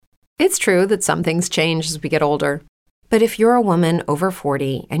It's true that some things change as we get older. But if you're a woman over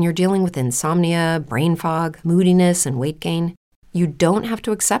 40 and you're dealing with insomnia, brain fog, moodiness, and weight gain, you don't have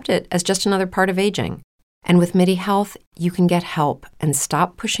to accept it as just another part of aging. And with MIDI Health, you can get help and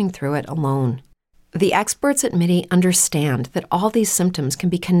stop pushing through it alone. The experts at MIDI understand that all these symptoms can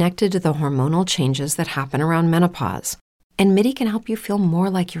be connected to the hormonal changes that happen around menopause, and MIDI can help you feel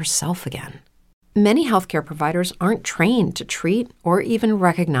more like yourself again. Many healthcare providers aren't trained to treat or even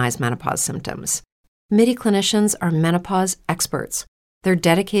recognize menopause symptoms. MIDI clinicians are menopause experts. They're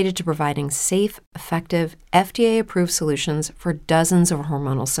dedicated to providing safe, effective, FDA-approved solutions for dozens of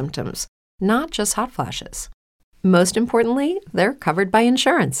hormonal symptoms, not just hot flashes. Most importantly, they're covered by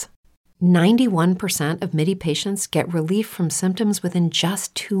insurance. 91% of MIDI patients get relief from symptoms within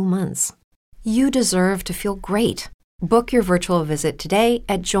just 2 months. You deserve to feel great. Book your virtual visit today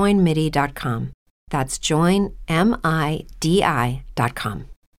at joinmidi.com. That's joinmidi.com.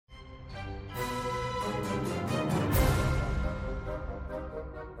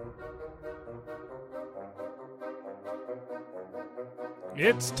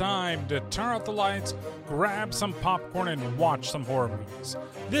 It's time to turn out the lights, grab some popcorn, and watch some horror movies.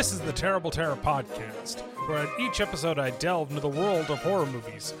 This is the Terrible Terror Podcast, where in each episode I delve into the world of horror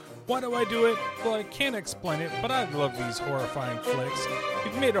movies. Why do I do it? Well, I can't explain it, but I love these horrifying flicks. If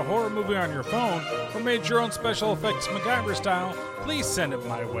you've made a horror movie on your phone, or made your own special effects MacGyver style, please send it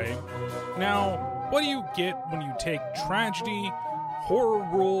my way. Now, what do you get when you take tragedy, horror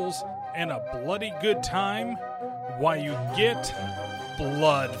rules, and a bloody good time? Why, you get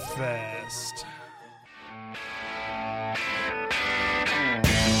Bloodfest.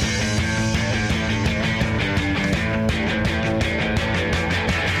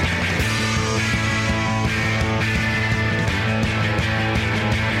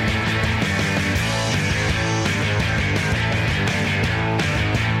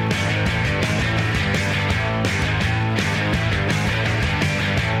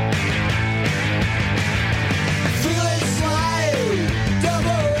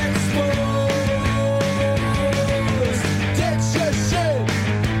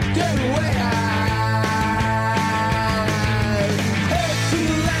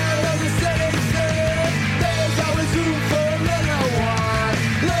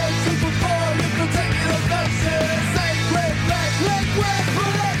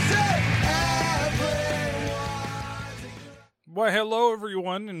 Why, hello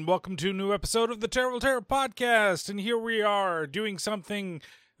everyone, and welcome to a new episode of the Terrible Terror Podcast. And here we are doing something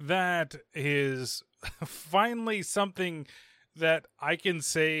that is finally something that I can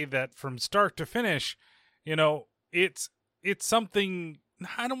say that from start to finish, you know, it's something,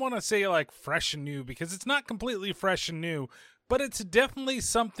 I don't want to say like fresh and new, because it's not completely fresh and new, but it's definitely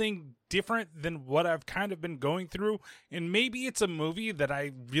something different than what I've kind of been going through. And maybe it's a movie that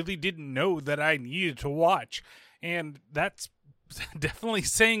I really didn't know that I needed to watch. And that's definitely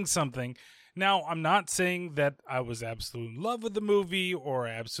saying something. Now, I'm not saying that I was absolutely in love with the movie or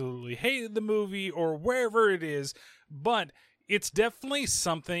absolutely hated the movie or wherever it is, but it's definitely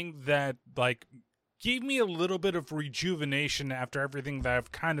something that like gave me a little bit of rejuvenation after everything that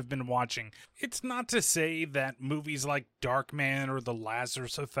I've kind of been watching. It's not to say that movies like Darkman or The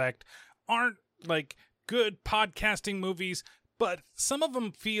Lazarus Effect aren't like good podcasting movies, but some of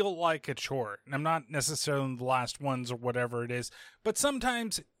them feel like a chore. And I'm not necessarily the last ones or whatever it is, but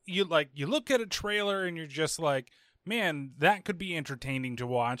sometimes you look at a trailer and you're just like, man, that could be entertaining to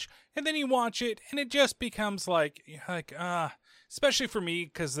watch. And then you watch it and it just becomes especially for me,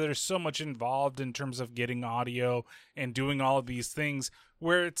 because there's so much involved in terms of getting audio and doing all of these things,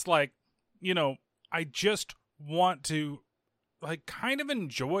 where it's like, you know, I just want to like kind of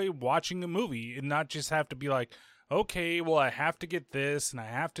enjoy watching a movie and not just have to be like, okay, well, I have to get this and I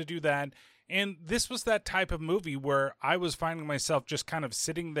have to do that. And this was that type of movie where I was finding myself just kind of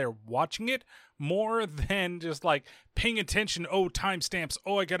sitting there watching it more than just like paying attention. Oh, timestamps.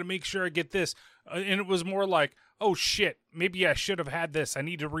 Oh, I got to make sure I get this. And it was more like, oh shit, maybe I should have had this. I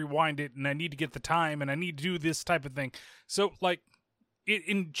need to rewind it and I need to get the time and I need to do this type of thing. So like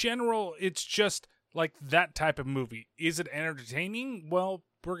in general, it's just like that type of movie. Is it entertaining? Well,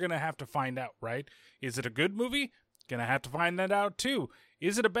 we're going to have to find out, right? Is it a good movie? Gonna have to find that out too.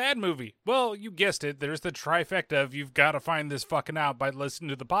 Is it a bad movie? Well, you guessed it. There's the trifecta of you've got to find this fucking out by listening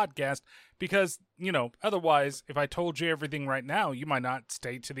to the podcast, because, you know, otherwise, if I told you everything right now, you might not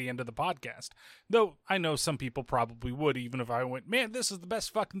stay to the end of the podcast. Though I know some people probably would, even if I went, man, this is the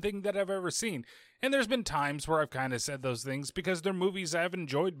best fucking thing that I've ever seen. And there's been times where I've kind of said those things because they're movies I've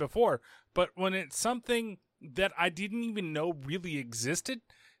enjoyed before. But when it's something that I didn't even know really existed,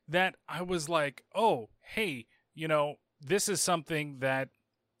 that I was like, oh, hey, you know, this is something that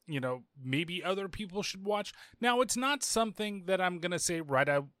maybe other people should watch. Now, it's not something that I'm going to say right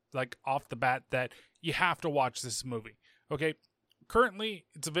out, like off the bat, that you have to watch this movie. Okay. Currently,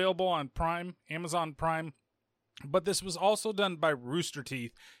 it's available on Prime, Amazon Prime, but this was also done by Rooster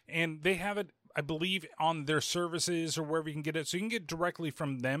Teeth, and they have it, I believe, on their services or wherever you can get it. So you can get directly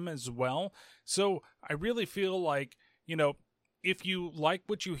from them as well. So I really feel like, if you like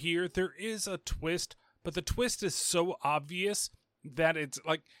what you hear, there is a twist, but the twist is so obvious that it's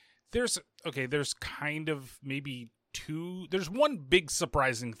like, there's kind of maybe there's one big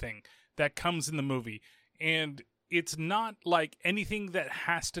surprising thing that comes in the movie, and it's not like anything that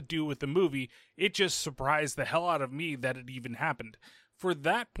has to do with the movie. It just surprised the hell out of me that it even happened. For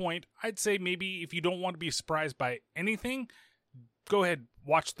that point, I'd say maybe if you don't want to be surprised by anything, go ahead,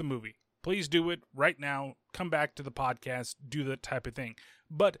 watch the movie. Please do it right now. Come back to the podcast, do that type of thing.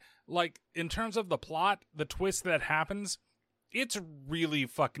 But, like, in terms of the plot, the twist that happens, it's really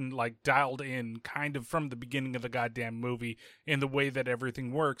fucking, like, dialed in kind of from the beginning of the goddamn movie in the way that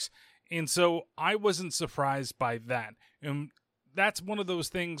everything works. And so I wasn't surprised by that. And that's one of those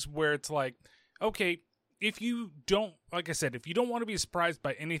things where it's like, okay, if you don't, like I said, if you don't want to be surprised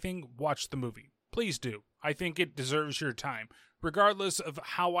by anything, watch the movie. Please do. I think it deserves your time. Regardless of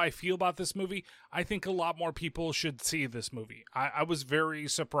how I feel about this movie, I think a lot more people should see this movie. I was very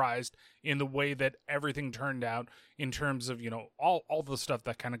surprised in the way that everything turned out in terms of, all the stuff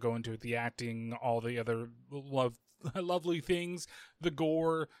that kind of go into it, the acting, all the other lovely things, the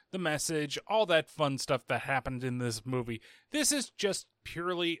gore, the message, all that fun stuff that happened in this movie. This is just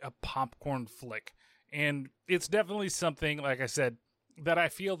purely a popcorn flick. And it's definitely something, like I said, that I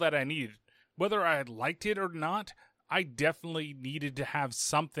feel that I needed. Whether I liked it or not, I definitely needed to have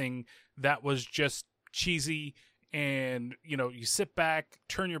something that was just cheesy and, you sit back,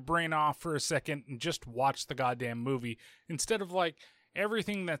 turn your brain off for a second and just watch the goddamn movie instead of like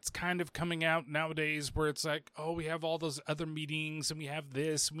everything that's kind of coming out nowadays where it's like, oh, we have all those other meetings and we have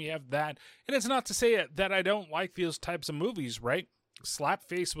this and we have that. And it's not to say that I don't like those types of movies, right?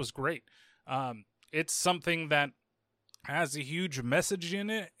 Slapface was great. It's something that has a huge message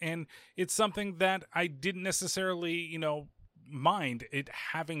in it, and it's something that I didn't necessarily, mind it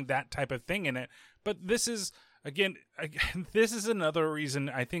having that type of thing in it. But this is, again, this is another reason,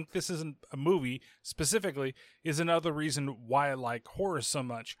 I think this isn't a movie specifically, is another reason why I like horror so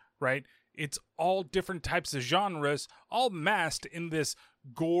much, right? It's all different types of genres, all masked in this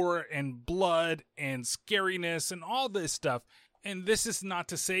gore and blood and scariness and all this stuff. And this is not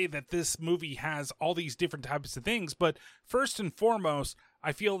to say that this movie has all these different types of things, but first and foremost,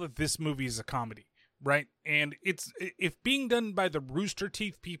 I feel that this movie is a comedy, right? And if being done by the Rooster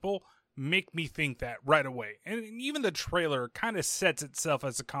Teeth people make me think that right away. And even the trailer kind of sets itself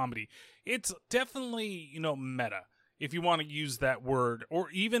as a comedy. It's definitely, meta, if you want to use that word. Or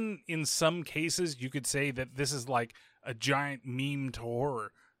even in some cases, you could say that this is like a giant meme to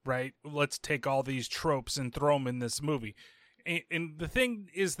horror, right? Let's take all these tropes and throw them in this movie. And the thing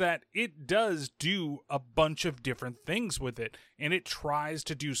is that it does do a bunch of different things with it, and it tries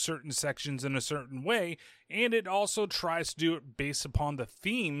to do certain sections in a certain way, and it also tries to do it based upon the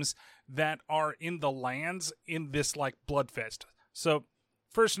themes that are in the lands in this, like, Bloodfest. So,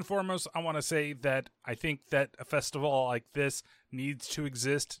 first and foremost, I want to say that I think that a festival like this needs to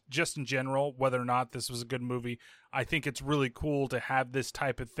exist, just in general, whether or not this was a good movie. I think it's really cool to have this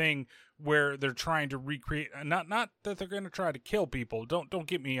type of thing where they're trying to recreate, not that they're going to try to kill people. Don't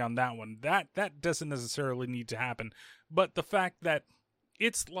get me on that one. That doesn't necessarily need to happen. But the fact that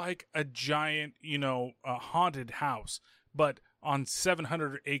it's like a giant, a haunted house, but on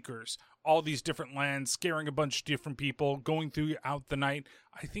 700 acres, all these different lands, scaring a bunch of different people, going throughout the night.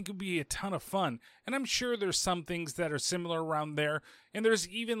 I think it would be a ton of fun. And I'm sure there's some things that are similar around there. And there's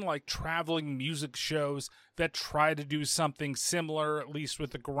even like traveling music shows that try to do something similar, at least with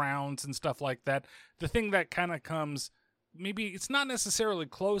the grounds and stuff like that. The thing that kind of comes, maybe it's not necessarily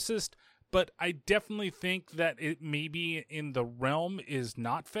closest, but I definitely think that it maybe in the realm is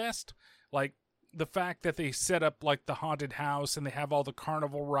Knotfest. Like, the fact that they set up like the haunted house and they have all the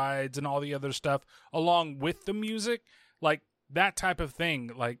carnival rides and all the other stuff along with the music, like that type of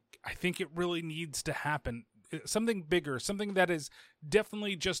thing, like I think it really needs to happen. Something bigger, something that is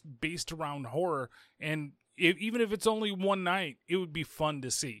definitely just based around horror. And even if it's only one night, it would be fun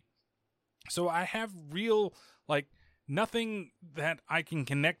to see. So I have real, like, nothing that I can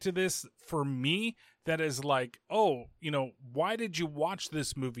connect to this for me that is like, oh, why did you watch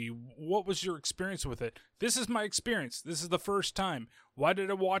this movie? What was your experience with it? This is my experience. This is the first time. Why did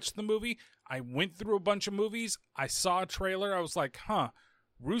I watch the movie? I went through a bunch of movies. I saw a trailer. I was like,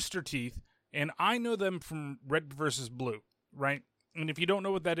 Rooster Teeth. And I know them from Red versus Blue, right? And if you don't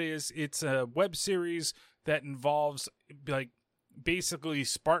know what that is, it's a web series that involves like basically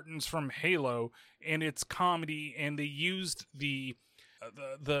Spartans from Halo, and it's comedy, and they used the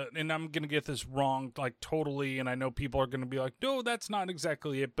and I'm gonna get this wrong like totally, and I know people are gonna be like, no, that's not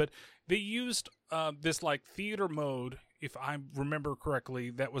exactly it, but they used this like theater mode, if I remember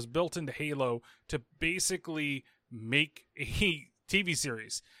correctly, that was built into Halo to basically make a TV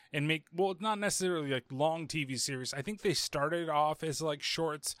series and make, well, not necessarily like long TV series. I think they started off as like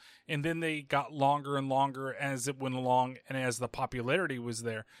shorts, and then they got longer and longer as it went along and as the popularity was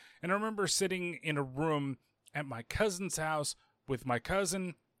there. And I remember sitting in a room at my cousin's house with my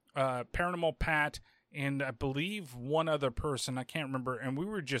cousin, Paranormal Pat, and I believe one other person, I can't remember, and we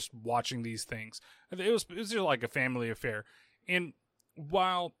were just watching these things. It was just like a family affair. And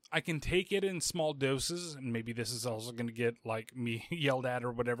while I can take it in small doses, and maybe this is also going to get like me yelled at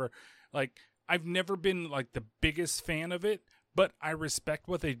or whatever, like I've never been like the biggest fan of it, but I respect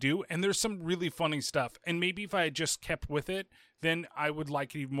what they do, and there's some really funny stuff. And maybe if I had just kept with it, then I would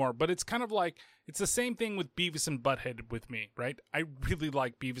like it even more. But it's kind of like, it's the same thing with Beavis and Butthead with me, right? I really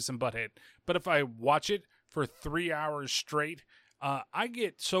like Beavis and Butthead, but if I watch it for 3 hours straight, I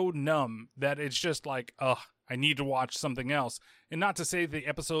get so numb that it's just like, I need to watch something else. And not to say the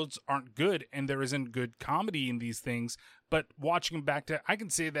episodes aren't good and there isn't good comedy in these things, but watching them back to, I can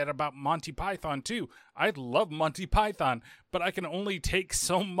say that about Monty Python too. I love Monty Python, but I can only take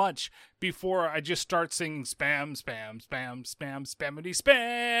so much before I just start singing spam, spam, spam, spam, spammity,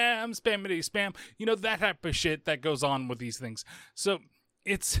 spam, spammity, spam. You know, that type of shit that goes on with these things. So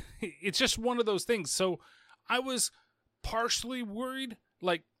it's just one of those things. So I was partially worried,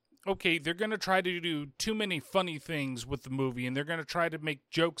 like, okay, they're going to try to do too many funny things with the movie, and they're going to try to make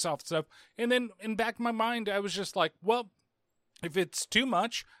jokes off stuff. And then in back of my mind, I was just like, well, if it's too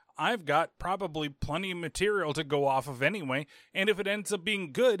much, I've got probably plenty of material to go off of anyway. And if it ends up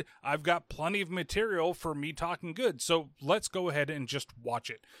being good, I've got plenty of material for me talking good. So let's go ahead and just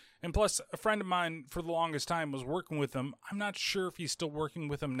watch it. And plus, a friend of mine for the longest time was working with him. I'm not sure if he's still working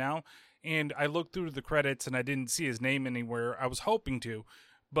with him now. And I looked through the credits and I didn't see his name anywhere. I was hoping to.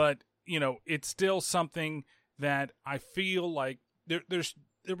 But, you know, it's still something that I feel like there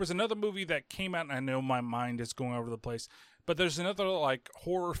was another movie that came out, and I know my mind is going over the place, but there's another like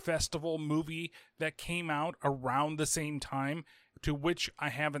horror festival movie that came out around the same time, to which I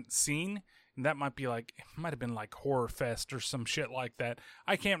haven't seen. And that might be like, it might have been like Horror Fest or some shit like that.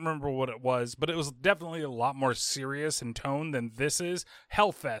 I can't remember what it was, but it was definitely a lot more serious in tone than this is.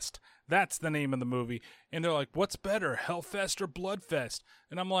 Hellfest. That's the name of the movie. And they're like, what's better, Hellfest or Bloodfest?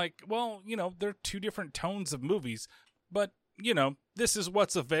 And I'm like, well, you know, they're two different tones of movies. But, you know, this is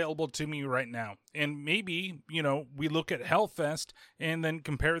what's available to me right now. And maybe, you know, we look at Hellfest and then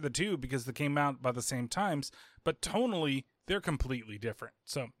compare the two because they came out by the same times. But tonally, they're completely different.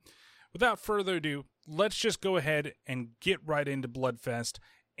 So without further ado, let's just go ahead and get right into Bloodfest.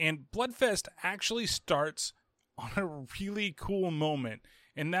 And Bloodfest actually starts on a really cool moment.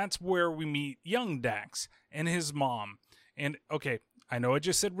 And that's where we meet young Dax and his mom. And, okay, I know I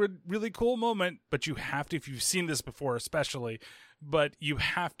just said really cool moment, but you have to, if you've seen this before especially, but you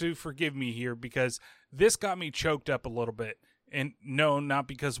have to forgive me here because this got me choked up a little bit. And no, not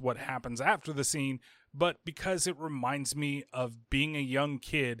because what happens after the scene, but because it reminds me of being a young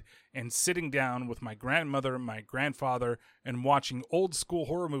kid and sitting down with my grandmother and my grandfather and watching old school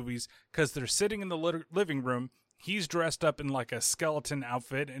horror movies because they're sitting in the living room. He's dressed up in like a skeleton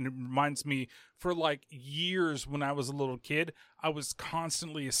outfit, and it reminds me, for like years when I was a little kid, I was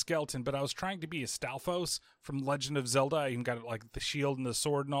constantly a skeleton, but I was trying to be a Stalfos from Legend of Zelda. I even got like the shield and the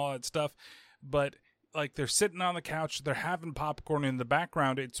sword and all that stuff. But like they're sitting on the couch, they're having popcorn in the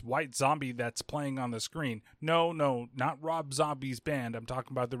background. It's White Zombie that's playing on the screen. No, not Rob Zombie's band. I'm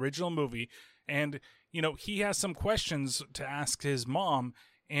talking about the original movie. And, you know, he has some questions to ask his mom.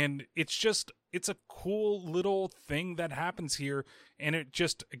 And it's a cool little thing that happens here. And it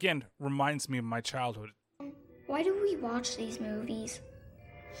just, again, reminds me of my childhood. Why do we watch these movies?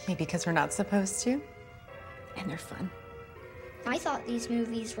 Maybe because we're not supposed to. And they're fun. I thought these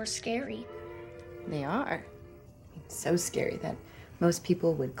movies were scary. They are. It's so scary that most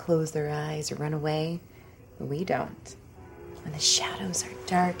people would close their eyes or run away. But we don't. When the shadows are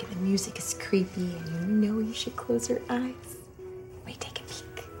dark and the music is creepy and you know you should close your eyes, we take a peek.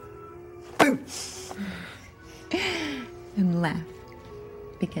 And laugh.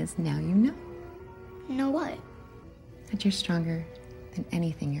 Because now you know. Know what? That you're stronger than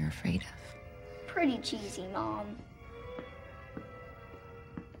anything you're afraid of. Pretty cheesy, Mom.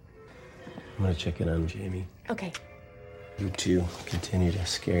 I'm gonna check in on Jamie. Okay. You two continue to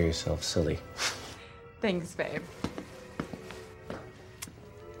scare yourself silly. Thanks, babe.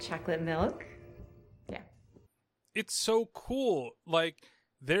 chocolate milk. Yeah. It's so cool. Like,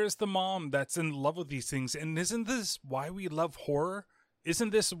 there's the mom that's in love with these things. And isn't this why we love horror?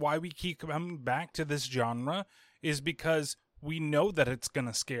 Isn't this why we keep coming back to this genre? Is because we know that it's going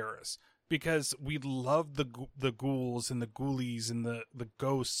to scare us. Because we love the ghouls and the ghoulies and the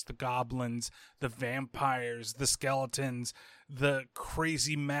ghosts, the goblins, the vampires, the skeletons, the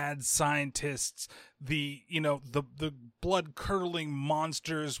crazy mad scientists, the blood-curdling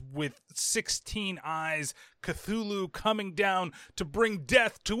monsters with 16 eyes, Cthulhu coming down to bring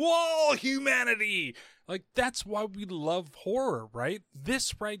death to all humanity. Like, that's why we love horror, right?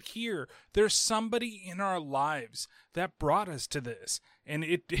 This right here, there's somebody in our lives that brought us to this. And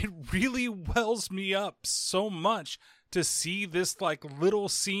it really wells me up so much to see this, like, little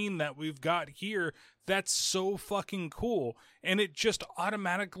scene that we've got here that's so fucking cool. And it just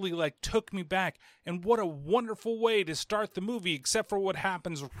automatically, like, took me back. And what a wonderful way to start the movie, except for what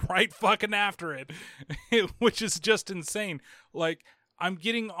happens right fucking after it, which is just insane. Like, I'm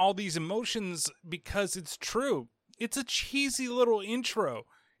getting all these emotions because it's true. It's a cheesy little intro.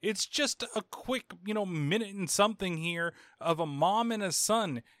 It's just a quick, minute and something here of a mom and a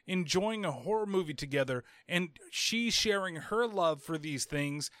son enjoying a horror movie together, and she sharing her love for these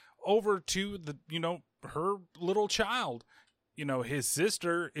things over to her little child. His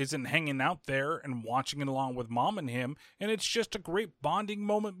sister isn't hanging out there and watching it along with mom and him, and it's just a great bonding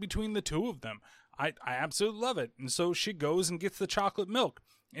moment between the two of them. I absolutely love it. And so she goes and gets the chocolate milk,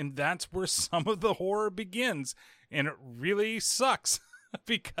 and that's where some of the horror begins, and it really sucks.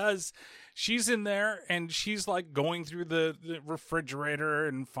 Because she's in there and she's like going through the refrigerator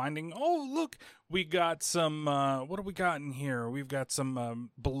and finding, oh, look, we got some, what do we got in here? We've got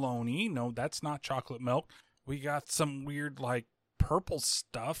some bologna. No, that's not chocolate milk. We got some weird, like, purple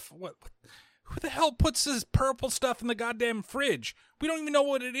stuff. Who the hell puts this purple stuff in the goddamn fridge? We don't even know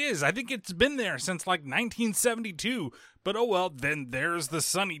what it is. I think it's been there since like 1972. But oh well, then there's the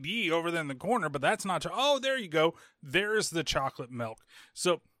Sunny D over there in the corner, but that's not... Oh, there you go. There's the chocolate milk.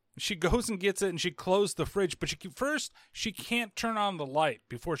 So she goes and gets it, and she closed the fridge, but she can't turn on the light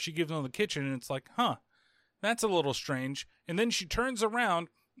before she gives them the kitchen, and it's like, huh, that's a little strange. And then she turns around,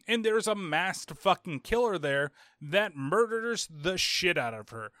 and there's a masked fucking killer there that murders the shit out of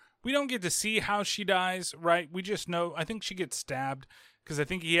her. We don't get to see how she dies, right? We just know, I think she gets stabbed because I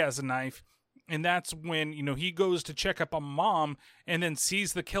think he has a knife. And that's when, he goes to check up on mom and then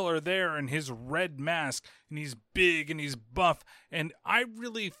sees the killer there in his red mask. And he's big and he's buff. And I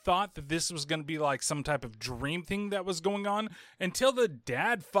really thought that this was going to be like some type of dream thing that was going on until the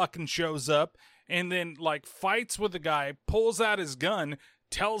dad fucking shows up and then like fights with the guy, pulls out his gun,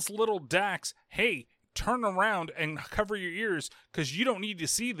 tells little Dax, hey, turn around and cover your ears because you don't need to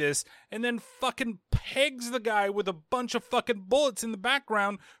see this, and then fucking pegs the guy with a bunch of fucking bullets in the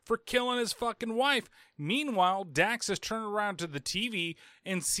background for killing his fucking wife. Meanwhile, Dax has turned around to the TV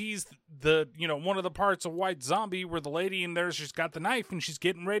and sees the, one of the parts of White Zombie where the lady in there, she's got the knife and she's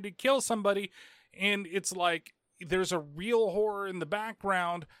getting ready to kill somebody, and it's like there's a real horror in the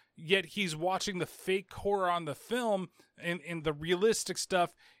background, yet he's watching the fake horror on the film, and the realistic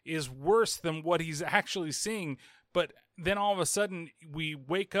stuff is worse than what he's actually seeing. But then all of a sudden, we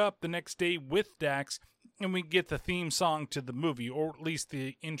wake up the next day with Dax, and we get the theme song to the movie, or at least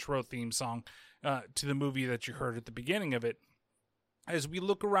the intro theme song to the movie that you heard at the beginning of it. As we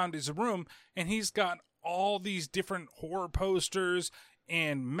look around his room, and he's got all these different horror posters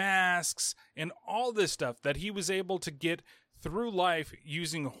and masks and all this stuff that he was able to get through life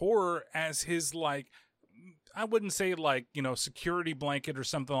using horror as his, like, I wouldn't say like, security blanket or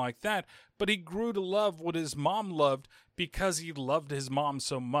something like that, but he grew to love what his mom loved because he loved his mom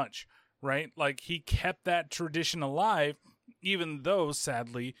so much, right? Like, he kept that tradition alive, even though,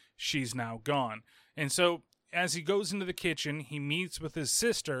 sadly, she's now gone. And so, as he goes into the kitchen, he meets with his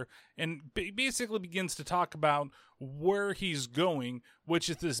sister and basically begins to talk about where he's going, which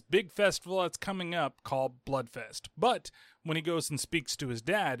is this big festival that's coming up called Bloodfest. But when he goes and speaks to his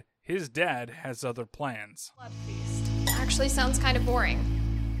dad has other plans. Blood Feast. Actually sounds kind of boring.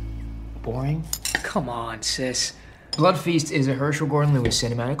 Boring? Come on, sis. Blood Feast is a Herschel Gordon Lewis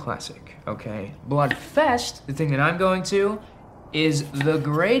cinematic classic, okay? Bloodfest, the thing that I'm going to, is the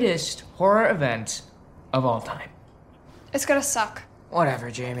greatest horror event of all time. It's gonna suck.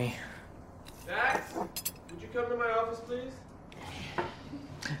 Whatever, Jamie. Dax, would you come to my office, please?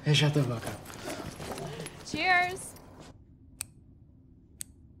 Hey, shut the fuck up. Cheers.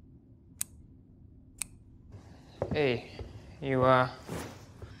 Hey, you,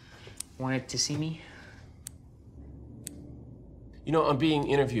 wanted to see me? I'm being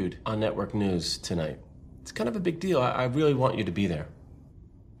interviewed on Network News tonight. It's kind of a big deal. I really want you to be there.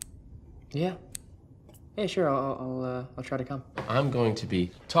 Yeah. Yeah, sure. I'll try to come. I'm going to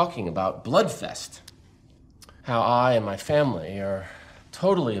be talking about Bloodfest. How I and my family are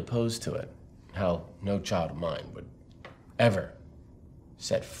totally opposed to it. How no child of mine would ever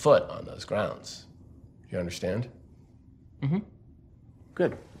set foot on those grounds. You understand? Mm-hmm.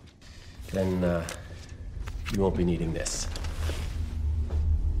 Good. Then, you won't be needing this.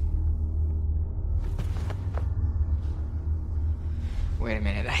 Wait a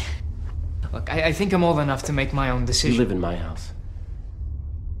minute. I think I'm old enough to make my own decision. You live in my house.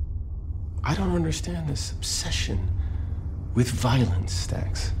 I don't understand this obsession with violence,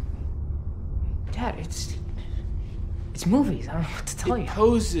 Stax. Dad, it's movies. I don't know what to tell you. It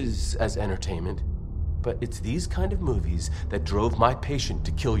poses as entertainment, but it's these kind of movies that drove my patient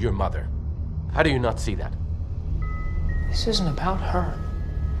to kill your mother. How do you not see that? This isn't about her.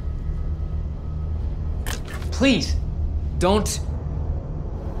 Please, don't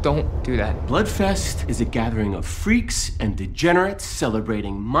do that. Bloodfest is a gathering of freaks and degenerates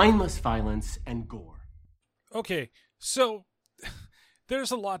celebrating mindless violence and gore. Okay, so there's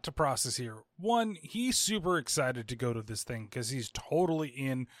a lot to process here. One, he's super excited to go to this thing because he's totally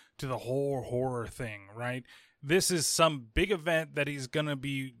into the whole horror thing, right? This is some big event that he's going to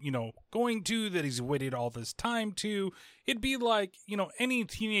be, going to, that he's waited all this time to. It'd be like, any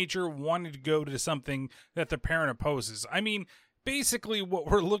teenager wanting to go to something that the parent opposes. I mean, basically what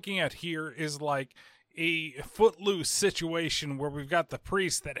we're looking at here is like a Footloose situation where we've got the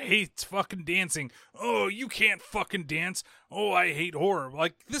priest that hates fucking dancing. Oh, you can't fucking dance. Oh, I hate horror.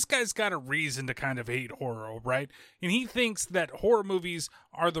 Like, this guy's got a reason to kind of hate horror, right? And he thinks that horror movies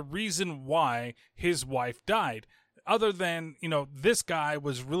are the reason why his wife died. Other than, this guy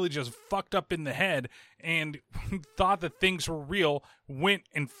was really just fucked up in the head and thought that things were real, went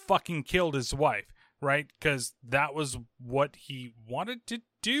and fucking killed his wife, right? Because that was what he wanted to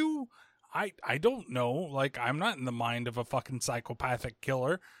do. I don't know. Like, I'm not in the mind of a fucking psychopathic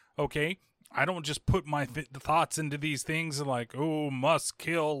killer, okay? I don't just put my thoughts into these things and like, oh, must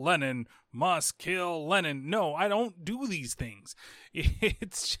kill Lenin, must kill Lenin. No, I don't do these things.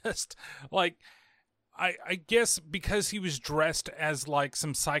 It's just like, I guess because he was dressed as like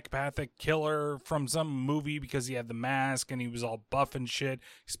some psychopathic killer from some movie because he had the mask and he was all buff and shit.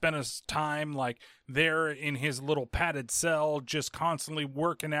 He spent his time like there in his little padded cell just constantly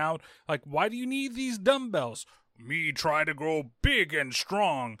working out. Like, why do you need these dumbbells? Me try to grow big and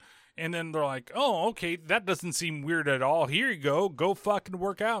strong. And then they're like, oh, okay, that doesn't seem weird at all. Here you go. Go fucking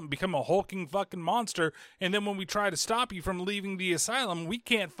work out and become a hulking fucking monster. And then when we try to stop you from leaving the asylum, we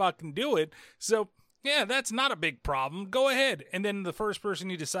can't fucking do it. So yeah, that's not a big problem. Go ahead. And then the first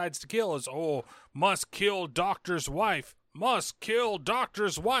person he decides to kill is, oh, must kill doctor's wife. Must kill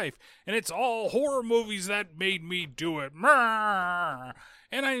doctor's wife. And it's all horror movies that made me do it. Murr.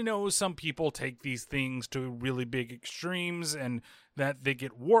 And I know some people take these things to really big extremes and that they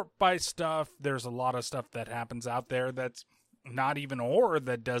get warped by stuff. There's a lot of stuff that happens out there that's not even horror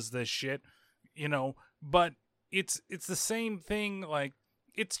that does this shit, but it's the same thing. Like,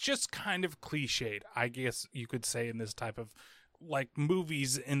 it's just kind of cliched, I guess you could say, in this type of like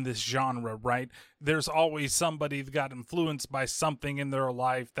movies in this genre, right? There's always somebody that got influenced by something in their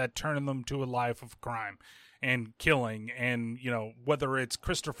life that turned them to a life of crime and killing, and whether it's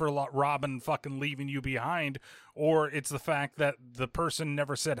Christopher Robin fucking leaving you behind, or it's the fact that the person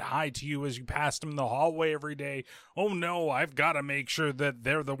never said hi to you as you passed them in the hallway every day. Oh no, I've got to make sure that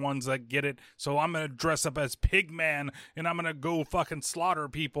they're the ones that get it, so I'm gonna dress up as Pigman and I'm gonna go fucking slaughter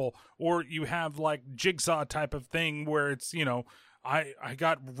people. Or you have like Jigsaw type of thing where it's I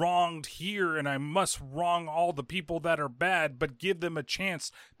got wronged here and I must wrong all the people that are bad, but give them a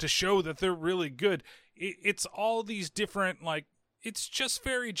chance to show that they're really good. It's all these different, like, it's just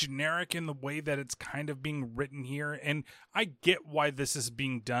very generic in the way that it's kind of being written here. And I get why this is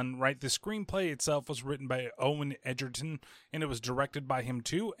being done, right? The screenplay itself was written by Owen Egerton and it was directed by him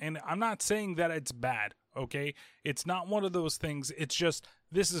too. And I'm not saying that it's bad, okay? It's not one of those things. It's just,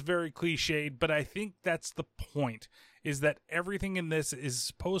 this is very cliched, but I think that's the point, is that everything in this is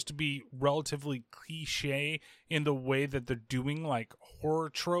supposed to be relatively cliche in the way that they're doing like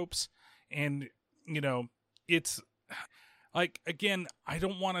horror tropes. And, it's like, again, I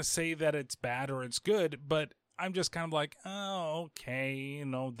don't want to say that it's bad or it's good, but I'm just kind of like, oh, okay,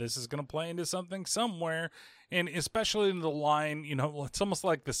 this is going to play into something somewhere. And especially in the line, it's almost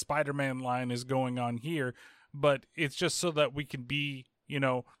like the Spider-Man line is going on here, but it's just so that we can be,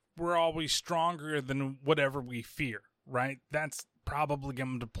 we're always stronger than whatever we fear, right? That's probably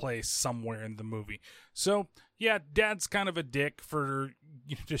going to play somewhere in the movie. So, yeah, Dad's kind of a dick for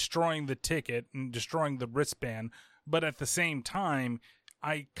destroying the ticket and destroying the wristband, but at the same time,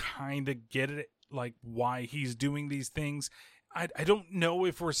 I kind of get it, like why he's doing these things. I don't know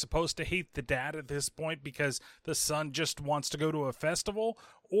if we're supposed to hate the dad at this point because the son just wants to go to a festival,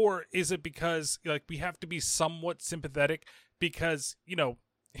 or is it because like we have to be somewhat sympathetic because, you know,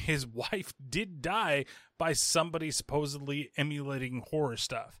 his wife did die by somebody supposedly emulating horror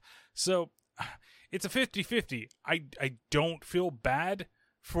stuff. So it's a 50-50. I don't feel bad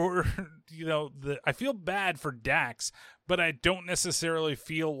for, you know, I feel bad for Dax, but I don't necessarily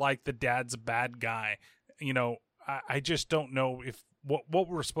feel like the dad's a bad guy. You know, I just don't know if what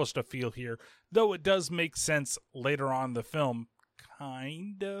we're supposed to feel here, though it does make sense later on in the film,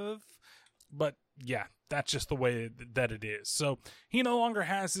 kind of. But yeah, that's just the way that it is. So he no longer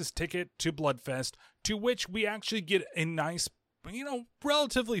has his ticket to Bloodfest, to which we actually get a nice, you know,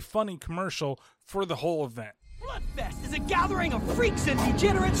 relatively funny commercial for the whole event. Bloodfest is a gathering of freaks and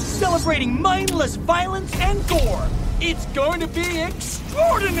degenerates celebrating mindless violence and gore. It's going to be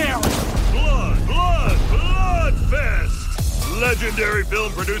extraordinary! Bloodfest! Legendary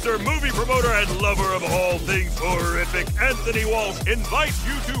film producer, movie promoter, and lover of all things horrific, Anthony Walsh invites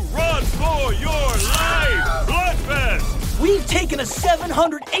you to run for your life! Bloodfest! We've taken a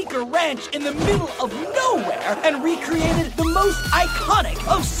 700-acre ranch in the middle of nowhere and recreated the most iconic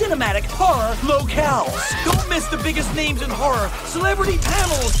of cinematic horror locales. Don't miss the biggest names in horror, celebrity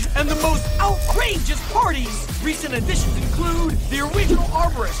panels, and the most outrageous parties. Recent additions include the original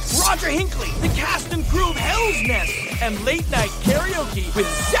arborist, Roger Hinckley, the cast and crew of Hell's Nest, and late-night karaoke with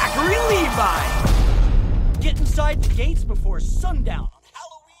Zachary Levi. Get inside the gates before sundown on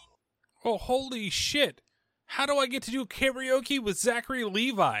Halloween. Oh, holy shit. How do I get to do karaoke with Zachary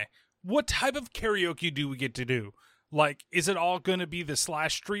Levi? What type of karaoke do we get to do? Like, is it all going to be the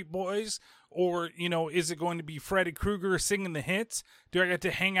Slash Street Boys? Or, you know, is it going to be Freddy Krueger singing the hits? Do I get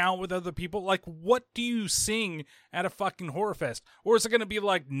to hang out with other people? Like, what do you sing at a fucking horror fest? Or is it going to be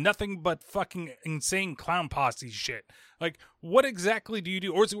like nothing but fucking insane clown posse shit? Like, what exactly do you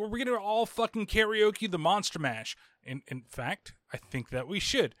do? Or are we going to all fucking karaoke the Monster Mash? In fact, I think that we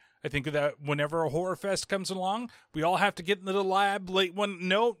should. I think that whenever a horror fest comes along, we all have to get into the lab late one.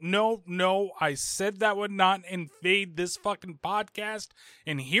 No. I said that would not invade this fucking podcast.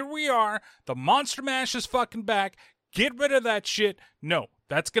 And here we are. The Monster Mash is fucking back. Get rid of that shit. No,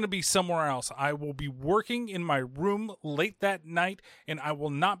 that's going to be somewhere else. I will be working in my room late that night, and I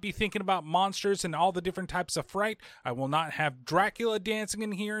will not be thinking about monsters and all the different types of fright. I will not have Dracula dancing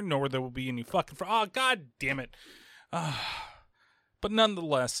in here, nor there will be any fucking... Oh, god damn it. But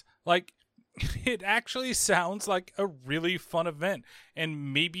nonetheless, like, it actually sounds like a really fun event.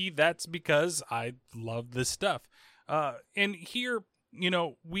 And maybe that's because I love this stuff. And here, you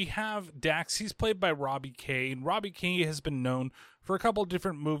know, we have Dax. He's played by Robbie Kay. And Robbie Kay has been known for a couple of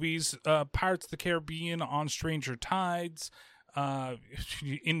different movies. Pirates of the Caribbean, On Stranger Tides,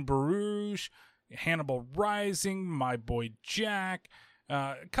 In Bruges, Hannibal Rising, My Boy Jack.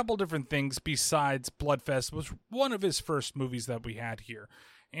 A couple different things besides Bloodfest was one of his first movies that we had here.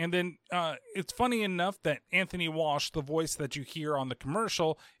 And then it's funny enough that Anthony Walsh, the voice that you hear on the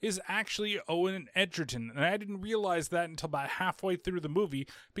commercial, is actually Owen Edgerton. And I didn't realize that until about halfway through the movie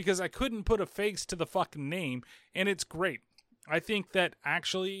because I couldn't put a face to the fucking name. And it's great. I think that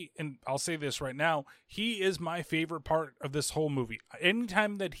actually, and I'll say this right now, he is my favorite part of this whole movie.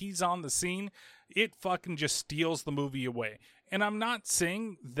 Anytime that he's on the scene, it fucking just steals the movie away. And I'm not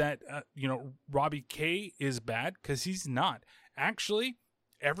saying that, you know, Robbie Kay is bad, because he's not. Actually,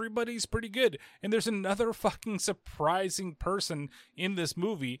 everybody's pretty good. And there's another fucking surprising person in this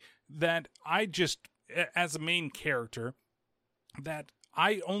movie that I just, as a main character, that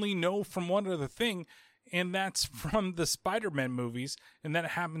I only know from one other thing, and that's from the Spider-Man movies. And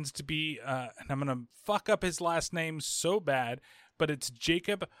that happens to be, and I'm going to fuck up his last name so bad, but it's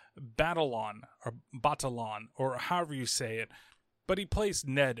Jacob Batalon, or however you say it. But he plays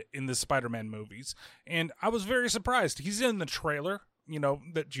Ned in the Spider-Man movies. And I was very surprised. He's in the trailer, you know,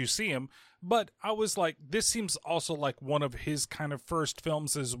 that you see him. But I was like, this seems also like one of his kind of first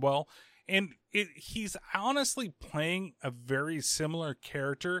films as well. And he's honestly playing a very similar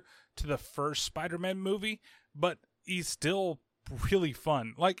character to the first Spider-Man movie. But he's still really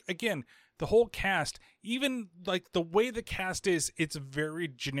fun. Like, again, the whole cast, even like the way the cast is, it's very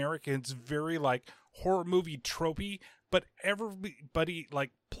generic and it's very like horror movie tropey, but everybody like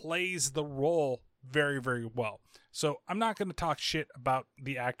plays the role very, very well. So I'm not going to talk shit about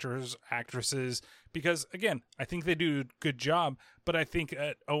the actors, actresses, because again, I think they do a good job, but I think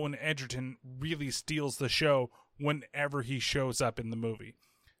Owen Edgerton really steals the show whenever he shows up in the movie.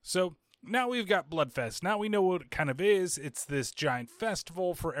 So now we've got Bloodfest. Now we know what it kind of is. It's this giant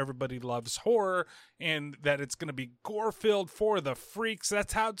festival for everybody loves horror, and that it's going to be gore-filled for the freaks.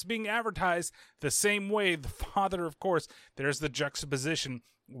 That's how it's being advertised. The same way the father, of course, there's the juxtaposition,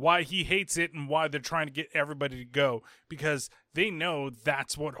 why he hates it and why they're trying to get everybody to go, because they know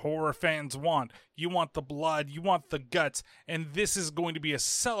that's what horror fans want. You want the blood, you want the guts, and this is going to be a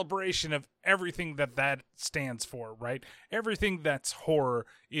celebration of everything that stands for, right? Everything that's horror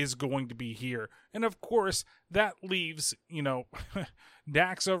is going to be here. And of course, that leaves,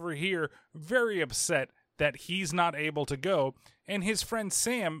 Dax over here very upset that he's not able to go, and his friend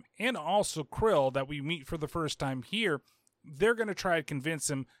Sam and also Krill that we meet for the first time here, they're going to try to convince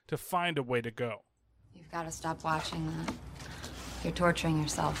him to find a way to go. You've got to stop watching that. You're torturing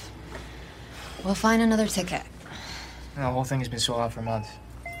yourself. We'll find another ticket. The whole thing has been sold out for months.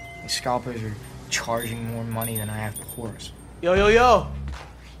 The scalpers are charging more money than I have per course. Yo. Y'all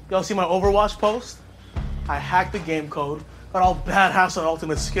see my Overwatch post? I hacked the game code, got all badass on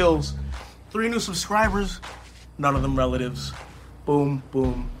ultimate skills. 3 new subscribers, none of them relatives. Boom,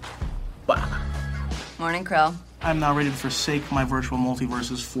 boom, bah. Morning, Krill. I'm now ready to forsake my virtual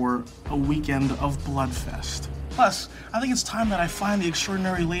multiverses for a weekend of Bloodfest. Plus, I think it's time that I find the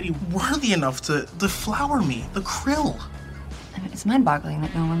extraordinary lady worthy enough to deflower me, the Krill. I mean, it's mind-boggling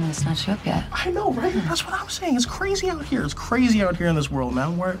that no woman has snatched you up yet. I know, right? That's what I'm saying. It's crazy out here. It's crazy out here in this world,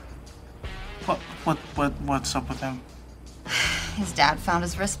 man. What's up with him? His dad found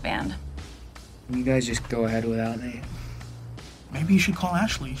his wristband. You guys just go ahead without me. Maybe you should call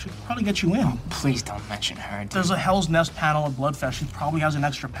Ashley. She should probably get you in. Oh, please don't mention her, dude. There's a Hell's Nest panel at Bloodfest. She probably has an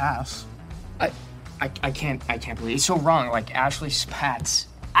extra pass. I can't believe it. It's so wrong. Like, Ashley Spatz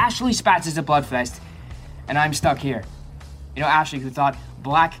is at Bloodfest, and I'm stuck here. Ashley, who thought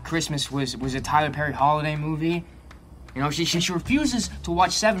Black Christmas was a Tyler Perry holiday movie. She refuses to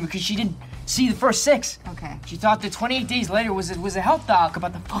watch 7 because she didn't see the first 6. Okay. She thought that 28 Days Later was a health doc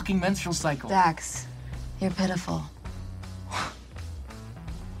about the fucking menstrual cycle. Dax, you're pitiful.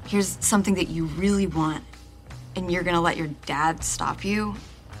 Here's something that you really want, and you're gonna let your dad stop you?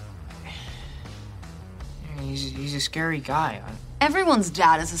 He's a scary guy. Everyone's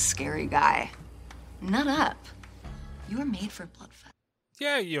dad is a scary guy. Nut up. You were made for Bloodfest.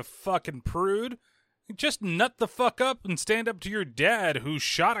 Yeah, you fucking prude. Just nut the fuck up and stand up to your dad who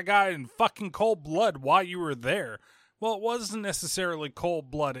shot a guy in fucking cold blood while you were there. Well, it wasn't necessarily cold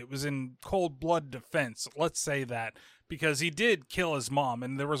blood. It was in cold blood defense. Let's say that. Because he did kill his mom,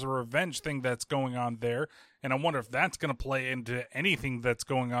 and there was a revenge thing that's going on there. And I wonder if that's going to play into anything that's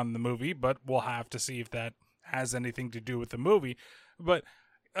going on in the movie, but we'll have to see if that has anything to do with the movie. But,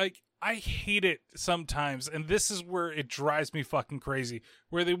 I hate it sometimes, and this is where it drives me fucking crazy,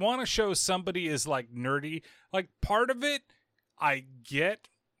 where they want to show somebody as, nerdy. Part of it, I get.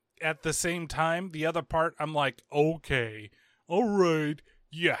 At the same time, the other part, I'm like, okay, all right,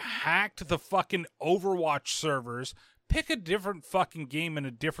 you hacked the fucking Overwatch servers. Pick a different fucking game in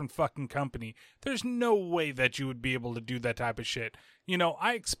a different fucking company. There's no way that you would be able to do that type of shit.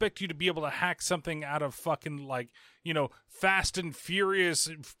 I expect you to be able to hack something out of fucking, Fast and Furious,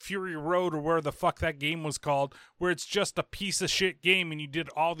 Fury Road, or where the fuck that game was called, where it's just a piece of shit game and you did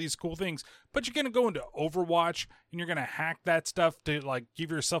all these cool things. But you're going to go into Overwatch and you're going to hack that stuff to, give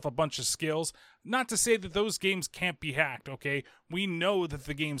yourself a bunch of skills. Not to say that those games can't be hacked, okay? We know that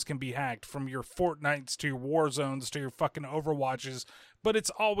the games can be hacked, from your Fortnites to your Warzones to your fucking Overwatches, but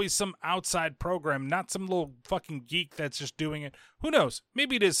it's always some outside program, not some little fucking geek that's just doing it. Who knows?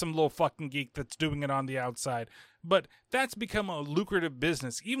 Maybe it is some little fucking geek that's doing it on the outside. But that's become a lucrative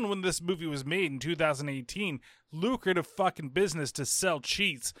business. Even when this movie was made in 2018, lucrative fucking business to sell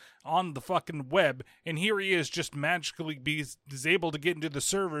cheats on the fucking web. And here he is, just magically is able to get into the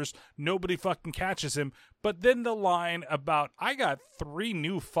servers. Nobody fucking catches him. But then the line about, I got 3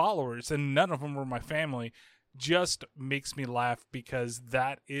 new followers and none of them were my family, just makes me laugh, because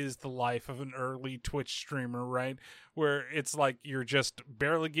that is the life of an early Twitch streamer, right? Where it's like you're just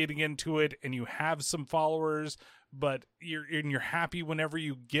barely getting into it and you have some followers, but you're happy whenever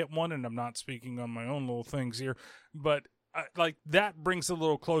you get one. And I'm not speaking on my own little things here, but that brings it a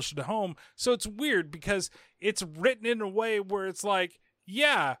little closer to home. So it's weird because it's written in a way where it's like,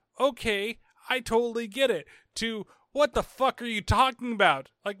 yeah, okay, I totally get it, to what the fuck are you talking about?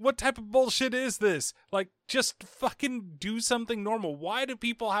 What type of bullshit is this? Just fucking do something normal. Why do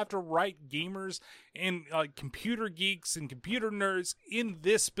people have to write gamers and computer geeks and computer nerds in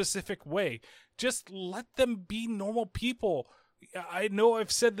this specific way? Just let them be normal people. I know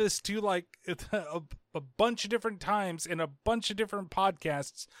I've said this to a bunch of different times in a bunch of different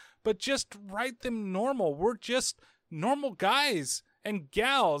podcasts, but just write them normal. We're just normal guys and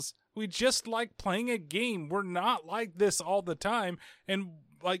gals We just like playing a game. We're not like this all the time. And,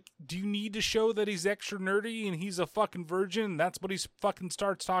 like, do you need to show that he's extra nerdy and he's a fucking virgin and that's what he fucking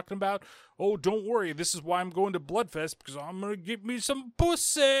starts talking about? Oh, don't worry. This is why I'm going to Bloodfest, because I'm going to get me some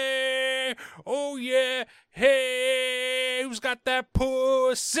pussy. Oh, yeah. Hey, who's got that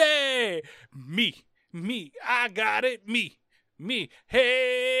pussy? Me. I got it. Me.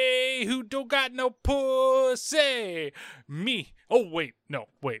 Hey, who don't got no pussy? Me. Oh, wait. No,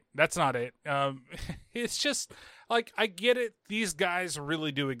 wait. That's not it. It's just, like, I get it. These guys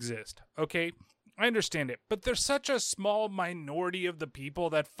really do exist, okay? I understand it. But there's such a small minority of the people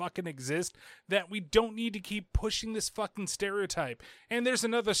that fucking exist that we don't need to keep pushing this fucking stereotype. And there's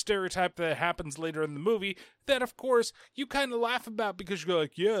another stereotype that happens later in the movie that, of course, you kind of laugh about because you're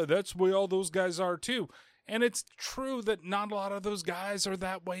like, yeah, that's the way all those guys are, too. And it's true that not a lot of those guys are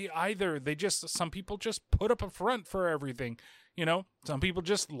that way either. Some people just put up a front for everything. You know, some people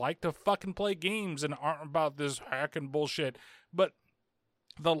just like to fucking play games and aren't about this hacking bullshit. But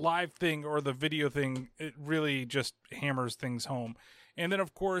the live thing or the video thing, it really just hammers things home. And then,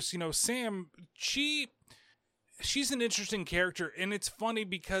 of course, you know, Sam, she's an interesting character, and it's funny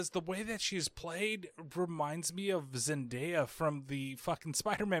because the way that she's played reminds me of Zendaya from the fucking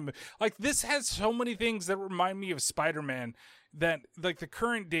Spider-Man movie. Like, this has so many things that remind me of Spider-Man, that, like, the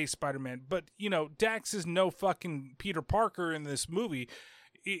current day Spider-Man. But, you know, Dax is no fucking Peter Parker in this movie.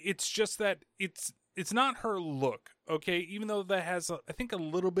 It's just that it's not her look, okay? Even though that has, I think, a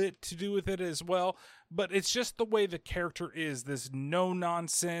little bit to do with it as well. But it's just the way the character is. This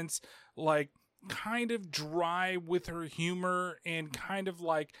no-nonsense, like, kind of dry with her humor and kind of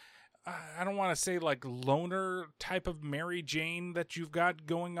like, I don't want to say like loner type of Mary Jane that you've got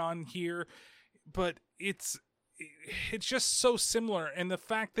going on here, but it's just so similar. And the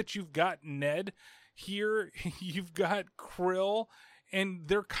fact that you've got Ned here, you've got Krill, and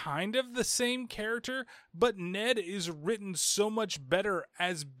they're kind of the same character, but Ned is written so much better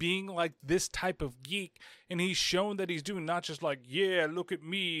as being like this type of geek, and he's shown that he's doing not just like, yeah, look at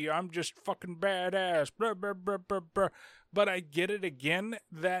me, I'm just fucking badass, blah, blah, blah, blah, blah. But I get it again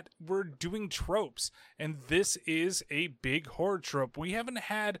that we're doing tropes, and this is a big horror trope. We haven't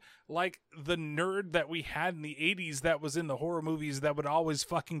had like the nerd that we had in the 80s that was in the horror movies that would always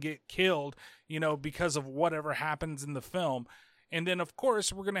fucking get killed, you know, because of whatever happens in the film. And then, of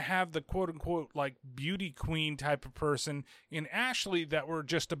course, we're going to have the quote-unquote, like, beauty queen type of person in Ashley that we're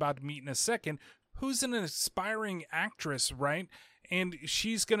just about to meet in a second, who's an aspiring actress, right? And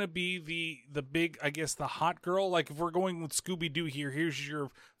she's going to be the big, I guess, the hot girl. Like, if we're going with Scooby-Doo here, here's your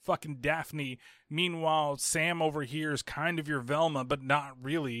fucking Daphne. Meanwhile, Sam over here is kind of your Velma, but not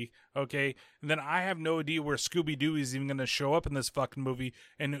really, okay? And then I have no idea where Scooby-Doo is even going to show up in this fucking movie,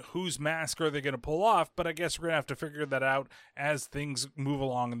 and whose mask are they going to pull off, but I guess we're going to have to figure that out as things move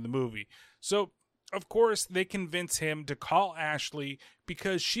along in the movie. So, of course, they convince him to call Ashley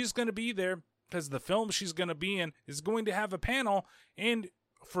because she's going to be there, because the film she's going to be in is going to have a panel, and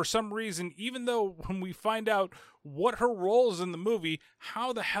for some reason, even though when we find out what her role is in the movie,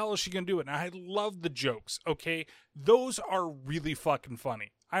 how the hell is she going to do it? And I love the jokes, okay? Those are really fucking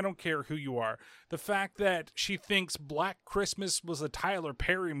funny. I don't care who you are. The fact that she thinks Black Christmas was a Tyler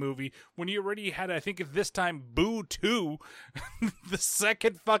Perry movie when you already had, I think at this time, Boo 2, the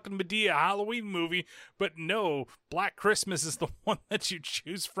second fucking Medea Halloween movie. But no, Black Christmas is the one that you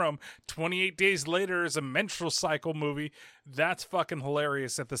choose from. 28 Days Later is a menstrual cycle movie. That's fucking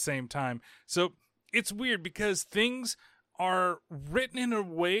hilarious at the same time. So it's weird because things are written in a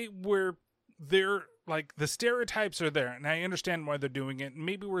way where they're like, the stereotypes are there, and I understand why they're doing it.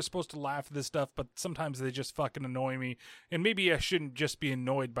 Maybe we're supposed to laugh at this stuff, but sometimes they just fucking annoy me. And maybe I shouldn't just be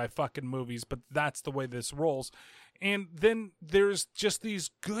annoyed by fucking movies, but that's the way this rolls. And then there's just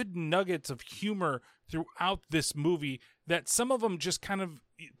these good nuggets of humor throughout this movie that some of them just kind of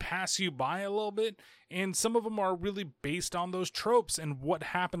pass you by a little bit, and some of them are really based on those tropes and what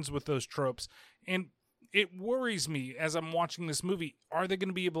happens with those tropes. And it worries me as I'm watching this movie. Are they going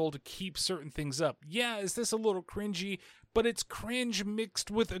to be able to keep certain things up? Yeah, is this a little cringy? But it's cringe mixed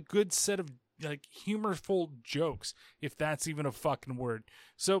with a good set of like humorful jokes, if that's even a fucking word.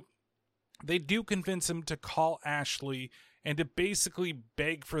 So they do convince him to call Ashley and to basically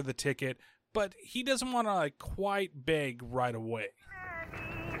beg for the ticket, but he doesn't want to like quite beg right away.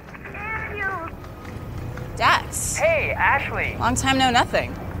 Dax. Hey, Ashley. Long time no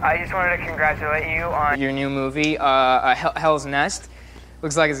nothing. I just wanted to congratulate you on your new movie, Hell's Nest.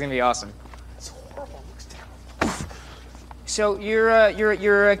 Looks like it's gonna be awesome. It's horrible. It looks terrible. So you're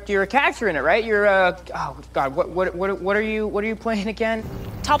a character in it, right? You're oh god, what are you playing again?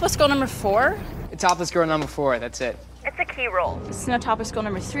 Topless girl number 4. Topless girl number 4. That's it. It's a key role. This is no topless girl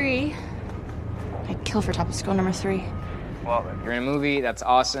number 3. I'd kill for topless girl number 3. Well, you're in a movie. That's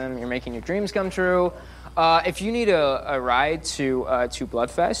awesome. You're making your dreams come true. If you need a ride to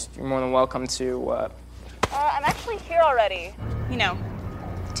Bloodfest, you're more than welcome to. I'm actually here already. You know,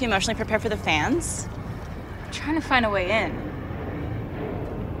 to emotionally prepare for the fans. I'm trying to find a way in.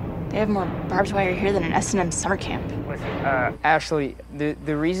 They have more barbed wire here than an S&M summer camp. Listen, Ashley, the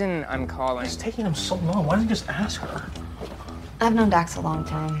reason I'm calling... It's taking him so long. Why didn't you just ask her? I've known Dax a long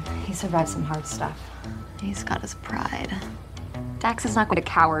time. He survived some hard stuff. He's got his pride. Dax is not going to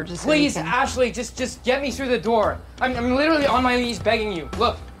cower just Please, so he can... Ashley, just get me through the door. I'm literally on my knees begging you.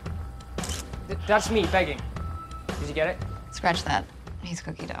 Look, that's me begging. Did you get it? Scratch that. He's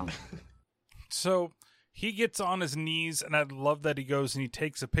cookie dough. So he gets on his knees, and I love that he goes and he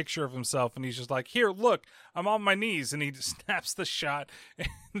takes a picture of himself, and he's just like, here, look, I'm on my knees, and he snaps the shot.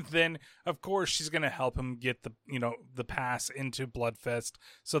 And then, of course, she's going to help him get the pass into Bloodfest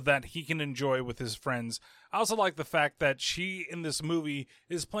so that he can enjoy with his friends. I also like the fact that she, in this movie,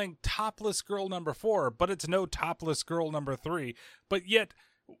 is playing topless girl number 4, but it's no topless girl number 3. But yet,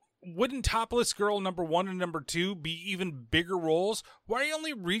 wouldn't topless girl number 1 and number 2 be even bigger roles? Why are you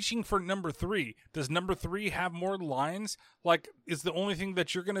only reaching for number 3? Does number 3 have more lines? Like, is the only thing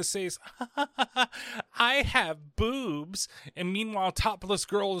that you're going to say is, I have boobs. And meanwhile, topless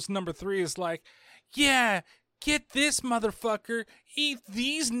girl number 3 is like, yeah, get this, motherfucker. Eat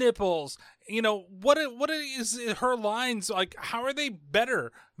these nipples. You know, what is her lines? Like, how are they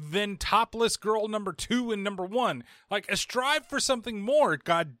better than topless girl number 2 and number 1? Like, strive for something more,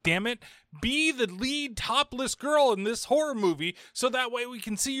 god damn it. Be the lead topless girl in this horror movie so that way we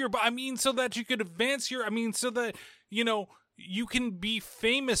can see your... so that you could advance your... so that, you can be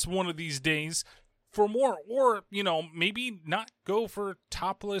famous one of these days for more, or, maybe not go for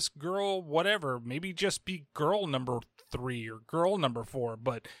topless girl, whatever. Maybe just be girl number 3 or girl number 4.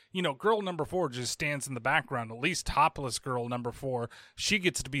 But, girl number 4 just stands in the background. At least topless girl number 4, she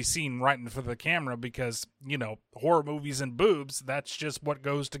gets to be seen right in front of the camera because, horror movies and boobs, that's just what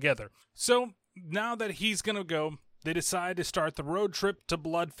goes together. So now that he's going to go, they decide to start the road trip to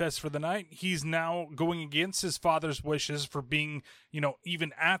Bloodfest for the night. He's now going against his father's wishes for being,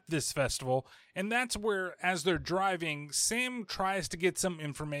 even at this festival. And that's where, as they're driving, Sam tries to get some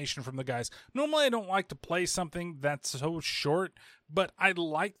information from the guys. Normally, I don't like to play something that's so short, but I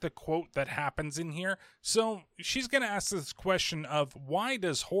like the quote that happens in here. So she's going to ask this question of, why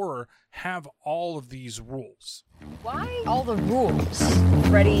does horror have all of these rules? Why all the rules?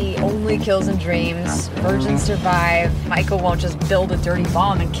 Freddy only kills in dreams, virgins survive, Michael won't just build a dirty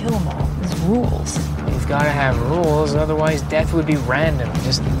bomb and kill them all. There's rules. You've got to have rules, otherwise death would be random,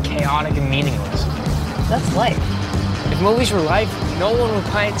 just chaotic and meaningless. That's life. If movies were life, no one would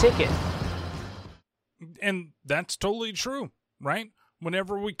buy a ticket. And that's totally true, right?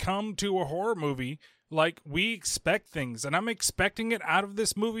 Whenever we come to a horror movie, we expect things, and I'm expecting it out of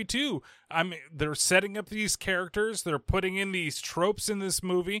this movie too. They're setting up these characters, they're putting in these tropes in this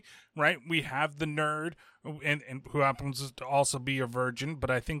movie, right? We have the nerd, and who happens to also be a virgin, but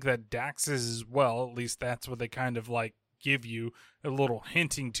I think that Dax is as well. At least that's what they kind of give you a little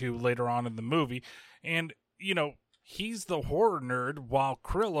hinting to later on in the movie. And, he's the horror nerd, while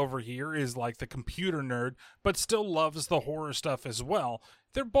Krill over here is the computer nerd, but still loves the horror stuff as well.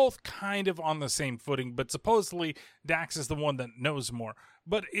 They're both kind of on the same footing, but supposedly Dax is the one that knows more.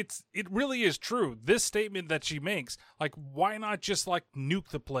 But it really is true. This statement that she makes, why not just nuke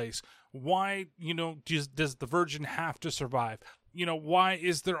the place? Why, does the virgin have to survive? Why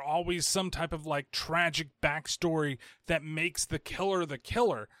is there always some type of tragic backstory that makes the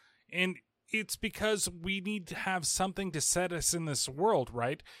killer? And it's because we need to have something to set us in this world,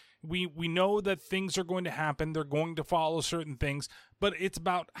 right? We know that things are going to happen. They're going to follow certain things, but it's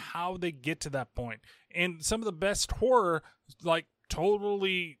about how they get to that point. And some of the best horror,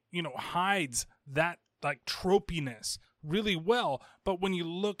 totally, hides that, tropiness really well. But when you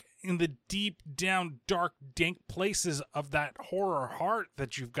look in the deep down, dark, dank places of that horror heart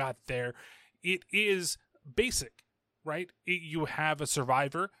that you've got there, it is basic, right? You have a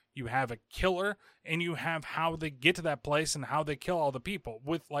survivor, you have a killer, and you have how they get to that place and how they kill all the people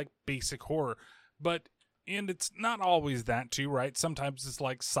with basic horror. And it's not always that too, right? Sometimes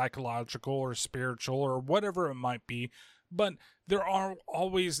it's psychological or spiritual or whatever it might be. But there are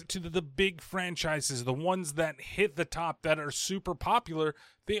always, to the big franchises, the ones that hit the top that are super popular,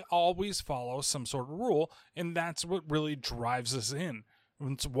 they always follow some sort of rule, and that's what really drives us in.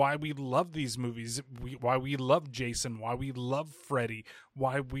 It's why we love these movies, why we love Jason, why we love Freddy,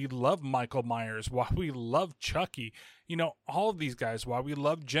 why we love Michael Myers, why we love Chucky, all of these guys, why we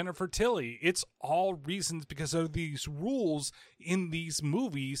love Jennifer Tilly. It's all reasons because of these rules in these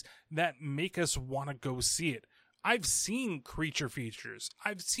movies that make us want to go see it. I've seen creature features.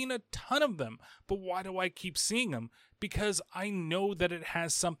 I've seen a ton of them. But why do I keep seeing them? Because I know that it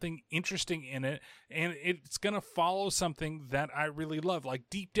has something interesting in it, and it's going to follow something that I really love. Like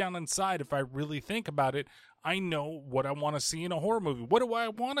deep down inside, if I really think about it, I know what I want to see in a horror movie. What do I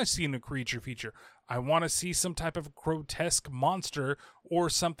want to see in a creature feature? I want to see some type of grotesque monster or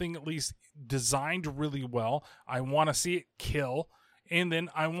something at least designed really well. I want to see it kill. And then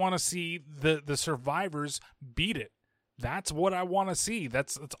I want to see the survivors beat it. That's what I want to see.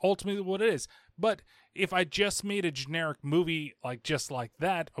 That's ultimately what it is. But if I just made a generic movie just like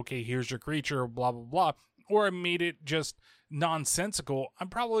that, okay, here's your creature, blah, blah, blah, or I made it just nonsensical, I'm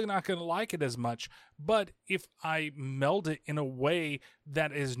probably not going to like it as much. But if I meld it in a way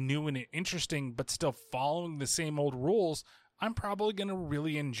that is new and interesting, but still following the same old rules, I'm probably going to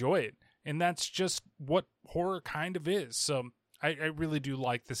really enjoy it. And that's just what horror kind of is. So I really do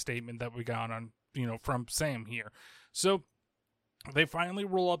like the statement that we got on, from Sam here. So they finally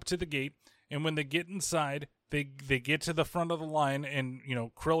roll up to the gate, and when they get inside, they get to the front of the line, and,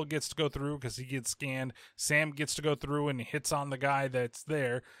 Krill gets to go through because he gets scanned. Sam gets to go through and hits on the guy that's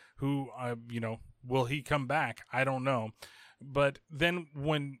there who, will he come back? I don't know. But then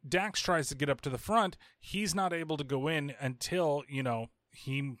when Dax tries to get up to the front, he's not able to go in until,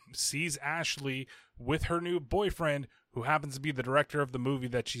 he sees Ashley with her new boyfriend, who happens to be the director of the movie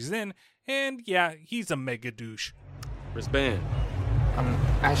that she's in, and yeah, he's a mega douche. Wristband. I'm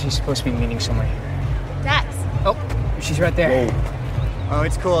actually supposed to be meeting someone here. Dax. Oh, she's right there. Whoa. Oh,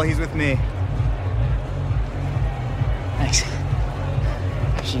 it's cool. He's with me. Thanks.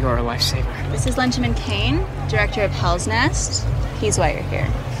 You are a lifesaver. This is Benjamin Kane, director of Hell's Nest. He's why you're here.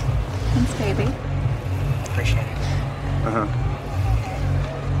 Thanks, baby. Appreciate it. Uh-huh.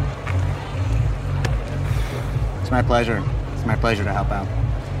 It's my pleasure. It's my pleasure to help out.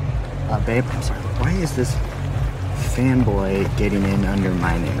 Babe, I'm sorry. Why is this fanboy getting in under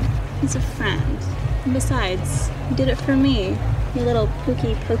my name? He's a friend. And besides, he did it for me. Your little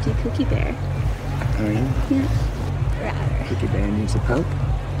pooky, pokey bear. Oh, yeah? Yeah. Rather. Pooky bear needs a poke?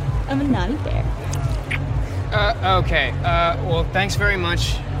 I'm a naughty bear. Okay. Well, thanks very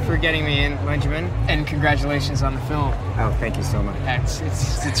much for getting me in, Benjamin. And congratulations on the film. Oh, thank you so much.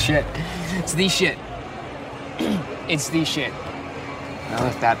 It's shit. It's the shit. It's the shit. I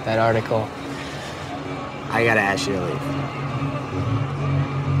left that article. I gotta ask you to leave.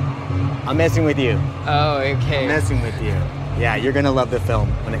 I'm messing with you. Oh, okay. I'm messing with you. Yeah, you're gonna love the film.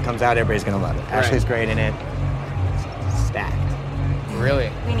 When it comes out, everybody's gonna love it. Right. Ashley's great in it. Stacked.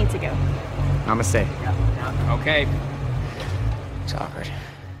 Really? We need to go. Namaste. Okay. It's awkward.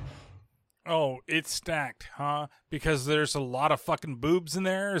 Oh, it's stacked, huh? Because there's a lot of fucking boobs in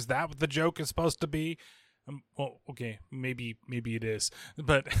there? Is that what the joke is supposed to be? Well, okay, maybe it is.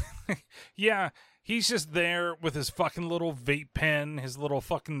 But, yeah, he's just there with his fucking little vape pen, his little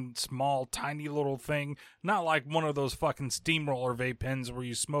fucking small, tiny little thing. Not like one of those fucking steamroller vape pens where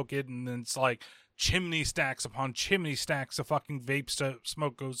you smoke it and then it's like chimney stacks upon chimney stacks of fucking vape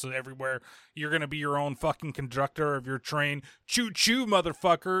smoke goes everywhere. You're gonna be your own fucking conductor of your train. Choo choo,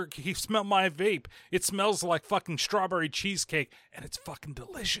 motherfucker. You smell my vape. It smells like fucking strawberry cheesecake and it's fucking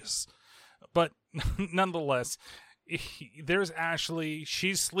delicious. But nonetheless, there's Ashley.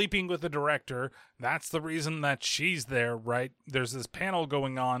 She's sleeping with the director. That's the reason that she's there, right? There's this panel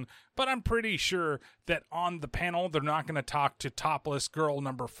going on, but I'm pretty sure that on the panel, they're not going to talk to topless girl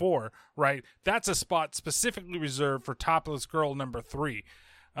number 4, right? That's a spot specifically reserved for topless girl number 3.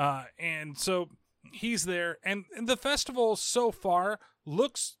 And so he's there, and the festival so far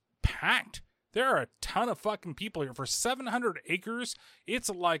looks packed. There are a ton of fucking people here. For 700 acres, it's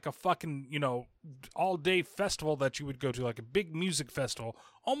like a fucking, all-day festival that you would go to, like a big music festival.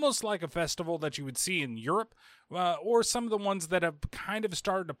 Almost like a festival that you would see in Europe, or some of the ones that have kind of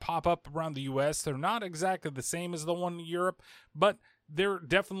started to pop up around the U.S. They're not exactly the same as the one in Europe, but they're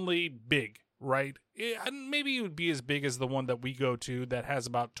definitely big, right? Maybe it would be as big as the one that we go to that has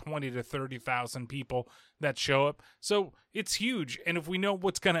about 20 to 30,000 people that show up. So it's huge. And if we know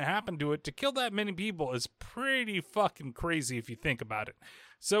what's going to happen to it, to kill that many people is pretty fucking crazy if you think about it.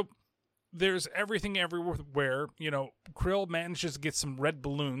 So there's everything everywhere. Krill manages to get some red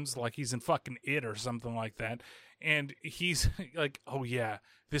balloons like he's in fucking It or something like that. And he's like, oh yeah,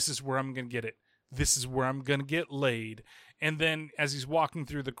 this is where I'm going to get it. This is where I'm going to get laid. And then as he's walking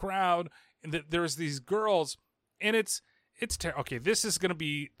through the crowd, there's these girls, and it's It's okay, this is going to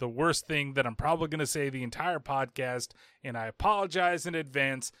be the worst thing that I'm probably going to say the entire podcast, and I apologize in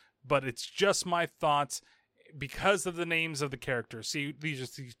advance, but it's just my thoughts because of the names of the characters. See, these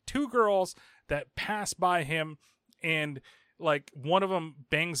are these two girls that pass by him, and like one of them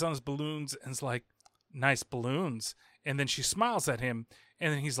bangs on his balloons and is like, nice balloons. And then she smiles at him,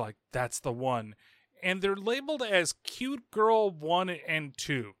 and then he's like, that's the one. And they're labeled as cute girl 1 and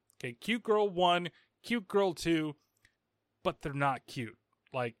 2. Okay, cute girl 1, cute girl 2, but they're not cute.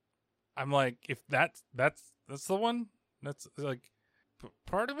 Like, I'm like, if that's the one, that's like,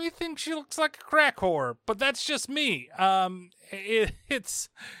 part of me thinks she looks like a crack whore, but that's just me. It's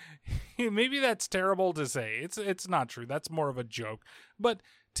maybe that's terrible to say. It's not true. That's more of a joke. But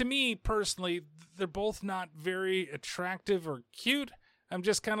to me personally, they're both not very attractive or cute. I'm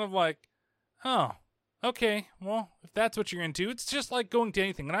just kind of like, oh, okay, well, if that's what you're into, it's just like going to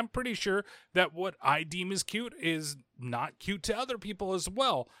anything. And I'm pretty sure that what I deem as cute is not cute to other people as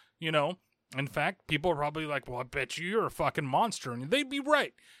well, you know? In fact, people are probably like, well, I bet you're a fucking monster. And they'd be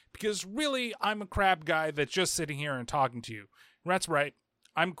right. Because really, I'm a crab guy that's just sitting here and talking to you. That's right.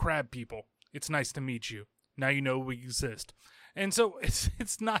 I'm crab people. It's nice to meet you. Now you know we exist. And so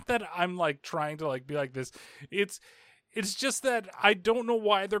it's not that I'm like trying to like be like this. It's just that I don't know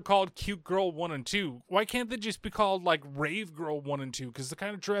why they're called Cute Girl 1 and 2. Why can't they just be called like Rave Girl 1 and 2? Because they're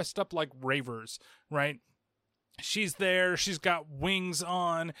kind of dressed up like ravers, right? She's there, she's got wings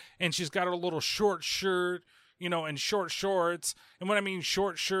on, and she's got her little short shirt, you know, and short shorts. And when I mean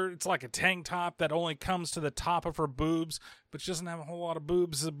short shirt, it's like a tank top that only comes to the top of her boobs, but she doesn't have a whole lot of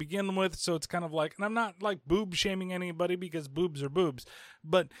boobs to begin with. So it's kind of like, and I'm not like boob shaming anybody because boobs are boobs,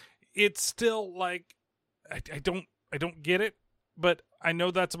 but it's still like, I don't get it, but I know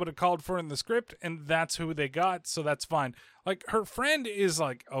that's what it called for in the script, and that's who they got, so that's fine. Like, her friend is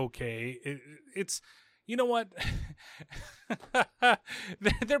like, okay, it's, you know what?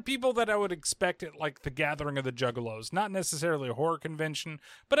 They're people that I would expect at like the Gathering of the Juggalos, not necessarily a horror convention,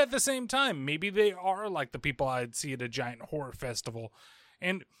 but at the same time, maybe they are like the people I'd see at a giant horror festival.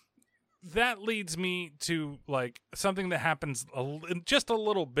 And that leads me to like something that happens just a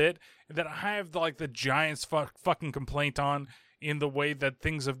little bit that I have like the giant's fucking complaint on in the way that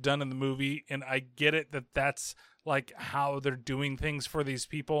things have done in the movie. And I get it that that's like how they're doing things for these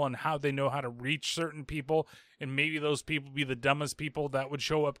people and how they know how to reach certain people. And maybe those people be the dumbest people that would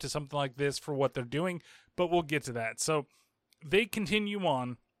show up to something like this for what they're doing, but we'll get to that. So they continue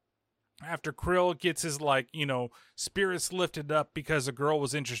on. After Krill gets his, like, you know, spirits lifted up because a girl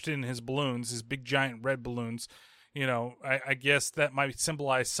was interested in his balloons, his big giant red balloons, you know, I guess that might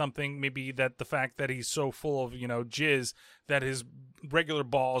symbolize something. Maybe that the fact that he's so full of, you know, jizz that his regular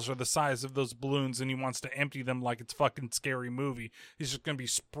balls are the size of those balloons and he wants to empty them like it's fucking Scary Movie. He's just going to be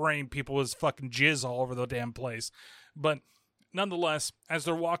spraying people with his fucking jizz all over the damn place. But nonetheless, as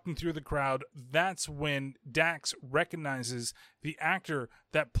they're walking through the crowd, that's when Dax recognizes the actor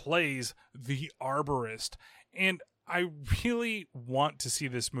that plays the arborist. And I really want to see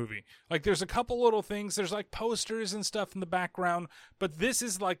this movie. Like, there's a couple little things. There's like posters and stuff in the background, but this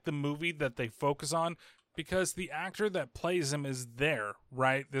is like the movie that they focus on because the actor that plays him is there,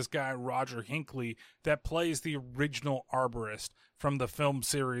 right? This guy, Roger Hinckley, that plays the original arborist from the film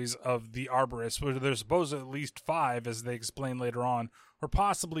series of The Arborist, where there's supposed to at least 5, as they explain later on, or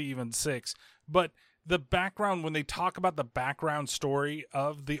possibly even 6. But the background, when they talk about the background story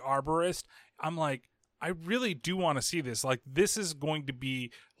of The Arborist, I'm like, I really do want to see this. Like, this is going to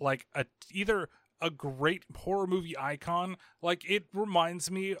be like either a great horror movie icon. Like, it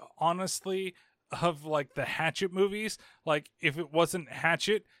reminds me, honestly, of like the Hatchet movies. Like, if it wasn't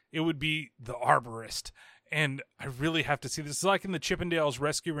Hatchet, it would be The Arborist. And I really have to see this. It's like in the Chippendales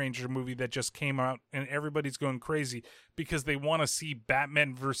Rescue Ranger movie that just came out, and everybody's going crazy because they want to see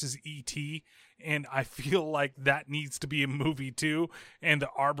Batman versus E.T., and I feel like that needs to be a movie too, and The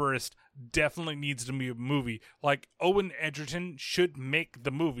Arborist definitely needs to be a movie. Like, Owen Edgerton should make the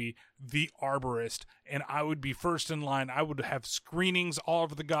movie The Arborist, and I would be first in line. I would have screenings all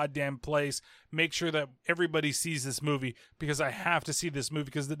over the goddamn place, make sure that everybody sees this movie, because I have to see this movie,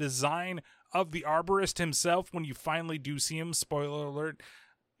 because the design of the arborist himself, when you finally do see him, spoiler alert,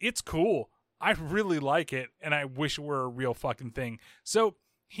 it's cool. I really like it, and I wish it were a real fucking thing. So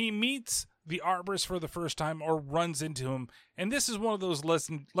he meets the arborist for the first time, or runs into him, and this is one of those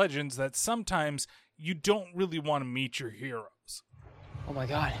legends that sometimes you don't really want to meet your heroes. Oh my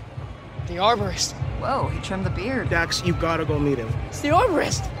god, the arborist. Whoa, he trimmed the beard. Dax, you gotta go meet him. It's the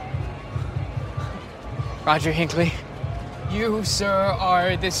arborist. Roger Hinckley. You, sir,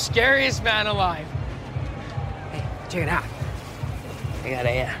 are the scariest man alive. Hey, check it out. I got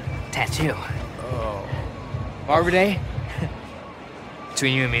a tattoo. Oh. Arbor Day?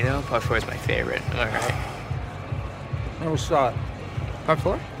 Between you and me, though, Part 4 is my favorite. All right. Never saw it. Part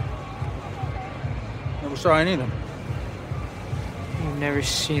 4? Never saw any of them. You've never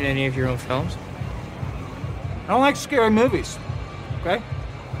seen any of your own films? I don't like scary movies. Okay?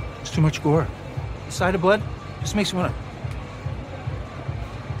 It's too much gore. The sight of blood just makes me want to...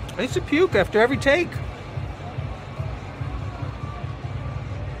 I used to puke after every take.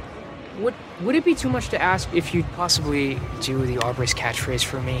 Would it be too much to ask if you'd possibly do the Arborist catchphrase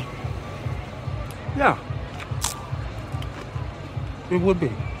for me? Yeah. It would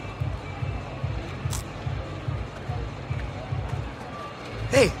be.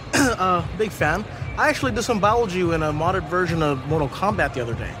 Hey, big fan. I actually disemboweled you in a modded version of Mortal Kombat the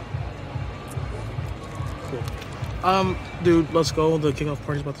other day. Cool. Dude, let's go. The kickoff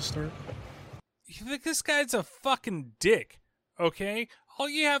party's about to start. You think this guy's a fucking dick, okay? All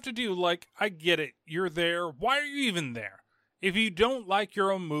you have to do, like, I get it. You're there. Why are you even there? If you don't like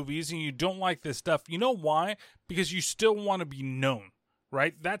your own movies and you don't like this stuff, you know why? Because you still want to be known,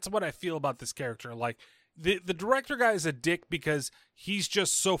 right? That's what I feel about this character. Like, the director guy is a dick because he's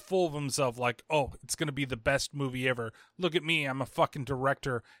just so full of himself, like, oh, it's going to be the best movie ever. Look at me. I'm a fucking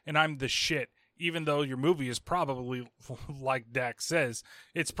director, and I'm the shit. Even though your movie is probably, like Dax says,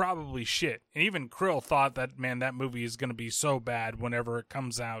 it's probably shit. And even Krill thought that, man, that movie is going to be so bad whenever it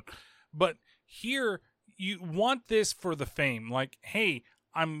comes out. But here, you want this for the fame. Like, hey,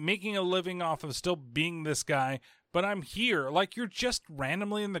 I'm making a living off of still being this guy, but I'm here. Like, you're just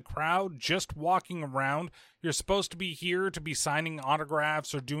randomly in the crowd, just walking around. You're supposed to be here to be signing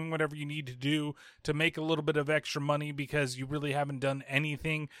autographs or doing whatever you need to do to make a little bit of extra money because you really haven't done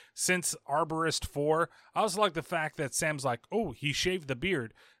anything since Arborist 4. I also like the fact that Sam's like, oh, he shaved the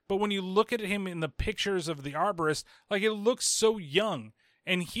beard. But when you look at him in the pictures of the Arborist, like, it looks so young.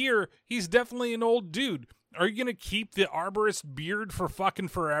 And here, he's definitely an old dude. Are you going to keep the Arborist beard for fucking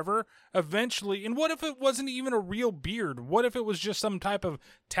forever? Eventually. And what if it wasn't even a real beard? What if it was just some type of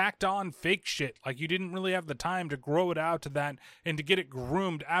tacked on fake shit? Like, you didn't really have the time to grow it out to that and to get it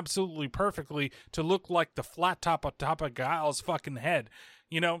groomed absolutely perfectly to look like the flat top on top of Guile's fucking head.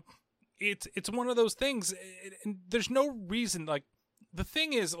 You know, it's one of those things. And there's no reason, like, the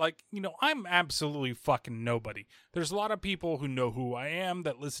thing is, like, you know, I'm absolutely fucking nobody. There's a lot of people who know who I am,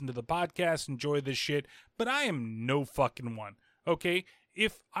 that listen to the podcast, enjoy this shit, but I am no fucking one, okay?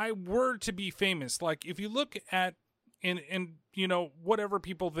 If I were to be famous, like, if you look at, and you know, whatever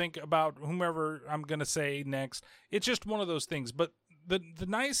people think about whomever I'm going to say next, it's just one of those things. But the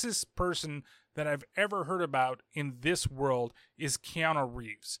nicest person that I've ever heard about in this world is Keanu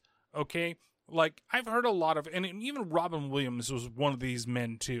Reeves, okay? Like, I've heard a lot of, and even Robin Williams was one of these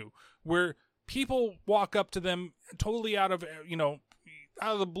men too, where people walk up to them totally out of, you know,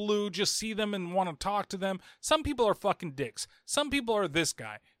 out of the blue, just see them and want to talk to them. Some people are fucking dicks. Some people are this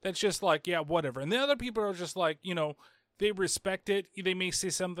guy that's just like, yeah, whatever. And the other people are just like, you know, they respect it. They may say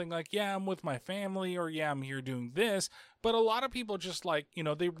something like, yeah, I'm with my family, or yeah, I'm here doing this. But a lot of people just like, you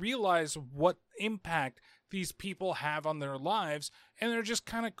know, they realize what impact these people have on their lives, and they're just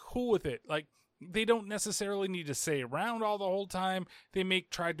kind of cool with it. Like, they don't necessarily need to stay around all the whole time. They may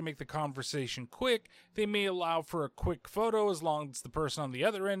try to make the conversation quick. They may allow for a quick photo as long as the person on the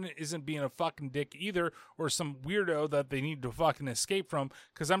other end isn't being a fucking dick either, or some weirdo that they need to fucking escape from.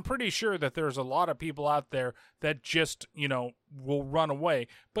 Because I'm pretty sure that there's a lot of people out there that just, you know, will run away.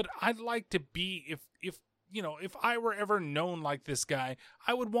 But I'd like to be, if you know, if I were ever known like this guy,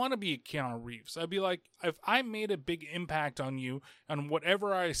 I would want to be a Keanu Reeves. I'd be like, if I made a big impact on you, on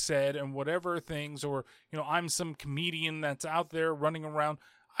whatever I said and whatever things, or, you know, I'm some comedian that's out there running around,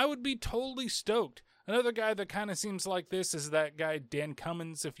 I would be totally stoked. Another guy that kind of seems like this is that guy, Dan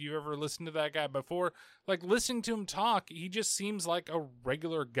Cummins. If you ever listened to that guy before, like, listening to him talk, he just seems like a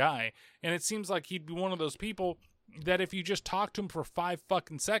regular guy. And it seems like he'd be one of those people that if you just talk to him for 5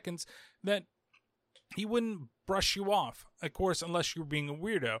 fucking seconds, that he wouldn't brush you off, of course, unless you're being a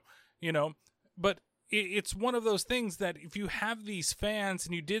weirdo, you know. But it's one of those things that if you have these fans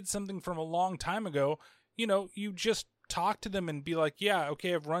and you did something from a long time ago, you know, you just talk to them and be like, yeah,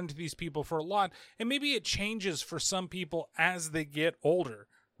 okay, I've run to these people for a lot. And maybe it changes for some people as they get older,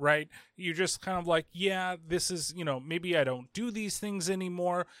 right? You're just kind of like, yeah, this is, you know, maybe I don't do these things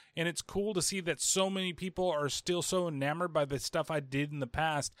anymore. And it's cool to see that so many people are still so enamored by the stuff I did in the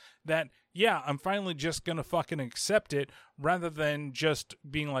past that, yeah, I'm finally just gonna fucking accept it rather than just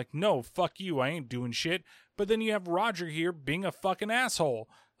being like, no, fuck you, I ain't doing shit. But then you have Roger here being a fucking asshole.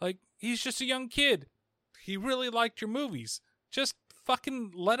 Like, he's just a young kid. He really liked your movies. Just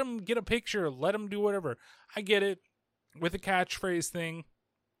fucking let him get a picture. Let him do whatever. I get it with the catchphrase thing.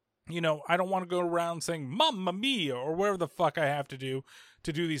 You know, I don't want to go around saying Mamma Mia or whatever the fuck I have to do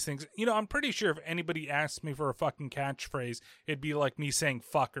these things. You know, I'm pretty sure if anybody asked me for a fucking catchphrase, it'd be like me saying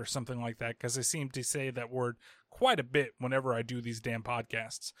fuck or something like that, because I seem to say that word quite a bit whenever I do these damn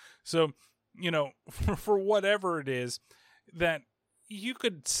podcasts. So, you know, for whatever it is that you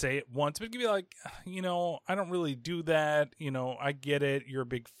could say it once, but you could be like, you know, I don't really do that. You know, I get it. You're a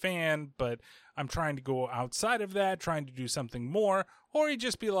big fan, but I'm trying to go outside of that, trying to do something more. Or you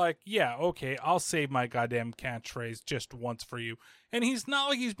just be like, yeah, okay, I'll save my goddamn catchphrase just once for you. And he's not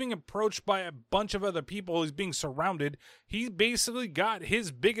like he's being approached by a bunch of other people. He's being surrounded. He basically got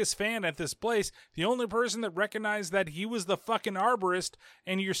his biggest fan at this place, the only person that recognized that he was the fucking arborist,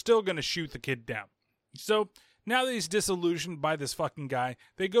 and you're still going to shoot the kid down. So now that he's disillusioned by this fucking guy,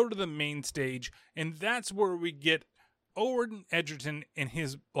 they go to the main stage, and that's where we get Owen Egerton in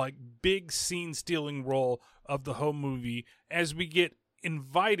his like big scene-stealing role of the whole movie as we get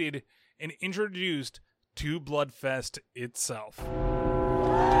invited and introduced to Bloodfest itself. I've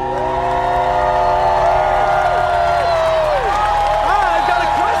got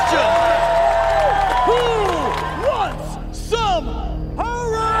a question. Who wants some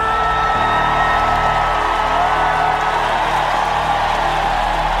horror?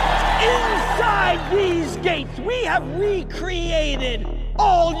 Inside these gates, we have recreated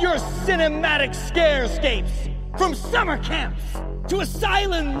all your cinematic scarescapes, from summer camps to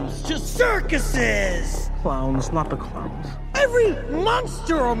asylums to circuses. Clowns, not the clowns. Every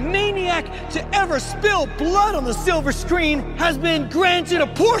monster or maniac to ever spill blood on the silver screen has been granted a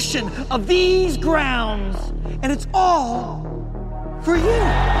portion of these grounds. And it's all for you.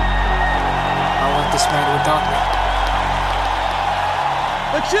 I want this man to adopt me.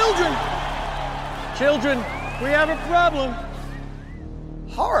 But children, we have a problem.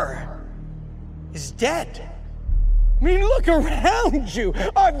 Horror is dead. I mean, look around you.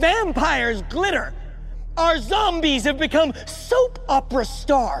 Our vampires glitter. Our zombies have become soap opera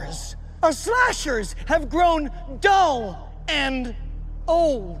stars. Our slashers have grown dull and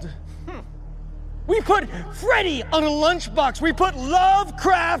old. We put Freddy on a lunchbox. We put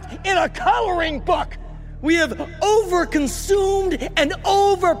Lovecraft in a coloring book. We have overconsumed and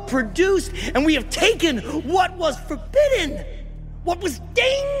overproduced, and we have taken what was forbidden, what was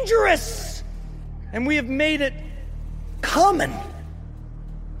dangerous, and we have made it common.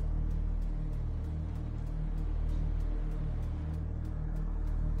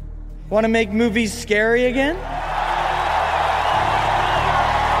 Want to make movies scary again?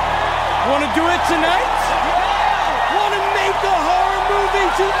 Want to do it tonight? Want to make a horror movie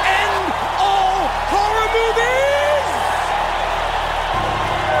to end all horror movies?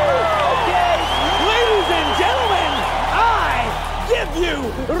 Okay, ladies and gentlemen, I give you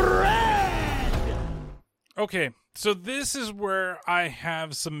red! Okay, so this is where I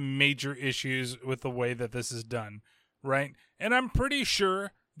have some major issues with the way that this is done, right? And I'm pretty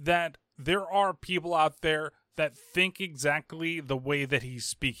sure that there are people out there that think exactly the way that he's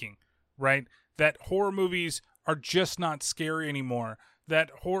speaking, right? That horror movies are just not scary anymore. That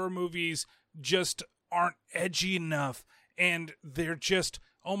horror movies just aren't edgy enough. And they're just,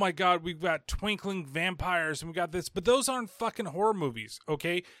 oh my God, we've got twinkling vampires and we got this. But those aren't fucking horror movies,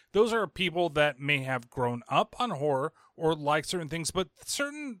 okay? Those are people that may have grown up on horror or like certain things, but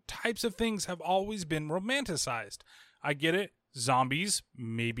certain types of things have always been romanticized. I get it. Zombies,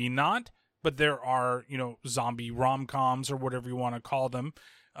 maybe not, but there are, you know, zombie rom-coms or whatever you want to call them.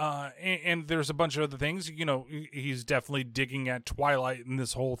 And there's a bunch of other things. You know, he's definitely digging at Twilight in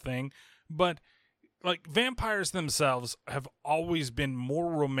this whole thing. But, like, vampires themselves have always been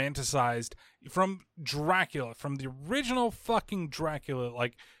more romanticized from Dracula, from the original fucking Dracula.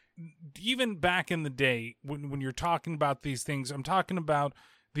 Like, even back in the day, when you're talking about these things, I'm talking about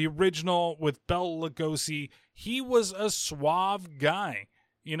the original with Bela Lugosi. He was a suave guy.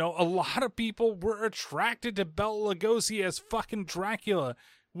 You know, a lot of people were attracted to Bela Lugosi as fucking Dracula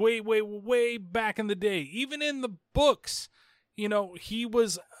way back in the day. Even in the books, you know, he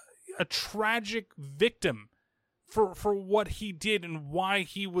was a tragic victim for what he did and why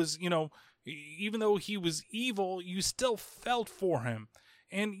he was, you know, even though he was evil, you still felt for him.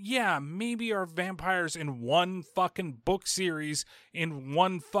 And yeah, maybe our vampires in one fucking book series, in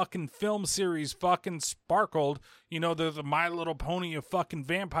one fucking film series fucking sparkled. You know, there's a My Little Pony of fucking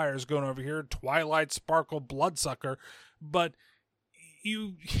vampires going over here, Twilight Sparkle Bloodsucker. But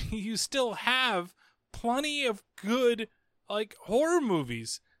you still have plenty of good, like, horror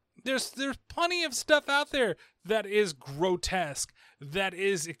movies. There's plenty of stuff out there that is grotesque, that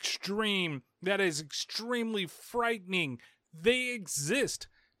is extreme, that is extremely frightening. They exist.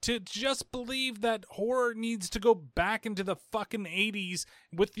 to just believe that horror needs to go back into the fucking 80s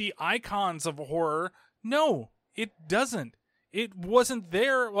with the icons of horror. No, it doesn't. It wasn't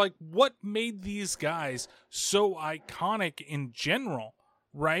there. Like, what made these guys so iconic in general,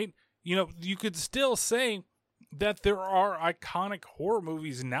 right? You know, you could still say that there are iconic horror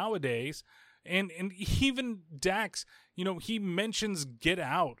movies nowadays. And even Dax, you know, he mentions Get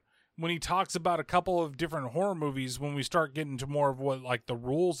Out when he talks about a couple of different horror movies when we start getting to more of what, like, the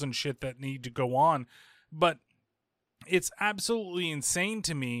rules and shit that need to go on. But it's absolutely insane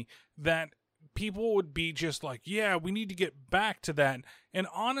to me that people would be just like, yeah, we need to get back to that. And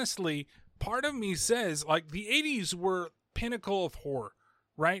honestly, part of me says, like, the 80s were pinnacle of horror,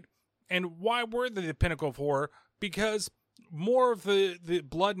 right? And why were they the pinnacle of horror? Because more of the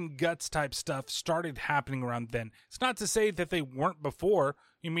blood and guts type stuff started happening around then. It's not to say that they weren't before.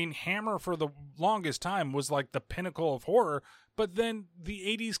 I mean, Hammer for the longest time was like the pinnacle of horror, but then the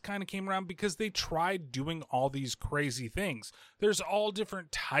 80s kind of came around because they tried doing all these crazy things. There's all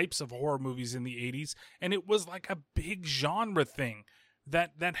different types of horror movies in the 80s, and it was like a big genre thing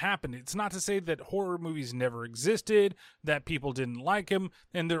that happened. It's not to say that horror movies never existed, that people didn't like them,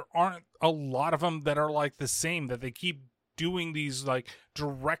 and there aren't a lot of them that are like the same, that they keep doing these like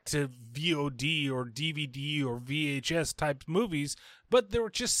direct to VOD or DVD or VHS type movies, but there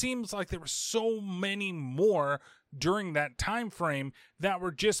just seems like there were so many more during that time frame that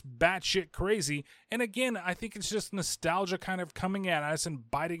were just batshit crazy. And again, I think it's just nostalgia kind of coming at us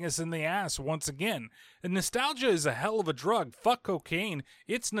and biting us in the ass once again. And nostalgia is a hell of a drug. Fuck cocaine.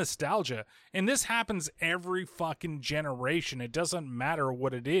 It's nostalgia. And this happens every fucking generation. It doesn't matter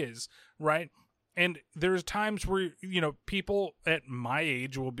what it is, right? And there's times where, you know, people at my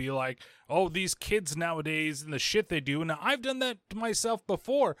age will be like, oh, these kids nowadays and the shit they do. Now, I've done that to myself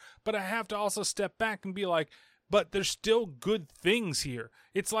before, but I have to also step back and be like, but there's still good things here.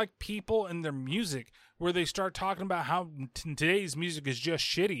 It's like people and their music, where they start talking about how today's music is just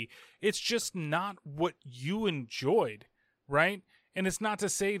shitty. It's just not what you enjoyed, right? And it's not to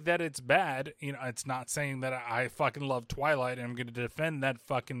say that it's bad. You know, it's not saying that I fucking love Twilight and I'm going to defend that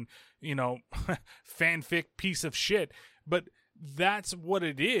fucking, you know, fanfic piece of shit. But that's what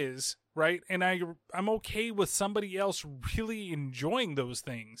it is, right? And I'm okay with somebody else really enjoying those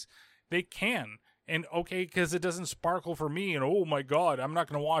things. They can. And okay, because it doesn't sparkle for me. And oh my God, I'm not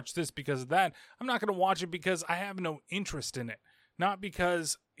going to watch this because of that. I'm not going to watch it because I have no interest in it. Not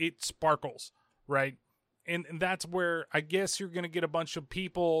because it sparkles, right? And that's where I guess you're going to get a bunch of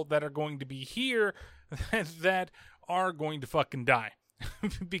people that are going to be here that are going to fucking die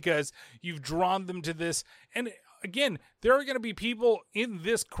because you've drawn them to this. And again, there are going to be people in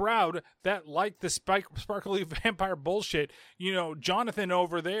this crowd that like the sparkly vampire bullshit. You know, Jonathan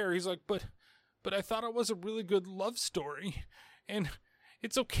over there, he's like, but I thought it was a really good love story. And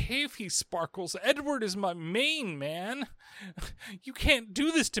it's okay if he sparkles. Edward is my main man. You can't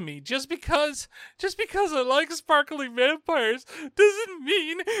do this to me. Just because I like sparkly vampires doesn't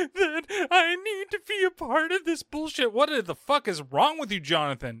mean that I need to be a part of this bullshit. What the fuck is wrong with you,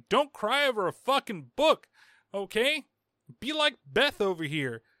 Jonathan? Don't cry over a fucking book, okay? Be like Beth over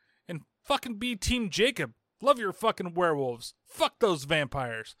here and fucking be Team Jacob. Love your fucking werewolves. Fuck those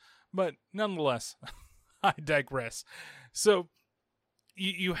vampires. But nonetheless, I digress. So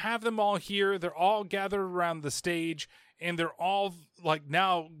you have them all here. They're all gathered around the stage, and they're all like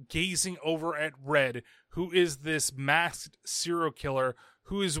now gazing over at Red, who is this masked serial killer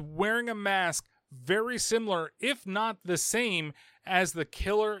who is wearing a mask very similar, if not the same, as the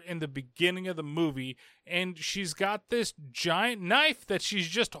killer in the beginning of the movie. And she's got this giant knife that she's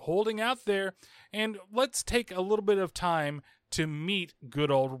just holding out there. And let's take a little bit of time to meet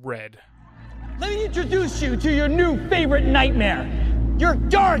good old Red. Let me introduce you to your new favorite nightmare. Your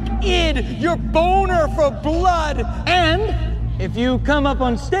dark id, your boner for blood. And if you come up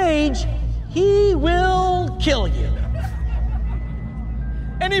on stage, he will kill you.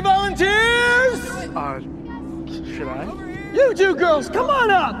 Any volunteers? Should I? You two girls, come on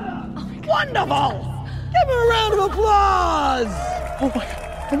up. Wonderful. Give her a round of applause. Oh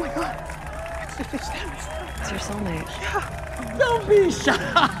my God. It's them. It's your soulmate. Yeah. Don't be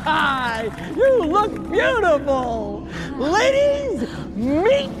shy. You look beautiful. Ladies,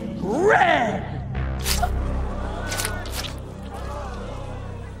 meet Red.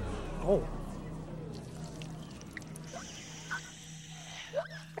 Oh.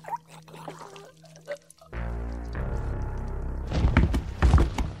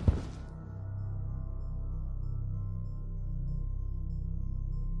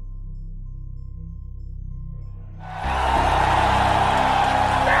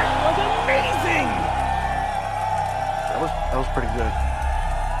 That was pretty good.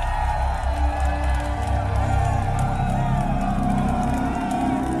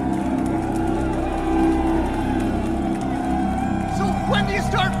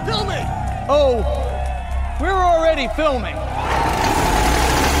 Oh, we're already filming.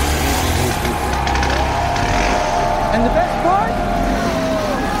 And the best part?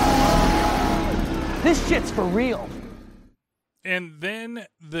 This shit's for real. And then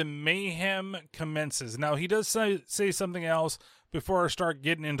the mayhem commences. Now, he does say something else before I start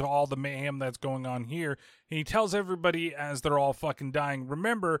getting into all the mayhem that's going on here. And he tells everybody as they're all fucking dying,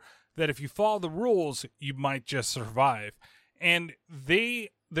 remember that if you follow the rules, you might just survive. And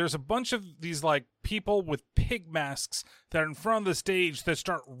there's a bunch of these like people with pig masks that are in front of the stage that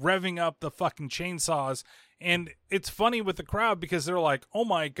start revving up the fucking chainsaws. And it's funny with the crowd because they're like, oh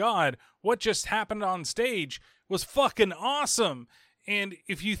my God, what just happened on stage was fucking awesome. And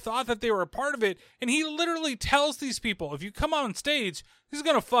if you thought that they were a part of it, and he literally tells these people, if you come on stage, he's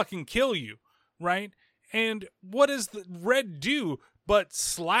gonna fucking kill you, right? And what does the Red do but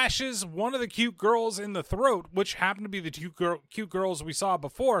slashes one of the cute girls in the throat, which happened to be the two cute girls we saw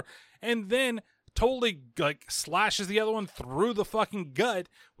before, and then totally like slashes the other one through the fucking gut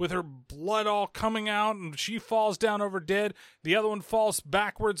with her blood all coming out, and she falls down over dead. The other one falls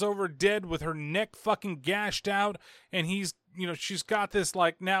backwards over dead with her neck fucking gashed out, and she's got this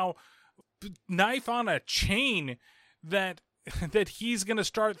like now knife on a chain that he's gonna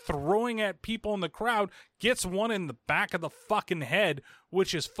start throwing at people in the crowd, gets one in the back of the fucking head,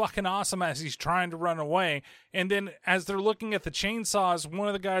 which is fucking awesome as he's trying to run away. And then as they're looking at the chainsaws, one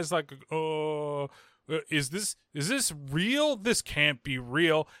of the guys like, is this real? This can't be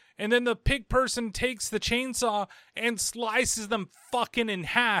real. And then the pig person takes the chainsaw and slices them fucking in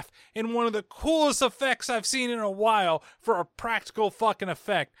half in one of the coolest effects I've seen in a while for a practical fucking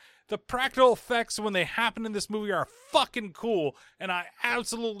effect. The practical effects when they happen in this movie are fucking cool, and I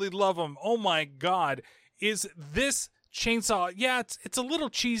absolutely love them. Oh my God. Is this chainsaw, yeah, it's a little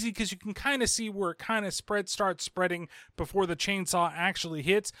cheesy because you can kind of see where it kind of starts spreading before the chainsaw actually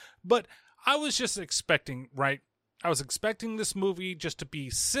hits, but I was just expecting, right? I was expecting this movie just to be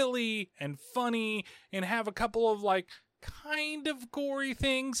silly and funny and have a couple of like kind of gory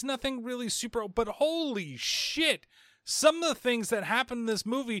things, nothing really super, but holy shit. Some of the things that happen in this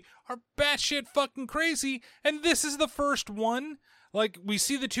movie are batshit fucking crazy, and this is the first one. Like, we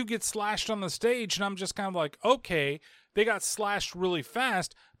see the two get slashed on the stage, and I'm just kind of like, okay, they got slashed really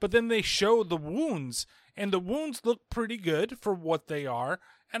fast, but then they show the wounds, and the wounds look pretty good for what they are,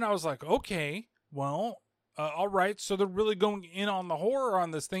 and I was like, okay, well, all right, so they're really going in on the horror on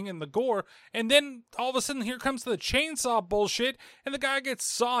this thing and the gore, and then all of a sudden here comes the chainsaw bullshit, and the guy gets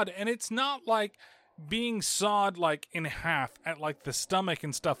sawed, and it's not like being sawed like in half at like the stomach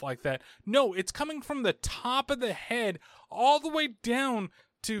and stuff like that. No, it's coming from the top of the head all the way down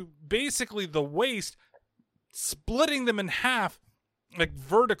to basically the waist, splitting them in half like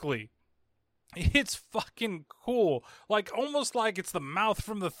vertically. It's fucking cool. Like almost like it's the mouth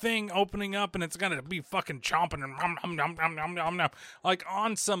from the thing opening up and it's gonna be fucking chomping and like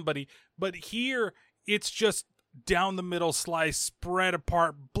on somebody. But here it's just down the middle slice, spread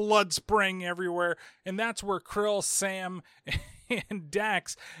apart, blood spraying everywhere, and that's where Krill, Sam, and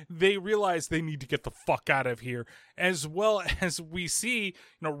Dax, they realize they need to get the fuck out of here. As well as we see,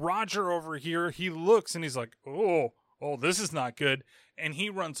 Roger over here, he looks and he's like, oh, this is not good, and he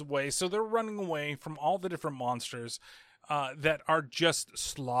runs away. So they're running away from all the different monsters that are just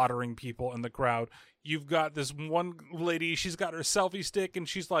slaughtering people in the crowd. You've got this one lady, she's got her selfie stick and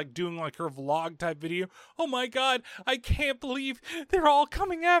she's like doing like her vlog type video. Oh my God, I can't believe they're all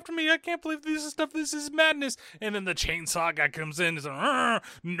coming after me. I can't believe this is stuff. This is madness. And then the chainsaw guy comes in and is like,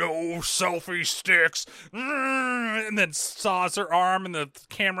 no selfie sticks. And then saws her arm and the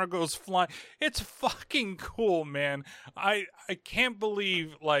camera goes flying. It's fucking cool, man. I can't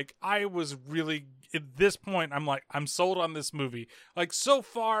believe, like, I was really, at this point, I'm like, I'm sold on this movie. Like, so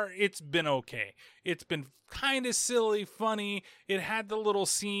far, it's been okay. It's been kind of silly, funny. It had the little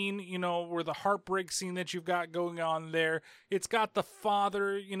scene, where the heartbreak scene that you've got going on there. It's got the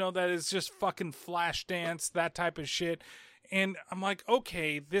father, that is just fucking flash dance, that type of shit. And I'm like,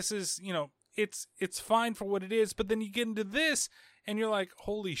 okay, this is, it's fine for what it is. But then you get into this and you're like,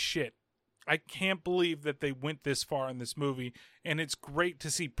 holy shit. I can't believe that they went this far in this movie, and it's great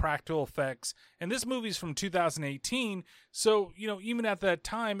to see practical effects. And this movie's from 2018, so, even at that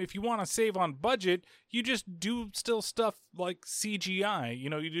time, if you want to save on budget, you just do still stuff like CGI.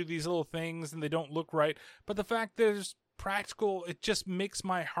 You do these little things, and they don't look right. But the fact that there's practical, it just makes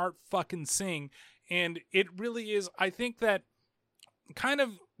my heart fucking sing. And it really is, I think that kind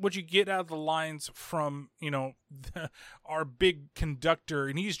of what you get out of the lines from, our big conductor,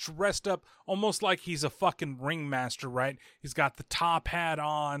 and he's dressed up almost like he's a fucking ringmaster, right? He's got the top hat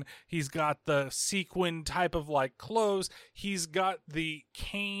on, he's got the sequin type of like clothes, he's got the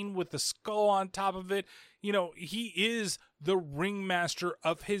cane with the skull on top of it. He is the ringmaster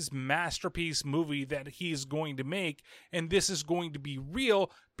of his masterpiece movie that he's going to make, and this is going to be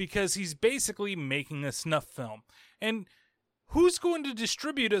real because he's basically making a snuff film. And who's going to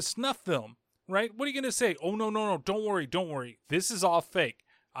distribute a snuff film, right? What are you going to say? Oh, no, don't worry. This is all fake.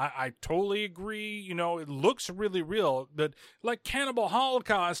 I totally agree. It looks really real, but like Cannibal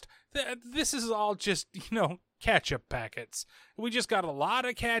Holocaust, this is all just, ketchup packets. We just got a lot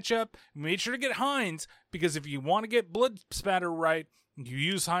of ketchup. Made sure to get Heinz, because if you want to get blood spatter right, you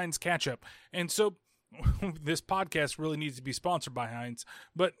use Heinz ketchup. And so this podcast really needs to be sponsored by Heinz.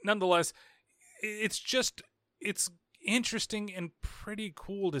 But nonetheless, it's interesting and pretty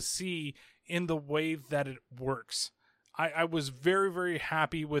cool to see in the way that it works. I was very, very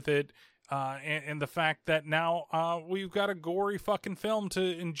happy with it. And the fact that now we've got a gory fucking film to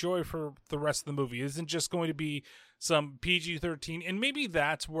enjoy for the rest of the movie. It isn't just going to be some PG-13. And maybe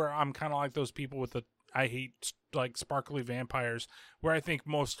that's where I'm kind of like those people with I hate like sparkly vampires, where I think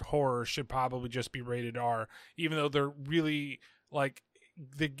most horror should probably just be rated R, even though they're really like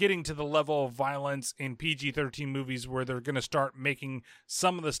they're getting to the level of violence in PG-13 movies where they're going to start making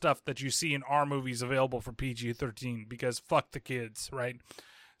some of the stuff that you see in R movies available for PG-13, because fuck the kids, right?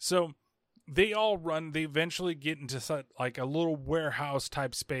 So they eventually get into like a little warehouse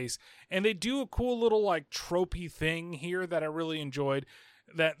type space, and they do a cool little like tropey thing here that I really enjoyed,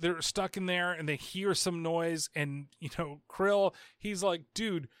 that they're stuck in there and they hear some noise, and Krill, he's like,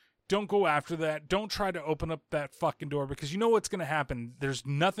 dude, don't go after that. Don't try to open up that fucking door, because you know what's going to happen. There's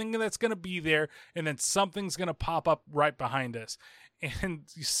nothing that's going to be there, and then something's going to pop up right behind us. And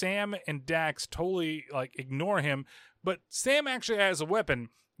Sam and Dax totally like ignore him, but Sam actually has a weapon.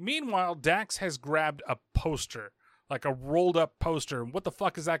 Meanwhile, Dax has grabbed a poster, like a rolled up poster. What the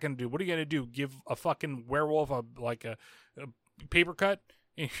fuck is that going to do? What are you going to do? Give a fucking werewolf a paper cut?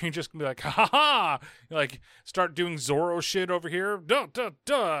 And you're just going to be like, ha ha! Like, start doing Zorro shit over here. Duh,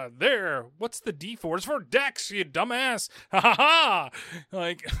 there. What's the D for? It's for Dax, you dumbass. Ha ha ha!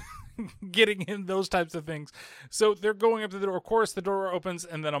 Like, getting in those types of things. So they're going up to the door. Of course, the door opens,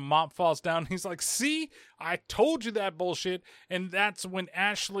 and then a mop falls down. He's like, see? I told you that bullshit. And that's when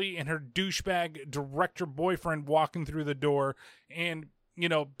Ashley and her douchebag director boyfriend walking through the door. And,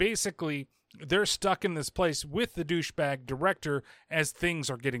 basically, they're stuck in this place with the douchebag director as things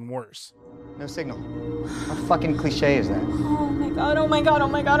are getting worse. No signal. How fucking cliche is that? Oh my god, oh my god, oh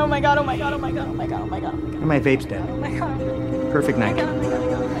my god, oh my god, oh my god, oh my god, oh my god, oh my god, oh my god. My vape's dead. Oh my god. Perfect night.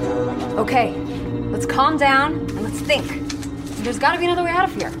 Okay, let's calm down and let's think. There's gotta be another way out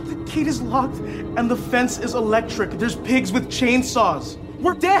of here. The gate is locked and the fence is electric. There's pigs with chainsaws.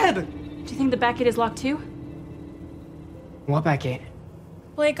 We're dead! Do you think the back gate is locked too? What back gate?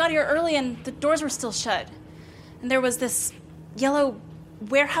 Well, I got here early and the doors were still shut. And there was this yellow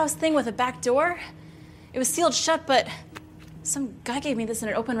warehouse thing with a back door. It was sealed shut, but some guy gave me this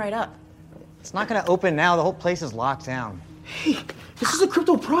and it opened right up. It's not gonna open now. The whole place is locked down. Hey, this is a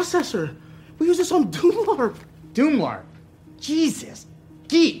crypto processor. We use this on Doomlarp. Doomlarp? Jesus.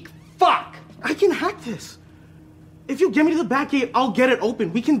 Geek. Fuck. I can hack this. If you get me to the back gate, I'll get it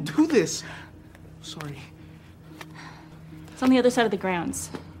open. We can do this. Sorry. It's on the other side of the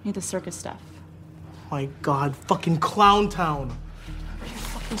grounds, near the circus stuff. My god, fucking Clown Town. Are you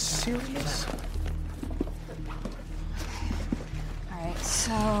fucking serious? Alright,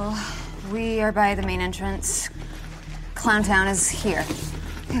 so we are by the main entrance. Clown Town is here.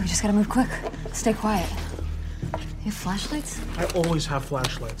 Okay, we just gotta move quick. Stay quiet. You have flashlights? I always have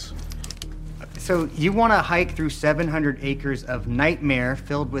flashlights. So you want to hike through 700 acres of nightmare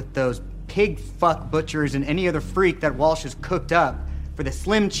filled with those pig fuck butchers and any other freak that Walsh has cooked up for the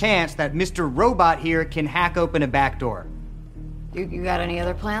slim chance that Mr. Robot here can hack open a back door. You got any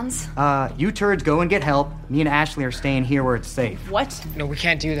other plans? You turds go and get help. Me and Ashley are staying here where it's safe. What? No, we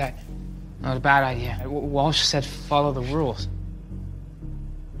can't do that. That was a bad idea. Walsh said follow the rules.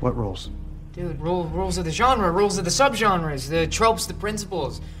 What rules? Dude, rules of the genre, rules of the subgenres, the tropes, the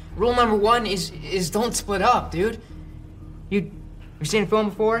principles. Rule number 1 is don't split up, dude. You seen a film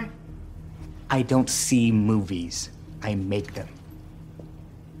before? I don't see movies. I make them.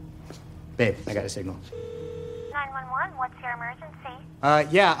 Babe, I got a signal. 911, what's your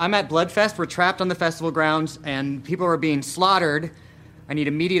emergency? Yeah, I'm at Bloodfest. We're trapped on the festival grounds, and people are being slaughtered. I need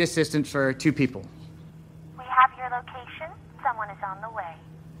immediate assistance for 2 people. We have your location. Someone is on the way.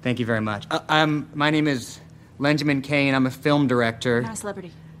 Thank you very much. My name is Benjamin Kane. I'm a film director. Not a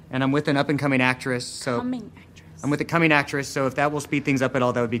celebrity. And I'm with an up-and-coming actress, so... I'm with a coming actress, so if that will speed things up at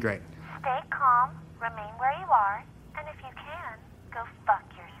all, that would be great. Stay calm, remain where you are, and if you can, go fuck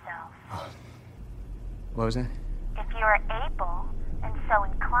yourself. What was that? If you are able and so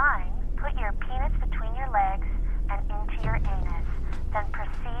inclined, put your penis between your legs and into your anus. Then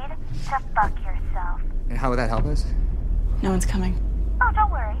proceed to fuck yourself. And how would that help us? No one's coming. Oh, don't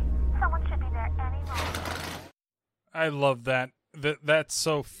worry. Someone should be there any moment. I love that. That's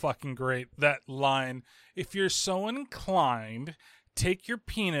so fucking great. That line. If you're so inclined, take your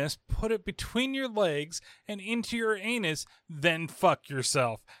penis, put it between your legs and into your anus, then fuck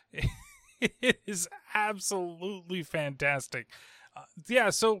yourself. It is absolutely fantastic.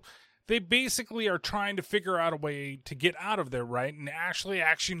 Yeah, so they basically are trying to figure out a way to get out of there, right? And Ashley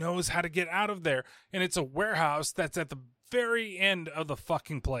actually knows how to get out of there. And it's a warehouse that's at the very end of the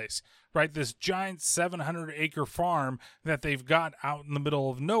fucking place, right? This giant 700-acre farm that they've got out in the middle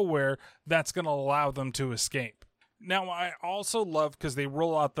of nowhere that's going to allow them to escape. Now, I also love because they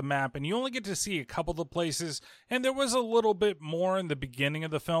roll out the map and you only get to see a couple of the places, and there was a little bit more in the beginning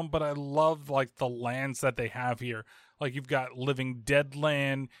of the film, but I love like the lands that they have here. Like you've got Living Dead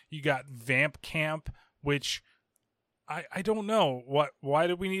land, you got Vamp Camp, which I don't know. Why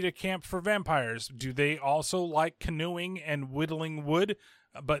do we need a camp for vampires? Do they also like canoeing and whittling wood?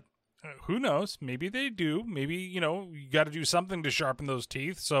 But who knows? Maybe they do. Maybe, you got to do something to sharpen those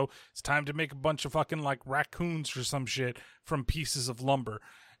teeth. So it's time to make a bunch of fucking like raccoons or some shit from pieces of lumber.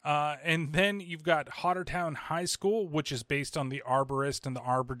 And then you've got Hoddertown High School, which is based on The Arborist and the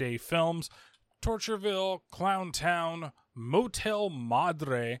Arbor Day films. Tortureville, Clowntown, Motel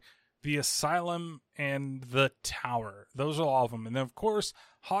Madre, The Asylum, and The Tower. Those are all of them. And then, of course,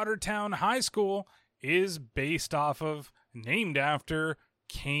 Hoddertown High School is named after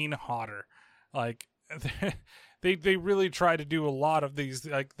Kane Hodder. Like, they really try to do a lot of these.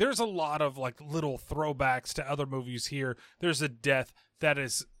 Like, there's a lot of, like, little throwbacks to other movies here. There's a death that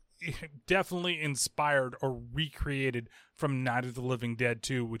is definitely inspired or recreated from Night of the Living Dead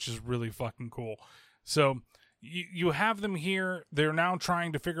 2, which is really fucking cool. So you have them here. They're now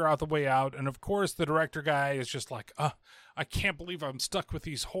trying to figure out the way out. And of course, the director guy is just like, I can't believe I'm stuck with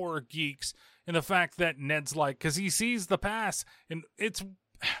these horror geeks. And the fact that Ned's like, because he sees the past, and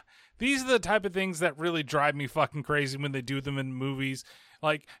these are the type of things that really drive me fucking crazy when they do them in movies.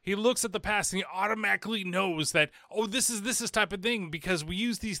 Like, he looks at the past and he automatically knows that, this is type of thing because we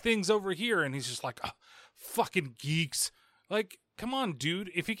use these things over here. And he's just like, fucking geeks. Like, come on, dude.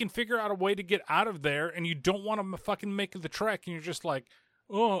 If you can figure out a way to get out of there and you don't want to fucking make the trek and you're just like,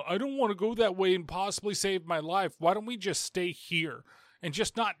 I don't want to go that way and possibly save my life. Why don't we just stay here and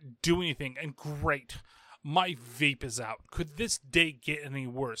just not do anything? And great. My vape is out. Could this day get any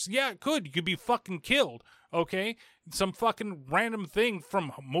worse? Yeah, it could. You could be fucking killed, okay? Some fucking random thing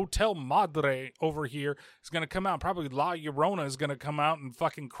from Motel Madre over here is going to come out. Probably La Llorona is going to come out and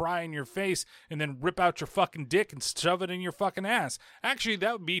fucking cry in your face and then rip out your fucking dick and shove it in your fucking ass. Actually,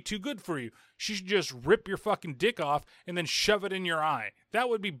 that would be too good for you. She should just rip your fucking dick off and then shove it in your eye. That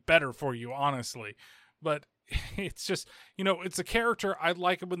would be better for you, honestly. But it's just, it's a character. I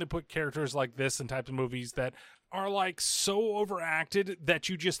like it when they put characters like this in types of movies that are like so overacted that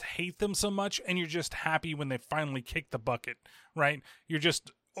you just hate them so much and you're just happy when they finally kick the bucket, right? You're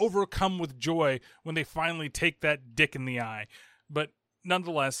just overcome with joy when they finally take that dick in the eye. But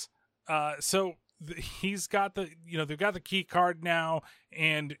nonetheless, he's got they've got the key card now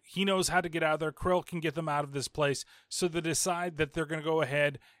and he knows how to get out of there. Krill can get them out of this place. So they decide that they're going to go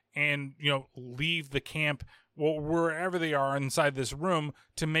ahead and, leave the camp wherever they are inside this room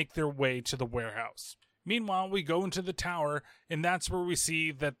to make their way to the warehouse. Meanwhile, we go into the tower, and that's where we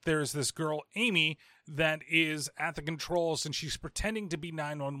see that there's this girl, Amy, that is at the controls, and she's pretending to be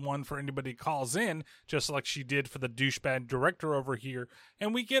 911 for anybody who calls in, just like she did for the douchebag director over here.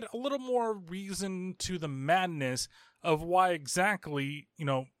 And we get a little more reason to the madness of why exactly,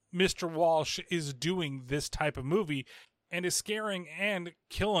 Mr. Walsh is doing this type of movie and is scaring and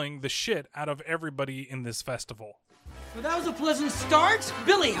killing the shit out of everybody in this festival. Well, that was a pleasant start.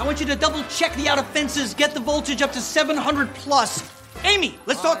 Billy, I want you to double check the outer fences, get the voltage up to 700 plus. Amy,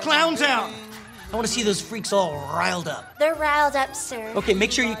 let's talk Clowntown. I want to see those freaks all riled up. They're riled up, sir. Okay,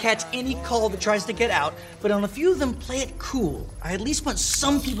 make sure you catch any call that tries to get out, but on a few of them, play it cool. I at least want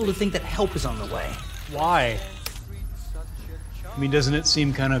some people to think that help is on the way. Why? I mean, doesn't it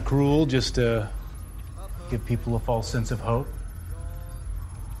seem kind of cruel just to give people a false sense of hope?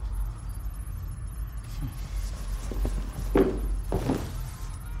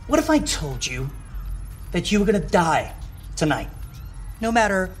 What if I told you that you were gonna die tonight, no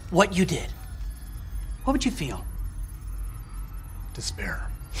matter what you did? What would you feel?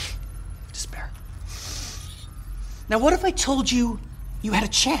 Despair. Now, what if I told you you had a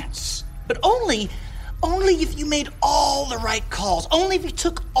chance? But only if you made all the right calls. Only if you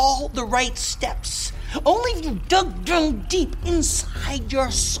took all the right steps. Only if you dug down deep inside your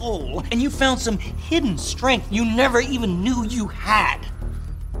soul and you found some hidden strength you never even knew you had.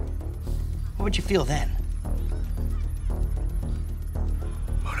 What would you feel then?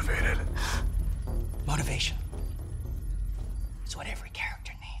 Motivated. Motivation. It's what every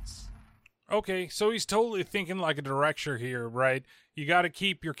character needs. Okay, so he's totally thinking like a director here, right? You got to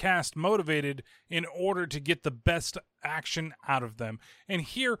keep your cast motivated in order to get the best action out of them. And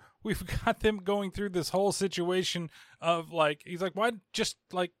here we've got them going through this whole situation of like, he's like, why just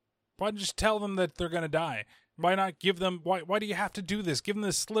tell them that they're going to die? Why not give them, why do you have to do this? Give them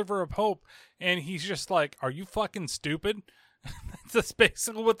this sliver of hope. And he's just like, are you fucking stupid? That's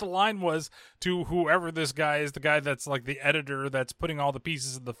basically what the line was to whoever this guy is, the guy that's like the editor that's putting all the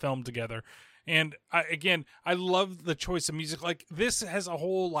pieces of the film together. And I love the choice of music. Like, this has a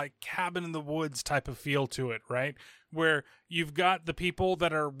whole like cabin in the woods type of feel to it, right? Where you've got the people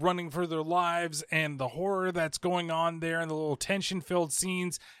that are running for their lives and the horror that's going on there and the little tension-filled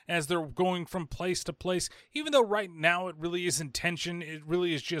scenes as they're going from place to place. Even though right now it really isn't tension, it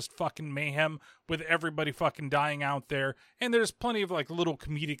really is just fucking mayhem with everybody fucking dying out there. And there's plenty of like little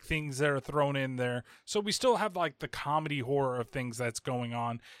comedic things that are thrown in there. So we still have like the comedy horror of things that's going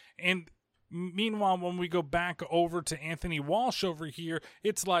on. And meanwhile, when we go back over to Anthony Walsh over here,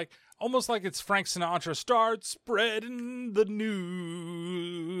 it's like almost like it's Frank Sinatra. Start spreading the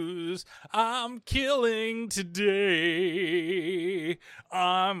news. I'm killing today.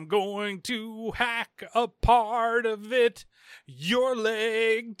 I'm going to hack a part of it. Your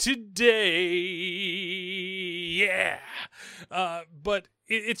leg today. Yeah. But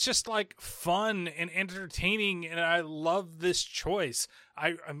it's just like fun and entertaining, and I love this choice.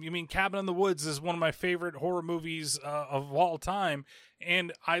 I mean, Cabin in the Woods is one of my favorite horror movies of all time,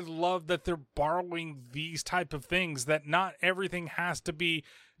 and I love that they're borrowing these type of things, that not everything has to be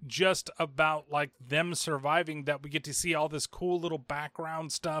just about like them surviving, that we get to see all this cool little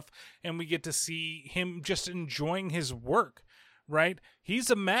background stuff, and we get to see him just enjoying his work. Right? He's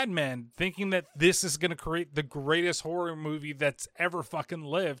a madman thinking that this is going to create the greatest horror movie that's ever fucking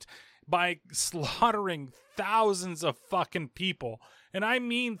lived by slaughtering thousands of fucking people. And I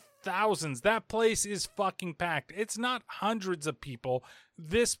mean thousands. That place is fucking packed. It's not hundreds of people.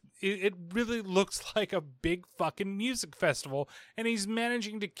 It really looks like a big fucking music festival, and he's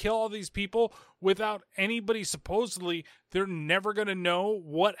managing to kill all these people without anybody, supposedly they're never going to know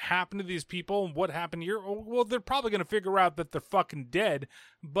what happened to these people and what happened here. Well, they're probably going to figure out that they're fucking dead,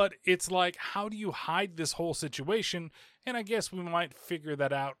 but it's like, how do you hide this whole situation? And I guess we might figure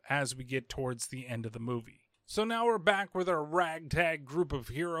that out as we get towards the end of the movie. So now we're back with our ragtag group of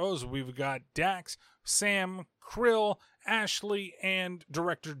heroes. We've got Dax, Sam, Krill, Ashley, and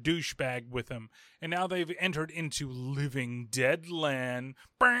Director Douchebag with him. And now they've entered into Living Dead Land.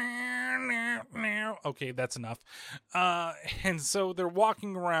 Okay, that's enough. And so they're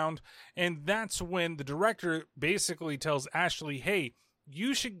walking around, and that's when the director basically tells Ashley, hey,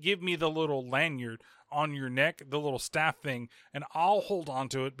 you should give me the little lanyard on your neck, the little staff thing, and I'll hold on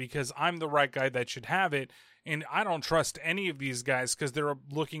to it because I'm the right guy that should have it. And I don't trust any of these guys because they're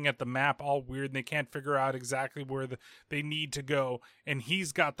looking at the map all weird and they can't figure out exactly where they need to go. And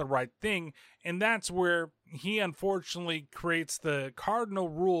he's got the right thing. And that's where he unfortunately creates the cardinal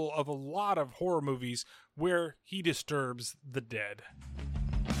rule of a lot of horror movies where he disturbs the dead.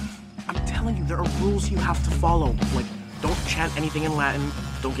 I'm telling you, there are rules you have to follow. Like, don't chant anything in Latin,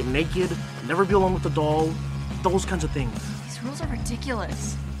 don't get naked, never be alone with the doll, those kinds of things. These rules are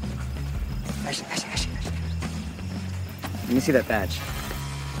ridiculous. Ashley. Let me see that badge.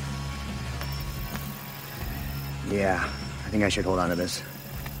 Yeah, I think I should hold on to this.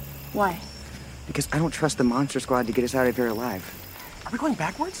 Why? Because I don't trust the Monster Squad to get us out of here alive. Are we going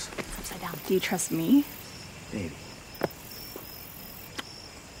backwards? Upside down. Do you trust me? Baby.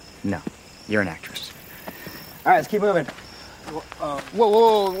 No, you're an actress. All right, let's keep moving.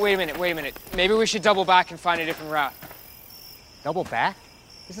 Whoa, wait a minute. Maybe we should double back and find a different route. Double back?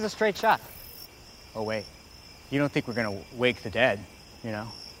 This is a straight shot. Oh, wait. You don't think we're gonna wake the dead, you know?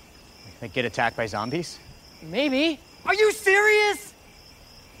 Like get attacked by zombies? Maybe. Are you serious?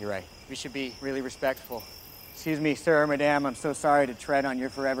 You're right. We should be really respectful. Excuse me, sir, madame, I'm so sorry to tread on your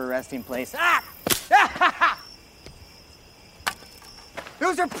forever resting place. Ah!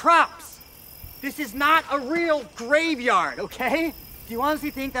 Those are props. This is not a real graveyard, okay? Do you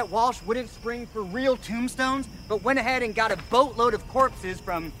honestly think that Walsh wouldn't spring for real tombstones, but went ahead and got a boatload of corpses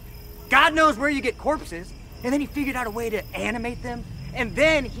from God knows where you get corpses, and then he figured out a way to animate them And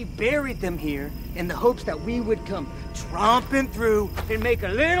then he buried them here in the hopes that we would come tromping through and make a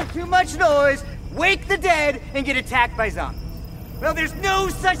little too much noise, wake the dead, and get attacked by zombies. Well, there's no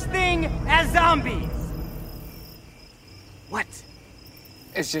such thing as zombies. What?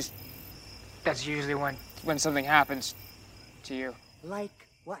 It's just that's usually when something happens to you. Like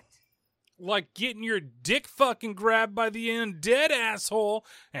what? Like getting your dick fucking grabbed by the undead asshole.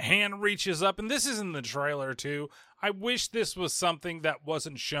 A hand reaches up, and this is in the trailer too. I wish this was something that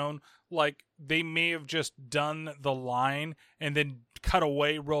wasn't shown. Like, they may have just done the line and then cut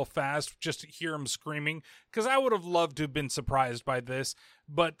away real fast just to hear him screaming. Because I would have loved to have been surprised by this.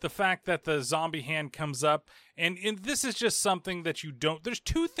 But the fact that the zombie hand comes up, and this is just something that you don't... There's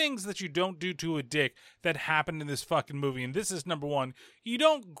two things that you don't do to a dick that happen in this fucking movie. And this is number one. You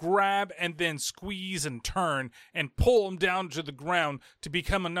don't grab and then squeeze and turn and pull him down to the ground to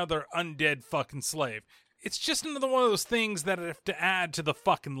become another undead fucking slave. It's just another one of those things that I have to add to the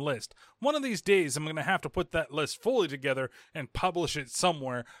fucking list. One of these days, I'm going to have to put that list fully together and publish it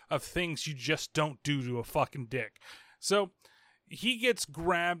somewhere of things you just don't do to a fucking dick. So, he gets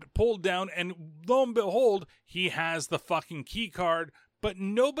grabbed, pulled down, and lo and behold, he has the fucking key card, but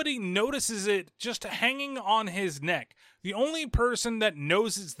nobody notices it just hanging on his neck. The only person that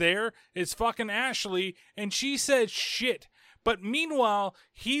knows it's there is fucking Ashley, and she says shit. But meanwhile,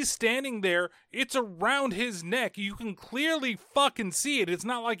 he's standing there, it's around his neck, you can clearly fucking see it. It's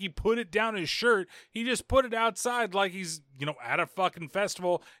not like he put it down his shirt, he just put it outside like he's, at a fucking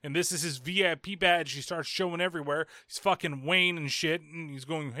festival, and this is his VIP badge he starts showing everywhere. He's fucking Wayne and shit, and he's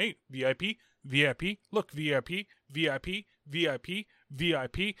going, hey, VIP, VIP, look, VIP, VIP, VIP,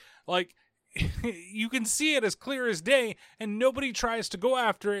 VIP. Like, you can see it as clear as day, and nobody tries to go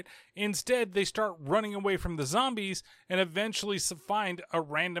after it. Instead, they start running away from the zombies and eventually find a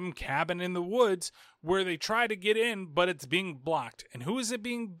random cabin in the woods where they try to get in, but it's being blocked. And who is it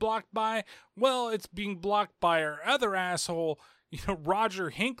being blocked by? Well, it's being blocked by our other asshole, Roger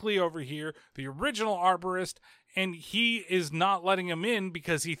Hinckley over here, the original arborist, and he is not letting him in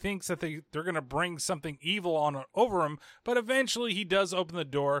because he thinks that they're going to bring something evil over him. But eventually he does open the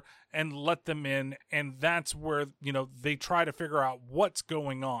door and let them in, and that's where, they try to figure out what's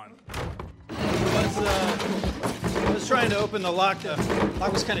going on. I was trying to open the lock. The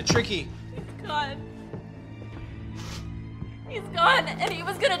lock was kind of tricky. He's gone. He's gone, and he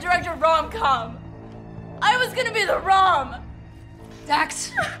was going to direct a rom-com. I was going to be the rom.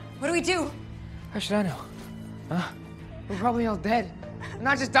 Dax, what do we do? How should I know? Huh? We're probably all dead. We're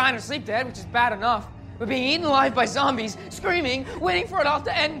not just dying or sleep dead, which is bad enough. We're being eaten alive by zombies, screaming, waiting for it all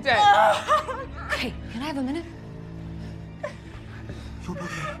to end dead. Hey, can I have a minute? You'll be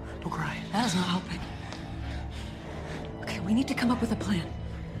okay. Don't cry. That is not helping. Okay, we need to come up with a plan.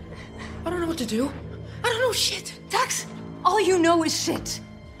 I don't know what to do. I don't know shit. Dax, all you know is shit.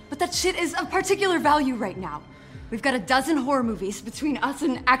 But that shit is of particular value right now. We've got a dozen horror movies between us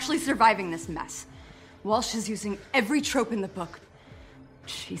and actually surviving this mess. Walsh is using every trope in the book.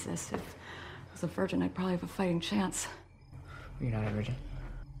 Jesus, if I was a virgin, I'd probably have a fighting chance. You're not a virgin.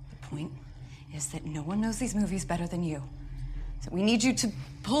 The point is that no one knows these movies better than you. So we need you to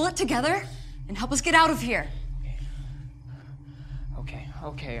pull it together and help us get out of here.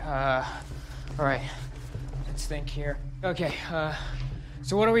 Okay. All right. Let's think here. Okay,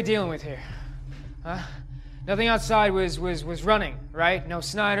 so what are we dealing with here? Huh? Nothing outside was running, right? No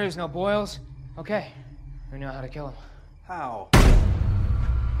Snyders, no Boyles? Okay. We know how to kill him. How?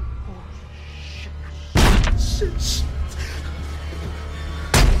 Sis.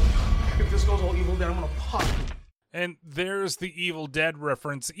 If this goes all evil, then I'm gonna pop you. And there's the Evil Dead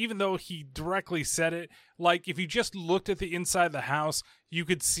reference, even though he directly said it. Like, if you just looked at the inside of the house, you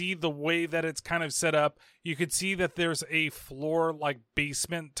could see the way that it's kind of set up. You could see that there's a floor, like,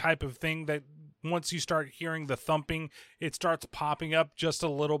 basement type of thing that once you start hearing the thumping, it starts popping up just a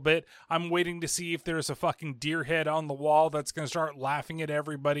little bit. I'm waiting to see if there's a fucking deer head on the wall that's going to start laughing at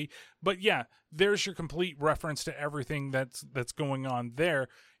everybody. But yeah, there's your complete reference to everything that's going on there.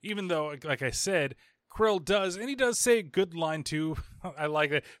 Even though, like I said, Krill does, and he does say a good line too. I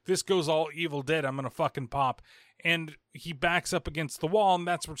like it. If this goes all Evil Dead, I'm going to fucking pop. And he backs up against the wall, and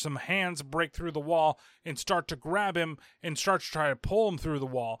that's where some hands break through the wall and start to grab him and start to try to pull him through the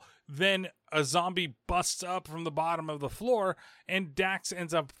wall. Then a zombie busts up from the bottom of the floor, and Dax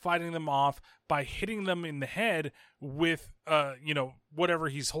ends up fighting them off by hitting them in the head with, whatever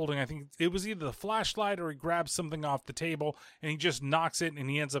he's holding. I think it was either the flashlight or he grabs something off the table, and he just knocks it, and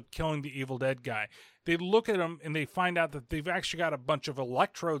he ends up killing the Evil Dead guy. They look at him, and they find out that they've actually got a bunch of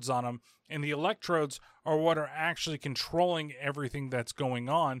electrodes on him, and the electrodes are what are actually controlling everything that's going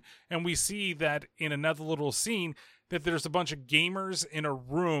on. And we see that in another little scene, that there's a bunch of gamers in a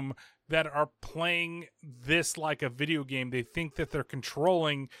room that are playing this like a video game. They think that they're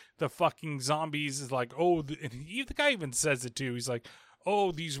controlling the fucking zombies. Is like, oh, and the guy even says it too. He's like,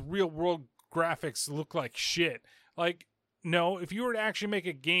 oh, these real world graphics look like shit. Like, no, if you were to actually make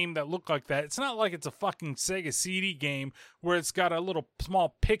a game that looked like that, it's not like it's a fucking Sega CD game where it's got a little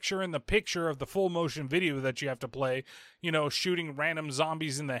small picture in the picture of the full motion video that you have to play, you know, shooting random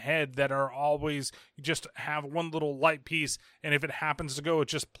zombies in the head that are always just have one little light piece, and if it happens to go, it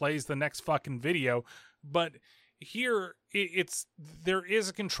just plays the next fucking video. But here, there is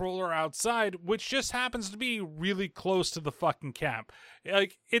a controller outside, which just happens to be really close to the fucking cap.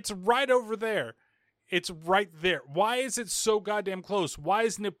 Like, it's right over there. It's right there. Why is it so goddamn close? Why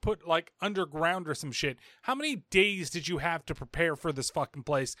isn't it put, like, underground or some shit? How many days did you have to prepare for this fucking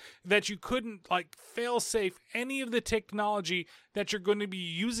place that you couldn't, like, fail-safe any of the technology that you're going to be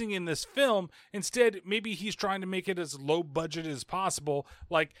using in this film? Instead, maybe he's trying to make it as low budget as possible.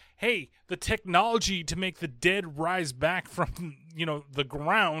 Like, hey, the technology to make the dead rise back from, you know, the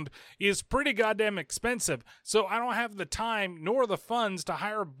ground is pretty goddamn expensive. So I don't have the time nor the funds to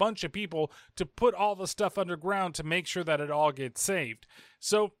hire a bunch of people to put all the stuff underground to make sure that it all gets saved.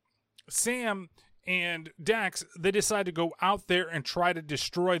 So Sam and Dax, they decide to go out there and try to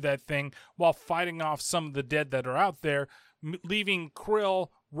destroy that thing while fighting off some of the dead that are out there, leaving Krill,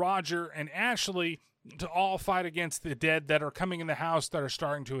 Roger, and Ashley to all fight against the dead that are coming in the house that are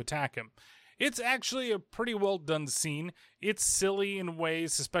starting to attack him. It's actually a pretty well done scene. It's silly in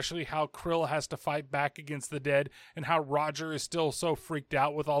ways, especially how Krill has to fight back against the dead and how Roger is still so freaked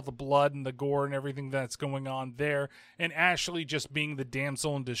out with all the blood and the gore and everything that's going on there. And Ashley just being the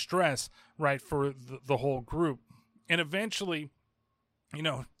damsel in distress, right, for the whole group. And eventually, you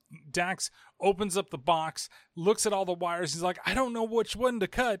know, Dax opens up the box, looks at all the wires. He's like, I don't know which one to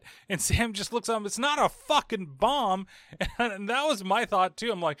cut. And Sam just looks at him. It's not a fucking bomb. And that was my thought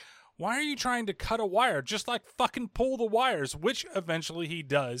too. I'm like, why are you trying to cut a wire? Just like fucking pull the wires, which eventually he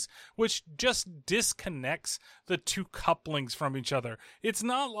does, which just disconnects the two couplings from each other. It's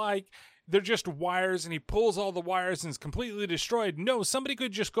not like they're just wires and he pulls all the wires and is completely destroyed. No, somebody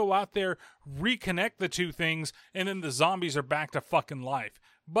could just go out there, reconnect the two things, and then the zombies are back to fucking life.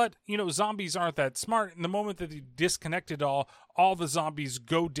 But, you know, zombies aren't that smart. In the moment that they disconnect it all the zombies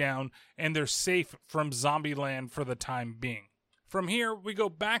go down and they're safe from Zombieland for the time being. From here, we go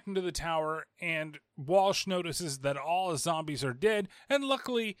back into the tower, and Walsh notices that all the zombies are dead, and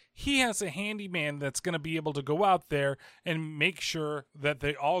luckily, he has a handyman that's going to be able to go out there and make sure that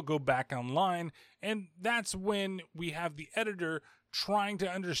they all go back online, and that's when we have the editor trying to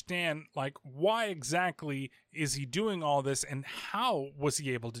understand, like, why exactly is he doing all this, and how was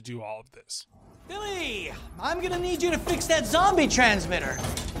he able to do all of this? Billy, I'm going to need you to fix that zombie transmitter.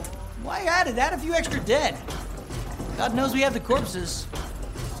 Why add a few extra dead? God knows we have the corpses.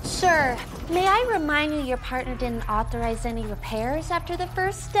 Sir, may I remind you your partner didn't authorize any repairs after the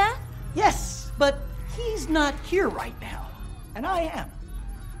first death? Yes, but he's not here right now. And I am.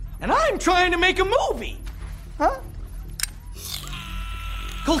 And I'm trying to make a movie. Huh?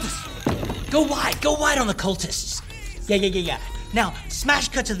 Cultists. Go wide on the cultists. Yeah. Now, smash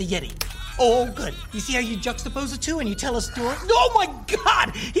cut to the Yeti. Oh, good. You see how you juxtapose the two and you tell a story? Oh my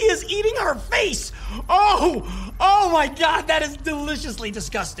God! He is eating our face! Oh my God, that is deliciously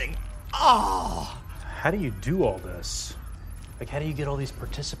disgusting. Oh. How do you do all this? Like, how do you get all these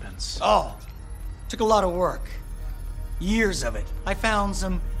participants? Oh, took a lot of work. Years of it. I found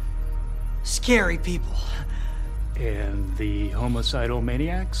some scary people. And the homicidal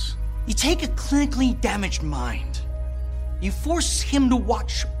maniacs? You take a clinically damaged mind. You force him to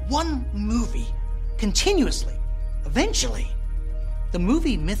watch one movie continuously. Eventually, the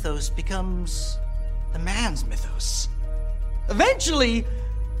movie mythos becomes the man's mythos. Eventually,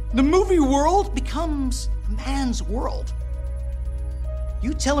 the movie world becomes the man's world.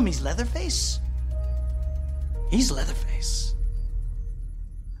 You tell him he's Leatherface? He's Leatherface.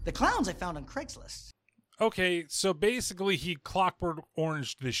 The clowns I found on Craigslist. Okay, so basically he Clockwork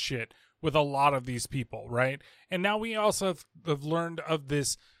Oranged this shit with a lot of these people, right? And now we also have learned of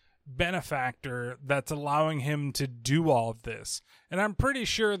this benefactor that's allowing him to do all of this. And I'm pretty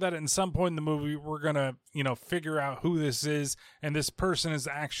sure that at some point in the movie, we're going to, you know, figure out who this is, and this person is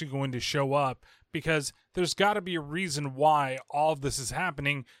actually going to show up, because there's got to be a reason why all of this is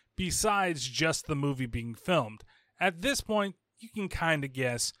happening besides just the movie being filmed. At this point, you can kind of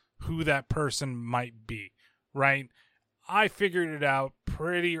guess who that person might be, right? I figured it out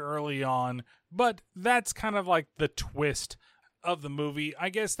pretty early on, but that's kind of like the twist of the movie. I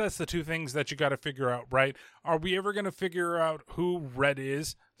guess that's the two things that you got to figure out, right? Are we ever going to figure out who Red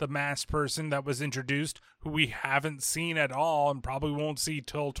is, the masked person that was introduced, who we haven't seen at all and probably won't see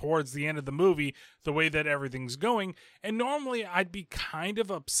till towards the end of the movie, the way that everything's going. And normally I'd be kind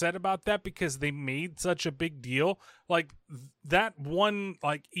of upset about that because they made such a big deal. Like, that one,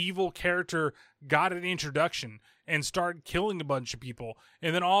 like, evil character got an introduction and started killing a bunch of people,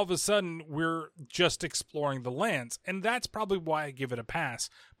 and then all of a sudden we're just exploring the lands, and that's probably why I give it a pass.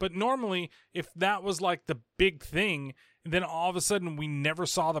 But normally, if that was like the big thing, then all of a sudden we never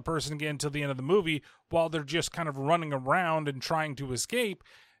saw the person again until the end of the movie while they're just kind of running around and trying to escape,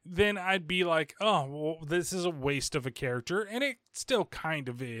 then I'd be like, oh, well, this is a waste of a character, and it still kind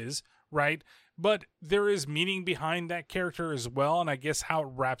of is, right? But there is meaning behind that character as well, and I guess how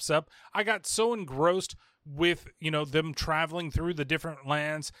it wraps up. I got so engrossed with, you know, them traveling through the different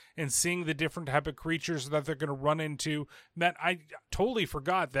lands and seeing the different type of creatures that they're going to run into that I totally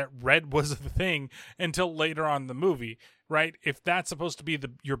forgot that red was a thing until later on in the movie, right? If that's supposed to be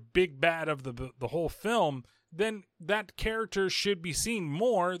your big bad of the whole film, then that character should be seen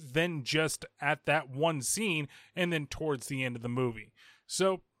more than just at that one scene and then towards the end of the movie.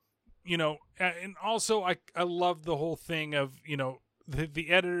 So, you know, and also I love the whole thing of, you know, the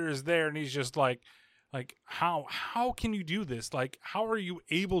editor is there and he's just like, how can you do this? Like, how are you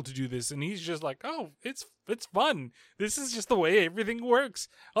able to do this? And he's just like, oh, it's fun. This is just the way everything works.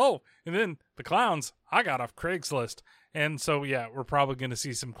 Oh, and then the clowns I got off Craigslist. And so, yeah, we're probably going to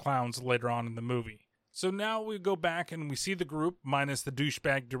see some clowns later on in the movie. So now we go back and we see the group minus the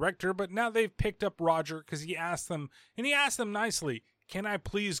douchebag director, but now they've picked up Roger because he asked them, and he asked them nicely, can I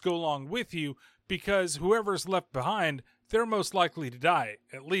please go along with you? Because whoever's left behind, they're most likely to die,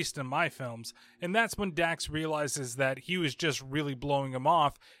 at least in my films. And that's when Dax realizes that he was just really blowing him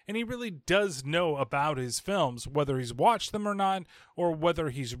off, and he really does know about his films, whether he's watched them or not, or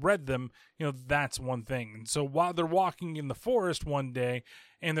whether he's read them, you know, that's one thing. And so while they're walking in the forest one day,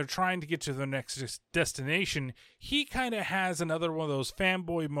 and they're trying to get to their next destination, he kind of has another one of those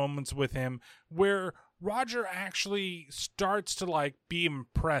fanboy moments with him, where Roger actually starts to, like, be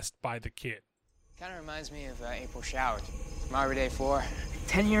impressed by the kid. Kind of reminds me of April Showers from Arbor Day 4.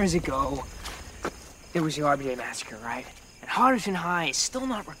 10 years ago, there was the Arbor Day Massacre, right? And Hodderton High is still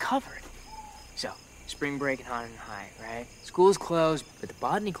not recovered. So, spring break in Hodderton High, right? School's closed, but the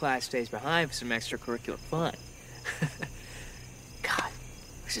botany class stays behind for some extracurricular fun. God,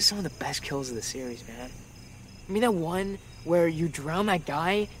 this is some of the best kills of the series, man. I mean, that one where you drown that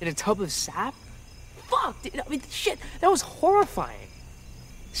guy in a tub of sap? Fuck, dude, I mean, shit, that was horrifying.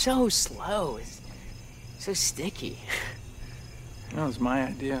 So slow. So sticky. That was my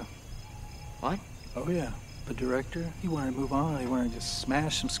idea. What? Oh, yeah. The director, he wanted to move on. He wanted to just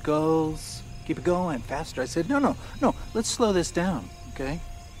smash some skulls, keep it going faster. I said, no, let's slow this down, okay?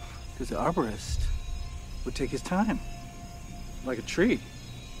 Because the arborist would take his time, like a tree.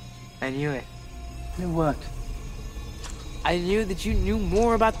 I knew it. Knew what? I knew that you knew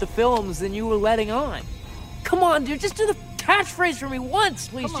more about the films than you were letting on. Come on, dude, just do the catchphrase for me once,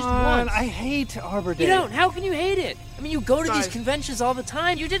 please. Come just on, once. I hate Arbor Day. You don't. How can you hate it? I mean, you go to Guys, these conventions all the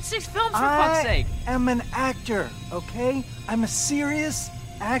time. You did 6 films, for fuck's sake. I am an actor, okay? I'm a serious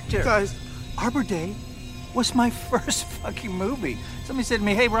actor. Guys, Arbor Day was my first fucking movie. Somebody said to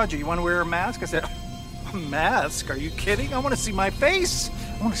me, hey, Roger, you want to wear a mask? I said, a mask? Are you kidding? I want to see my face.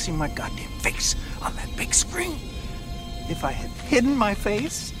 I want to see my goddamn face on that big screen. If I had hidden my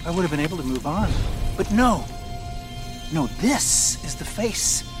face, I would have been able to move on. But no, this is the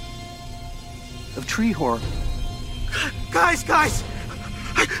face of tree horror. Guys! I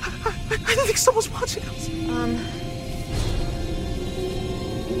think someone's watching us.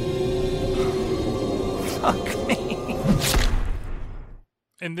 Fuck me.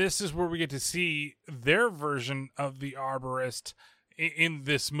 And this is where we get to see their version of the arborist in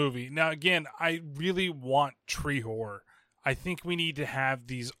this movie. Now, again, I really want tree horror. I think we need to have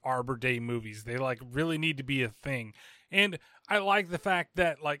these Arbor Day movies. They, like, really need to be a thing. And I like the fact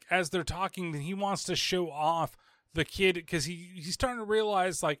that, like, as they're talking, he wants to show off the kid because he's starting to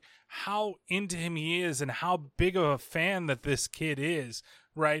realize, like, how into him he is and how big of a fan that this kid is,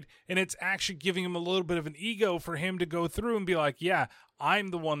 right? And it's actually giving him a little bit of an ego for him to go through and be like, yeah, I'm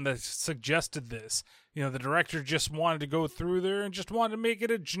the one that suggested this. You know, the director just wanted to go through there and just wanted to make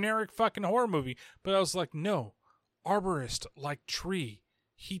it a generic fucking horror movie. But I was like, no, arborist, like tree,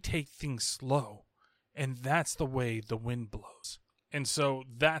 he take things slow. And that's the way the wind blows. And so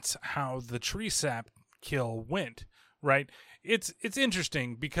that's how the tree sap kill went, right? It's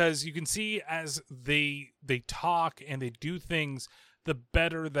interesting because you can see as they talk and they do things, the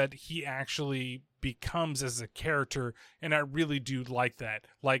better that he actually becomes as a character. And I really do like that.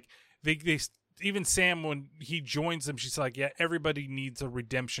 Like even Sam, when he joins them, she's like, yeah, everybody needs a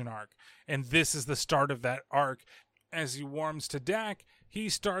redemption arc. And this is the start of that arc. As he warms to Dak, he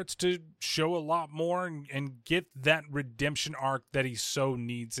starts to show a lot more and get that redemption arc that he so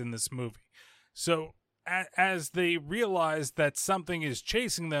needs in this movie. So as they realize that something is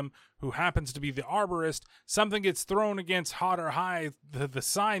chasing them, who happens to be the arborist, something gets thrown against Hot or High, the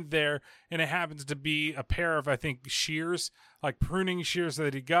sign there, and it happens to be a pair of, I think, shears, like pruning shears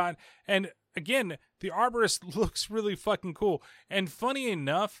that he got. And again, the arborist looks really fucking cool. And funny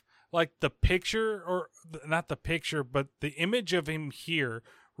enough, like the picture, or not the picture, but the image of him here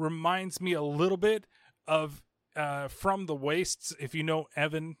reminds me a little bit of From the Wastes. If you know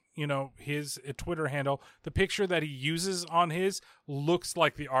Evan, you know his Twitter handle, the picture that he uses on his looks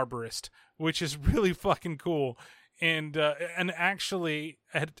like the arborist, which is really fucking cool. And actually,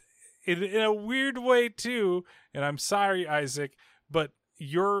 in a weird way too, and I'm sorry, Isaac, but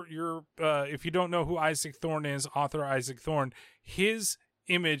you're if you don't know who Isaac Thorne is, author Isaac Thorne, his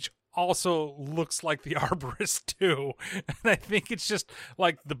image also looks like the arborist too. And I think it's just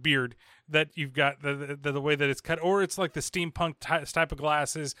like the beard that you've got, the way that it's cut, or it's like the steampunk type of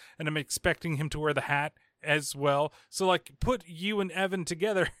glasses, and I'm expecting him to wear the hat as well. So like, put you and Evan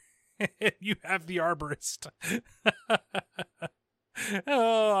together and you have the arborist.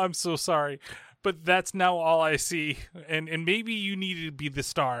 Oh, I'm so sorry, but that's now all I see. And maybe you needed to be the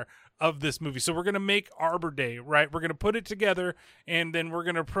star of this movie. So we're going to make Arbor Day, right? We're going to put it together, and then we're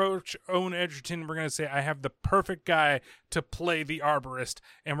going to approach Owen Edgerton. We're going to say, I have the perfect guy to play the arborist,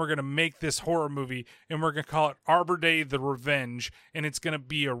 and we're going to make this horror movie, and we're going to call it Arbor Day: The Revenge, and it's going to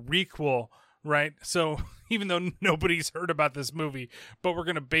be a requel, right? So even though nobody's heard about this movie, but we're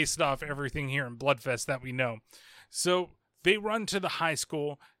going to base it off everything here in Bloodfest that we know. So they run to the high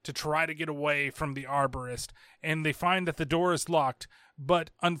school to try to get away from the arborist, and they find that the door is locked.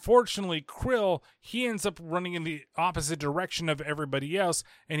 But unfortunately, Krill, he ends up running in the opposite direction of everybody else,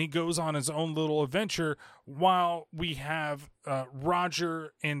 and he goes on his own little adventure, while we have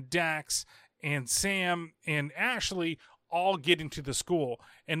Roger and Dax and Sam and Ashley all getting to the school.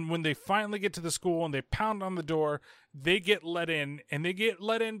 And when they finally get to the school and they pound on the door, they get let in, and they get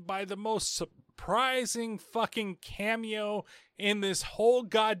let in by the most surprising fucking cameo in this whole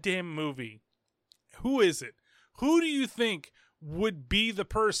goddamn movie. Who is it? Who do you think would be the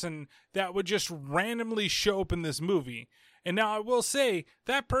person that would just randomly show up in this movie? And now I will say,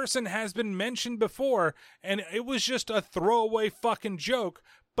 that person has been mentioned before, and it was just a throwaway fucking joke,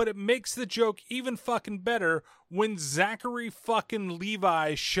 but it makes the joke even fucking better when Zachary fucking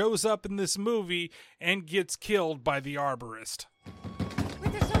Levi shows up in this movie and gets killed by the arborist.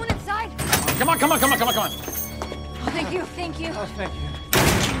 Wait, there's someone inside. Come on. Oh, thank you. Oh, thank you.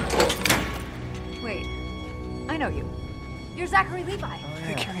 Wait, I know you. You're Zachary Levi.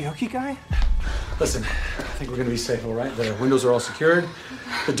 The karaoke guy? Listen, I think we're gonna be safe, all right? The windows are all secured.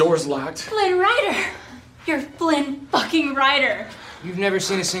 The door's locked. Flynn Rider! You're Flynn fucking Rider. You've never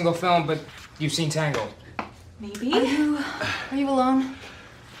seen a single film, but you've seen Tangled. Maybe? Are you alone?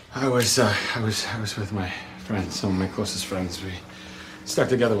 I was with my friends, some of my closest friends. We stuck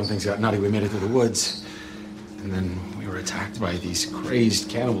together when things got nutty. We made it through the woods. And then we were attacked by these crazed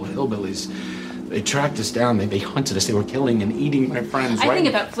cannibal hillbillies. They tracked us down. They hunted us. They were killing and eating my friends. I think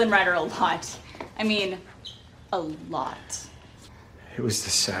about Flynn Rider a lot. I mean, a lot. It was the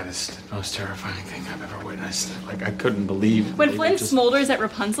saddest, most terrifying thing I've ever witnessed. Like, I couldn't believe. When Flynn smolders at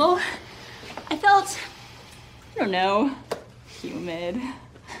Rapunzel, I felt, I don't know, humid.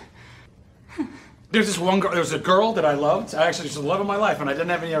 There's this one girl. There was a girl that I loved. I actually just the love of my life, and I didn't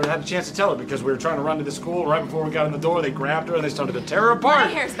have had a chance to tell her because we were trying to run to the school. Right before we got in the door, they grabbed her and they started to tear her apart.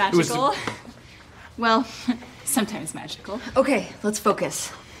 My hair's magical. Well, sometimes magical. Okay, let's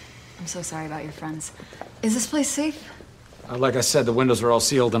focus. I'm so sorry about your friends. Is this place safe? Like I said, the windows are all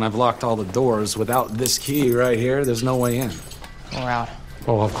sealed, and I've locked all the doors. Without this key right here, there's no way in. We're out.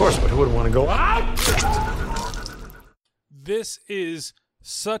 Well, of course, but who would want to go out? This is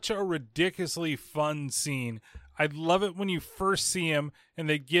such a ridiculously fun scene. I love it when you first see him and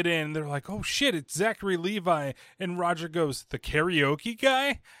they get in and they're like, oh shit, it's Zachary Levi. And Roger goes, the karaoke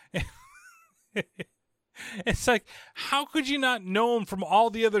guy? It's like, how could you not know him from all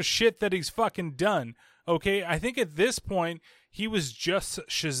the other shit that he's fucking done? Okay, I think at this point, he was just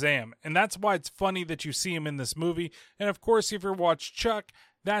Shazam. And that's why it's funny that you see him in this movie. And of course, if you watch Chuck,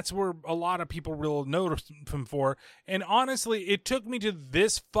 that's where a lot of people will notice him for. And honestly, it took me to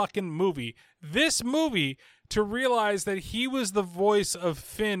this fucking movie, to realize that he was the voice of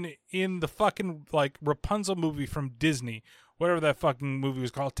Finn in the fucking, like, Rapunzel movie from Disney. Whatever that fucking movie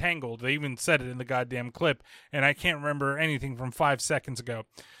was called, Tangled. They even said it in the goddamn clip. And I can't remember anything from 5 seconds ago.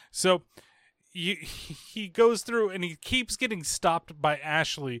 So he goes through and he keeps getting stopped by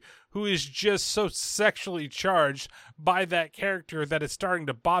Ashley, who is just so sexually charged by that character that it's starting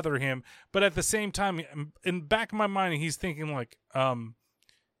to bother him. But at the same time, in the back of my mind, he's thinking like,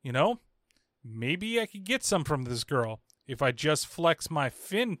 maybe I could get some from this girl if I just flex my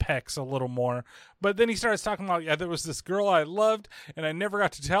fin pecs a little more. But then he starts talking about, there was this girl I loved and I never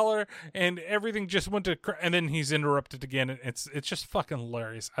got to tell her, and everything just went to and then he's interrupted again. And it's just fucking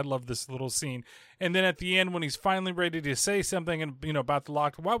hilarious. I love this little scene. And then at the end, when he's finally ready to say something and about the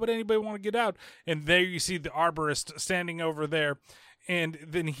lock, why would anybody want to get out? And there you see the arborist standing over there, and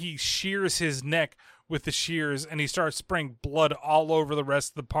then he shears his neck with the shears, and he starts spraying blood all over the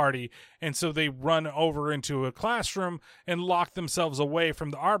rest of the party. And so they run over into a classroom and lock themselves away from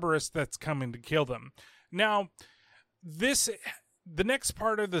the arborist that's coming to kill them. Now, the next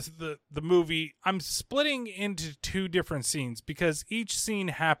part of the movie, I'm splitting into two different scenes because each scene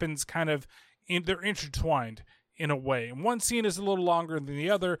happens they're intertwined in a way. And one scene is a little longer than the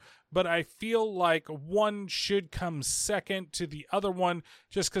other, but I feel like one should come second to the other one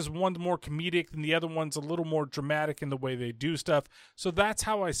just because one's more comedic than the other one's a little more dramatic in the way they do stuff. So that's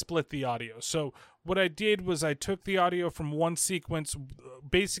how I split the audio. So what I did was I took the audio from one sequence.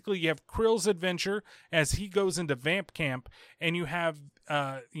 Basically, you have Krill's adventure as he goes into vamp camp, and you have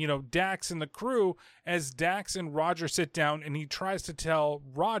Dax and the crew as Dax and Roger sit down, and he tries to tell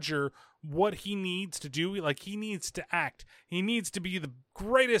Roger what he needs to do. Like, he needs to act. He needs to be the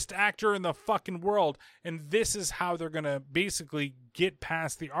greatest actor in the fucking world. And this is how they're going to basically get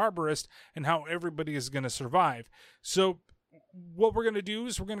past the arborist and how everybody is going to survive. So what we're going to do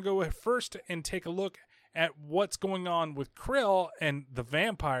is we're going to go first and take a look at what's going on with Krill and the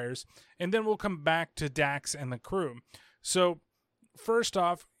vampires, and then we'll come back to Dax and the crew. So first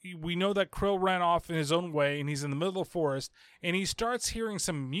off, we know that Krill ran off in his own way, and he's in the middle of the forest, and he starts hearing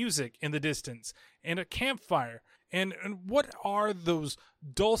some music in the distance and a campfire. And what are those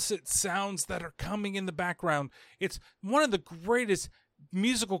dulcet sounds that are coming in the background? It's one of the greatest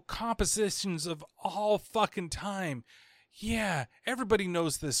musical compositions of all fucking time. Yeah, everybody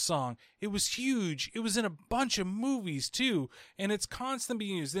knows this song. It was huge. It was in a bunch of movies, too. And it's constantly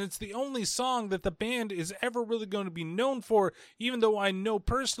being used. And it's the only song that the band is ever really going to be known for, even though I know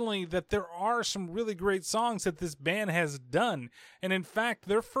personally that there are some really great songs that this band has done. And in fact,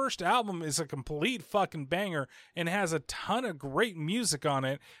 their first album is a complete fucking banger and has a ton of great music on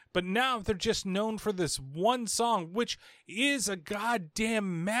it. But now they're just known for this one song, which is a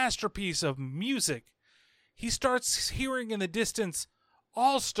goddamn masterpiece of music. He starts hearing in the distance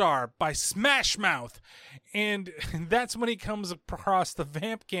All-Star by Smash Mouth. And that's when he comes across the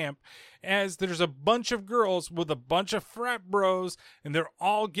vamp camp, as there's a bunch of girls with a bunch of frat bros, and they're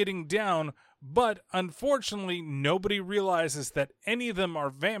all getting down. But unfortunately, nobody realizes that any of them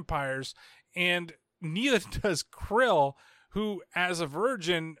are vampires, and neither does Krill, who, as a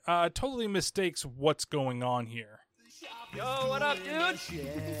virgin, totally mistakes what's going on here. Yo, what up, dude?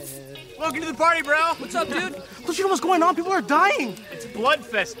 Welcome to the party, bro. What's up, dude? Don't you know what's going on? People are dying. It's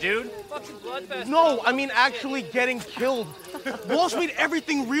Bloodfest, dude. Fucking Bloodfest. No, I mean actually getting killed. Walsh made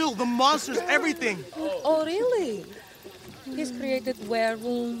everything real. The monsters, everything. Oh, really? He's created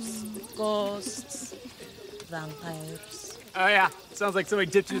werewolves, ghosts, vampires. Oh, yeah. Sounds like somebody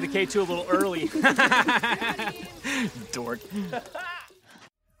dipped into the K2 a little early. Dork.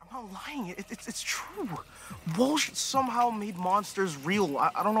 I'm not lying. It's true. Walsh somehow made monsters real.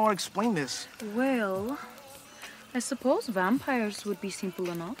 I don't know how to explain this. Well, I suppose vampires would be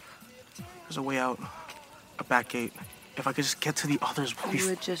simple enough. There's a way out. A back gate. If I could just get to the others, we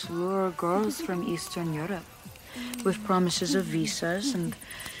would just lure girls from Eastern Europe with promises of visas and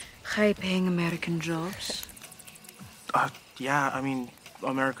high-paying American jobs. Yeah, I mean,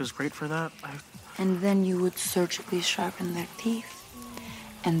 America's great for that. And then you would surgically sharpen their teeth.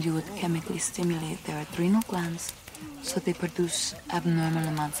 And you would chemically stimulate their adrenal glands so they produce abnormal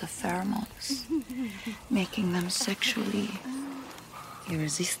amounts of pheromones, making them sexually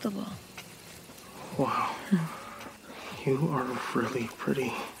irresistible. Wow. You are really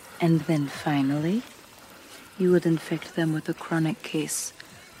pretty. And then finally, you would infect them with a chronic case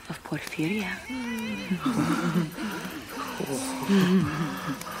of porphyria.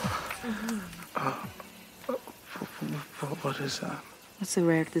 What is that? It's a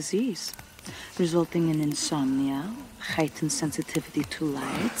rare disease, resulting in insomnia, heightened sensitivity to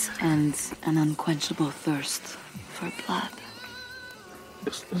light, and an unquenchable thirst for blood.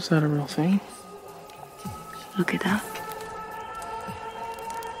 Is that a real thing? Look it up.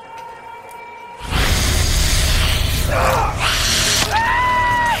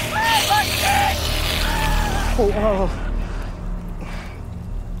 Oh,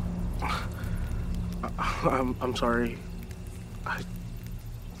 I'm sorry.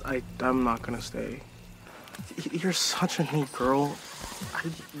 I'm not gonna stay. You're such a neat girl. I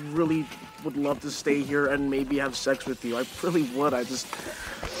really would love to stay here and maybe have sex with you. I really would.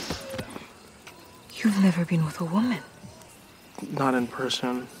 You've never been with a woman. Not in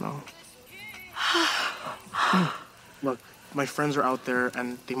person, no. Look, my friends are out there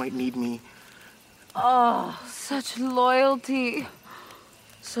and they might need me. Oh, such loyalty.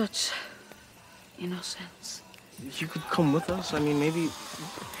 Such innocence. You could come with us. I mean, maybe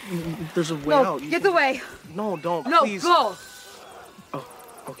there's a way No, out. get away. No, don't. No, please. go. Oh,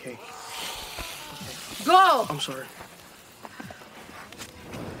 okay. Go. I'm sorry.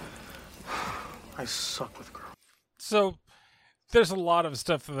 I suck with girls. So there's a lot of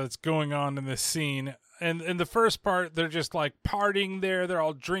stuff that's going on in this scene. And in the first part, they're just like partying there. They're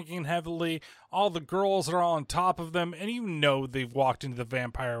all drinking heavily. All the girls are all on top of them. And you know they've walked into the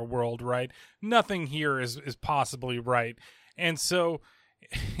vampire world, right? Nothing here is possibly right. And so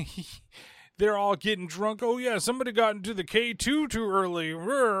they're all getting drunk. Oh, yeah, somebody got into the K2 too early.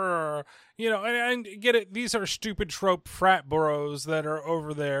 You know, and get it. These are stupid trope frat bros that are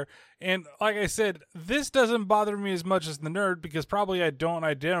over there. And like I said, this doesn't bother me as much as the nerd because probably I don't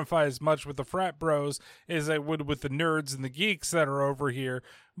identify as much with the frat bros as I would with the nerds and the geeks that are over here.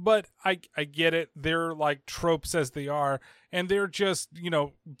 But I get it. They're like tropes as they are. And they're just, you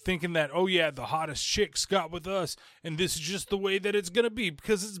know, thinking that, oh yeah, the hottest chicks got with us. And this is just the way that it's going to be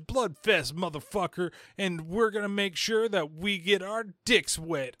because it's Bloodfest, motherfucker. And we're going to make sure that we get our dicks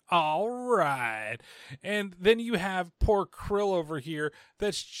wet. All right. And then you have poor Krill over here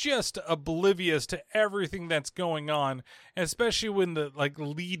that's just oblivious to everything that's going on. Especially when the like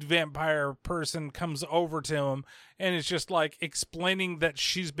lead vampire person comes over to him and it's just like explaining that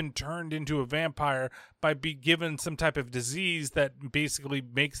she's been turned into a vampire by being given some type of disease that basically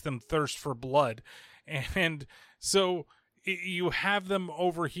makes them thirst for blood. And so you have them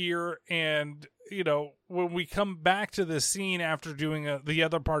over here and, you know, when we come back to the scene after doing the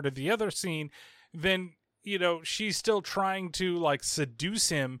other part of the other scene, then, you know, she's still trying to like seduce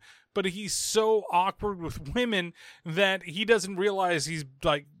him, but he's so awkward with women that he doesn't realize he's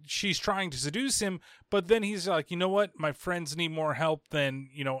like, she's trying to seduce him. But then he's like, you know what? My friends need more help than,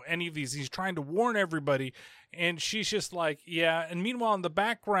 you know, any of these. He's trying to warn everybody. And she's just like, yeah. And meanwhile, in the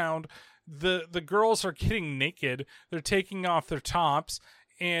background, the girls are getting naked. They're taking off their tops.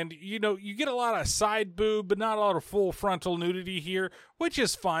 And, you know, you get a lot of side boob, but not a lot of full frontal nudity here, which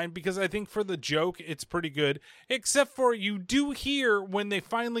is fine because I think for the joke, it's pretty good. Except for you do hear when they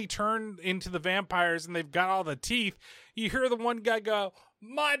finally turn into the vampires and they've got all the teeth, you hear the one guy go,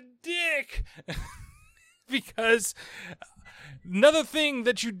 my dick! Because another thing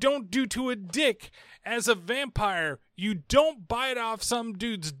that you don't do to a dick as a vampire, you don't bite off some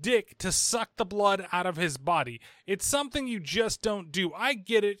dude's dick to suck the blood out of his body. It's something you just don't do. I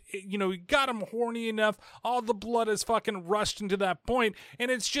get it. You know, you got him horny enough. All the blood is fucking rushed into that point,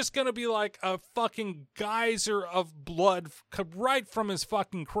 and it's just going to be like a fucking geyser of blood right from his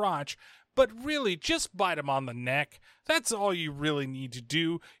fucking crotch. But really, just bite him on the neck. That's all you really need to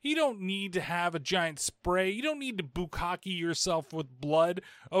do. You don't need to have a giant spray. You don't need to bukkake yourself with blood,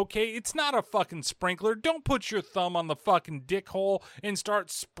 okay? It's not a fucking sprinkler. Don't put your thumb on the fucking dick hole and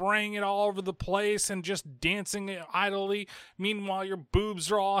start spraying it all over the place and just dancing idly. Meanwhile, your boobs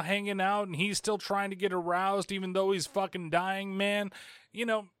are all hanging out and he's still trying to get aroused even though he's fucking dying, man. You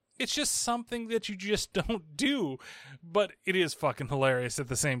know, it's just something that you just don't do, but it is fucking hilarious at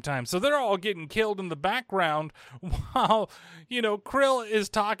the same time. So they're all getting killed in the background while, you know, Krill is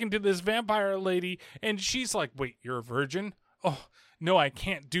talking to this vampire lady and she's like, wait, you're a virgin? Oh, no, I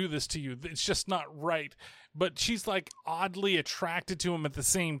can't do this to you. It's just not right. But she's like oddly attracted to him at the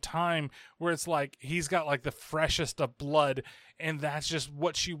same time where it's like he's got like the freshest of blood and that's just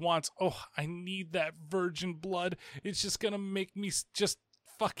what she wants. Oh, I need that virgin blood. It's just going to make me just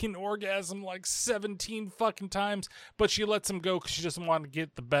fucking orgasm like 17 fucking times, but she lets him go because she doesn't want to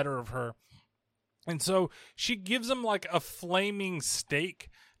get the better of her. And so she gives him like a flaming stake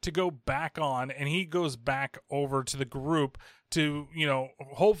to go back on, and he goes back over to the group to, you know,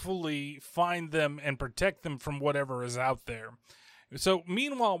 hopefully find them and protect them from whatever is out there. So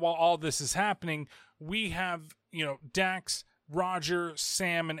meanwhile, while all this is happening, we have, you know, Dax, Roger,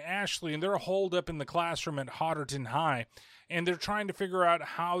 Sam, and Ashley, and they're holed up in the classroom at Hodderton High. And they're trying to figure out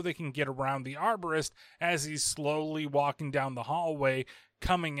how they can get around the arborist as he's slowly walking down the hallway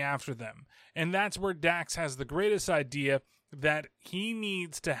coming after them. And that's where Dax has the greatest idea that he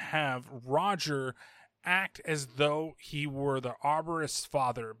needs to have Roger act as though he were the arborist's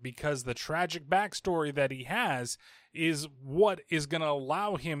father, because the tragic backstory that he has is what is going to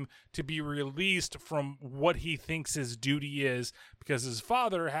allow him to be released from what he thinks his duty is, because his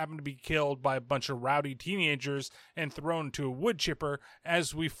father happened to be killed by a bunch of rowdy teenagers and thrown to a wood chipper,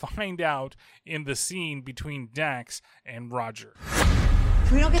 as we find out in the scene between Dax and Roger.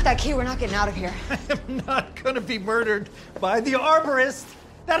 If we don't get that key, we're not getting out of here. I'm not gonna be murdered by the arborist.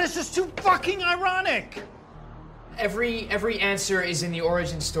 That is just too fucking ironic. Every answer is in the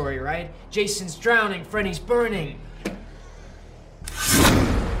origin story, right? Jason's drowning, Freddy's burning.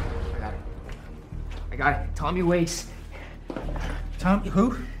 I got it. Tommy waits. Tom,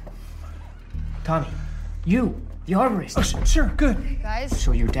 who? Tommy, you, the arborist. Oh, sure, good. Guys?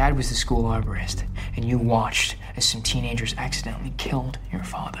 So your dad was the school arborist, and you watched as some teenagers accidentally killed your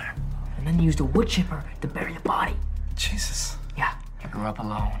father. And then used a wood chipper to bury the body. Jesus. Yeah, you grew up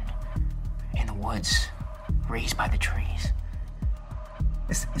alone, in the woods, raised by the trees.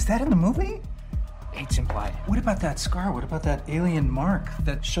 Is that in the movie? It's implied. What about that scar? What about that alien mark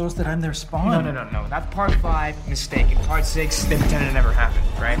that shows that I'm their spawn? No. That's part 5, mistake. In part 6, they pretended it never happened,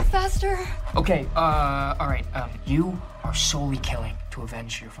 right? Faster. Okay, all right, you are solely killing to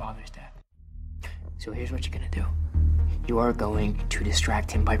avenge your father's death. So here's what you're gonna do. You are going to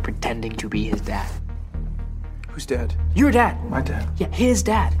distract him by pretending to be his dad. Who's dad? Your dad. My dad. Yeah, his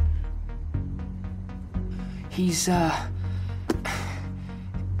dad. He's a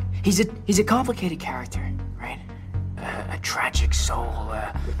complicated character, right? A tragic soul,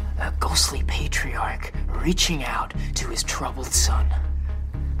 a ghostly patriarch reaching out to his troubled son.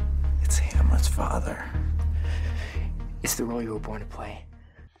 It's Hamlet's father. It's the role you were born to play.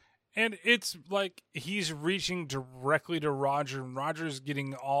 And it's like he's reaching directly to Roger, and Roger's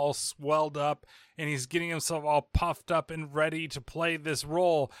getting all swelled up, and he's getting himself all puffed up and ready to play this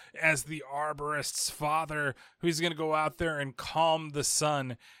role as the arborist's father, who's going to go out there and calm the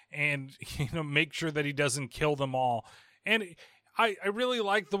son and, make sure that he doesn't kill them all. And I really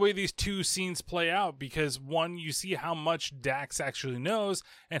like the way these two scenes play out, because one, you see how much Dax actually knows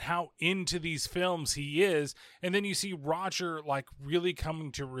and how into these films he is, and then you see Roger really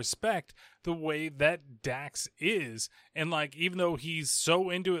coming to respect the way that Dax is, and even though he's so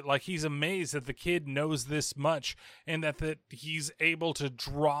into it, he's amazed that the kid knows this much and that he's able to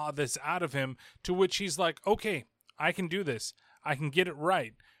draw this out of him, to which he's like, okay, I can do this, I can get it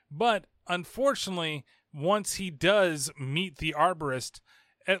right. But unfortunately, once he does meet the arborist,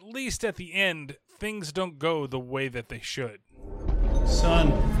 at least at the end, things don't go the way that they should.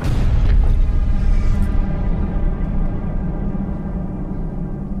 Son.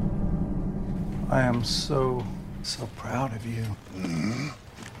 I am so proud of you.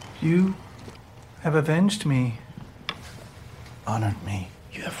 You have avenged me, honored me.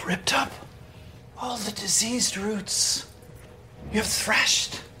 You have ripped up all the diseased roots. You have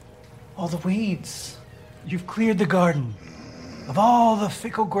thrashed all the weeds. You've cleared the garden of all the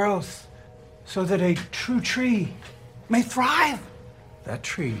fickle growth so that a true tree may thrive. That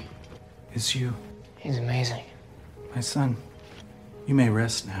tree is you. He's amazing. My son, you may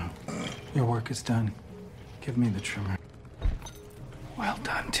rest now. Your work is done. Give me the trimmer. Well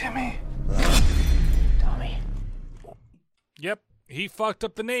done, Timmy. Tommy. Yep, he fucked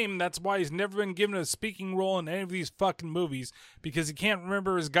up the name. That's why he's never been given a speaking role in any of these fucking movies, because he can't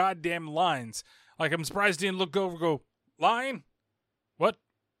remember his goddamn lines. I'm surprised he didn't look over and go, line? What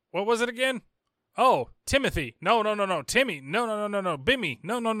was it again? Oh, Timothy. No. Timmy. No. Bimmy.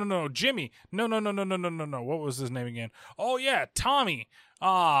 No. Jimmy. No. What was his name again? Oh, yeah, Tommy.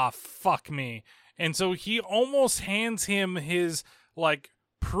 Ah, fuck me. And so he almost hands him his,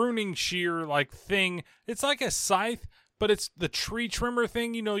 pruning shear, thing. It's like a scythe, but it's the tree trimmer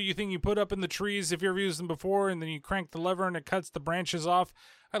thing, you think you put up in the trees if you've used them before, and then you crank the lever and it cuts the branches off.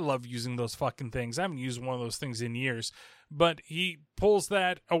 I love using those fucking things. I haven't used one of those things in years. But he pulls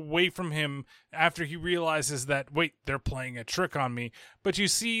that away from him after he realizes that, wait, they're playing a trick on me. But you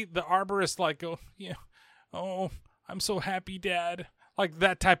see the arborist oh, I'm so happy, Dad.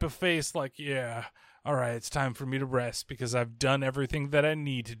 That type of face, yeah, all right, it's time for me to rest because I've done everything that I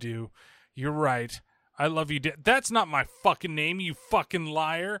need to do. You're right. I love you, Dad. That's not my fucking name, you fucking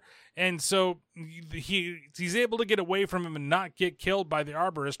liar. And so he's able to get away from him and not get killed by the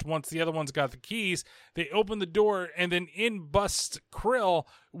arborist once the other one's got the keys. They open the door, and then in busts Krill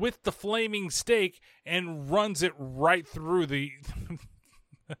with the flaming stake and runs it right through the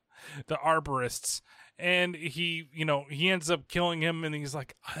arborists. And he ends up killing him, and he's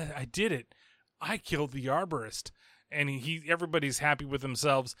like, I did it. I killed the arborist. And everybody's happy with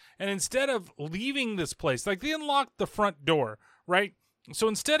themselves. And instead of leaving this place, they unlocked the front door, right? So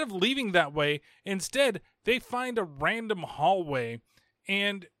instead of leaving that way, instead they find a random hallway,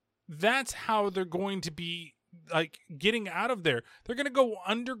 and that's how they're going to be like getting out of there. They're going to go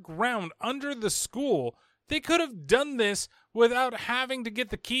underground under the school. They could have done this without having to get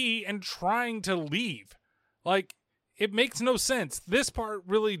the key and trying to leave. Like, it makes no sense. This part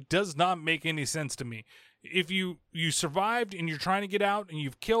really does not make any sense to me. If you survived and you're trying to get out and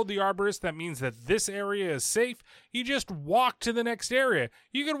you've killed the arborist, that means that this area is safe. You just walk to the next area.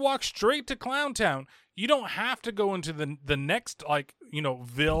 You can walk straight to Clowntown. You don't have to go into the next, like, you know,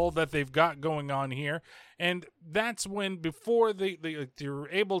 ville that they've got going on here. And that's when, before they're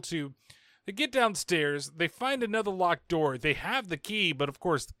able to, they get downstairs, they find another locked door. They have the key, but of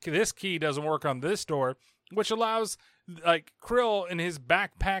course this key doesn't work on this door, which allows, like, Krill in his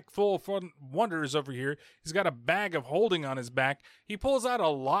backpack full of fun wonders over here. He's got a bag of holding on his back. He pulls out a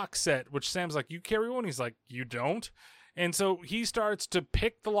lock set, which Sam's like, you carry one? He's like, you don't? And so he starts to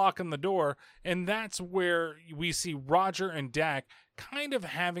pick the lock on the door, and that's where we see Roger and Dak kind of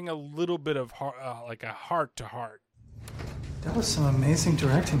having a little bit of like a heart-to-heart. That was some amazing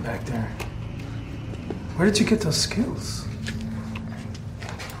directing back there. Where did you get those skills?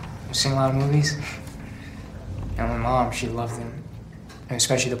 I've seen a lot of movies. And my mom, she loved them. And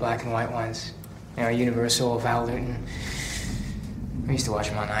especially the black and white ones. You know, Universal, Val Lewton. We used to watch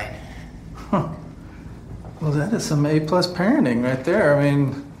them all night. Huh. Well, that is some A-plus parenting right there. I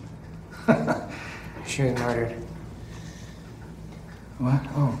mean... She was murdered. What?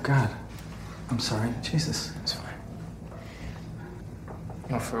 Oh, God. I'm sorry. Jesus. It's fine.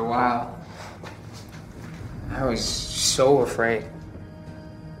 You know, for a while, I was so afraid.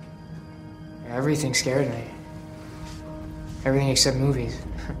 Everything scared me. Everything except movies.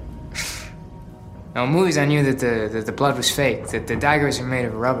 Now, in movies, I knew that the blood was fake, that the daggers are made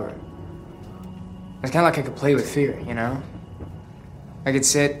of rubber. It's kind of like I could play with fear, you know? I could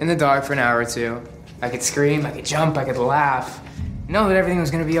sit in the dark for an hour or two. I could scream, I could jump, I could laugh. Know that everything was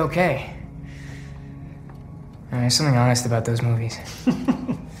gonna be okay. There's something honest about those movies.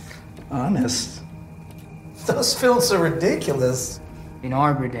 Honest? Those films are ridiculous. In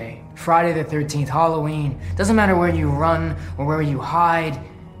Arbor Day, Friday the 13th, Halloween, doesn't matter where you run or where you hide,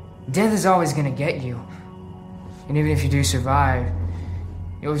 death is always gonna get you. And even if you do survive,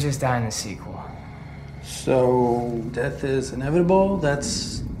 you'll just die in the sequel. So, death is inevitable?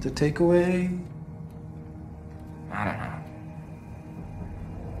 That's the takeaway? I don't know.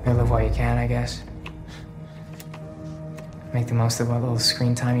 You live while you can, I guess. Make the most of what little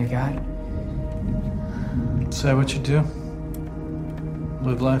screen time you got. Is that what you do?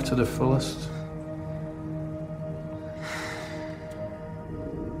 Live life to the fullest?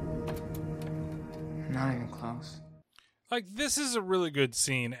 Not even close. Like, this is a really good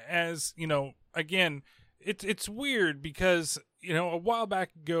scene, as, you know, again, it's weird because, you know, a while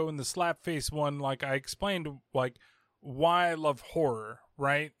back ago in the Slapface one, like, I explained, like, why I love horror,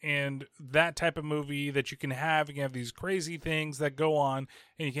 right? And that type of movie that you can have these crazy things that go on,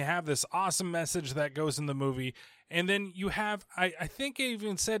 and you can have this awesome message that goes in the movie, and then you have, I think I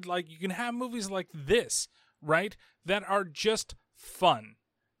even said, like, you can have movies like this, right, that are just fun.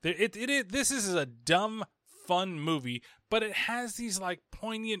 This is a dumb, fun movie, but it has these, like,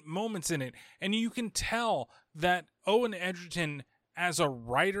 poignant moments in it, and you can tell that Owen Edgerton, as a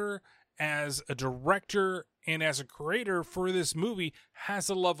writer, as a director, and as a creator for this movie, has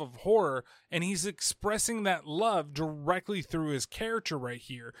a love of horror, and he's expressing that love directly through his character right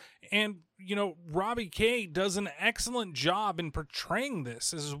here. And, you know, Robbie Kay does an excellent job in portraying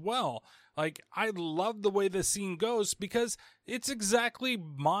this as well. Like, I love the way this scene goes because it's exactly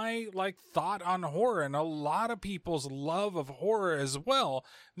my, like, thought on horror and a lot of people's love of horror as well.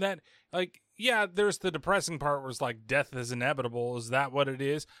 That, like, yeah, there's the depressing part where it's like death is inevitable. Is that what it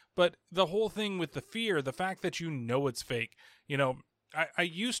is? But the whole thing with the fear, the fact that you know it's fake. You know, I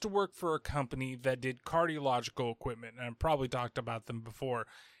used to work for a company that did cardiological equipment, and I've probably talked about them before.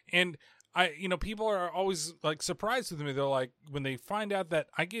 And people are always, like, surprised with me. They're like, when they find out that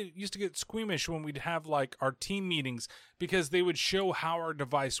used to get squeamish when we'd have, like, our team meetings, because they would show how our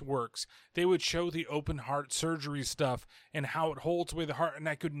device works. They would show the open heart surgery stuff and how it holds away the heart, and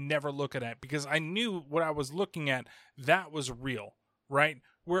I could never look at it because I knew what I was looking at, that was real, right?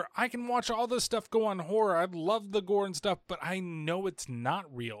 Where I can watch all this stuff go on horror. I love the gore and stuff, but I know it's not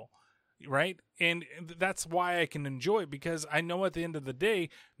real. Right? And that's why I can enjoy it, because I know at the end of the day,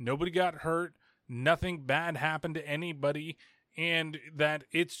 nobody got hurt, nothing bad happened to anybody, and that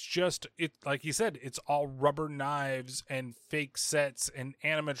it's just, like he said, it's all rubber knives and fake sets and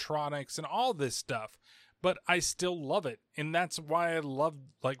animatronics and all this stuff. but I still love it. And that's why I love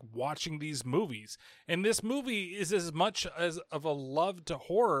like watching these movies. And this movie is as much as of a love to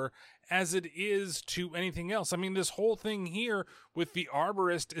horror as it is to anything else. I mean, this whole thing here with the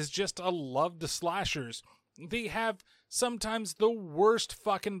arborist is just a love to slashers. They have sometimes the worst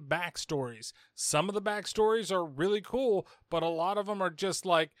fucking backstories. Some of the backstories are really cool, but a lot of them are just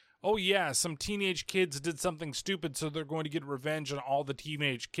like, oh yeah, some teenage kids did something stupid, so they're going to get revenge on all the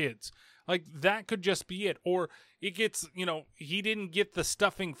teenage kids. Like, that could just be it. Or it gets, you know, he didn't get the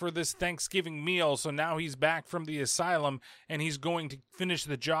stuffing for this Thanksgiving meal, so now he's back from the asylum and he's going to finish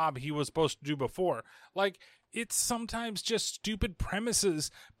the job he was supposed to do before. Like, it's sometimes just stupid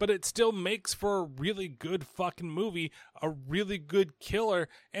premises, but it still makes for a really good fucking movie, a really good killer,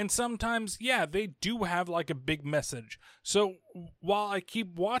 and sometimes, yeah, they do have like a big message. So while I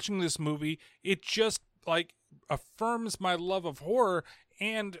keep watching this movie, it just like affirms my love of horror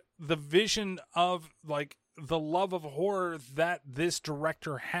and the vision of like the love of horror that this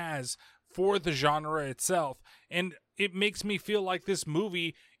director has for the genre itself. And it makes me feel like this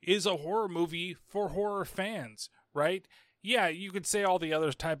movie is a horror movie for horror fans, right? Yeah, you could say all the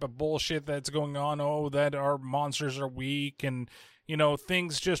other type of bullshit that's going on, oh, that our monsters are weak and, you know,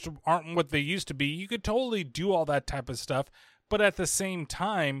 things just aren't what they used to be. You could totally do all that type of stuff, but at the same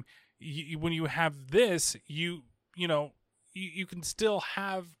time, when you have this, you can still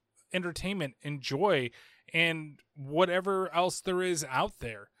have entertainment and joy and whatever else there is out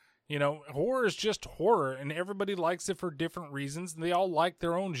there. You know, horror is just horror, and everybody likes it for different reasons. And they all like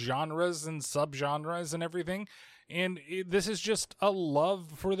their own genres and subgenres and everything. And this is just a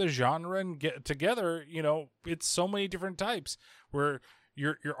love for the genre, and get together, you know, it's so many different types. Where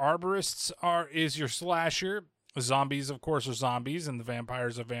your arborists is your slasher. Zombies, of course, are zombies, and the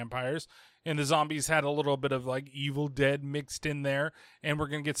vampires are vampires. And the zombies had a little bit of like Evil Dead mixed in there. And we're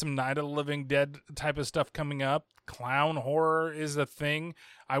going to get some Night of the Living Dead type of stuff coming up. Clown horror is a thing.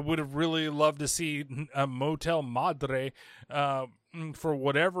 I would have really loved to see a Motel Madre for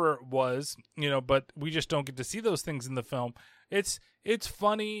whatever it was, you know, but we just don't get to see those things in the film. It's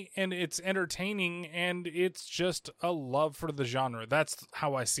funny and it's entertaining and it's just a love for the genre. That's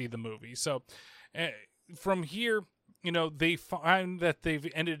how I see the movie. So from here, you know, they find that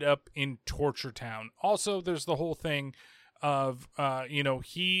they've ended up in Torture Town. Also, there's the whole thing of, you know,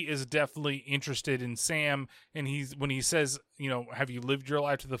 he is definitely interested in Sam. And when he says, you know, have you lived your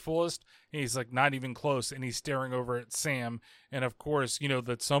life to the fullest? And he's like, not even close. And he's staring over at Sam. And of course, you know,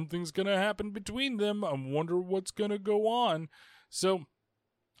 that something's going to happen between them. I wonder what's going to go on. So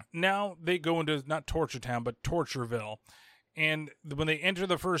now they go into not Torture Town, but Tortureville. And when they enter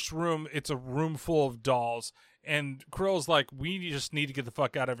the first room, it's a room full of dolls. And Krill's like, we just need to get the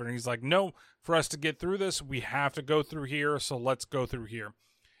fuck out of here. And he's like, no, for us to get through this, we have to go through here. So let's go through here.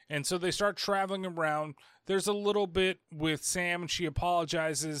 And so they start traveling around. There's a little bit with Sam, and she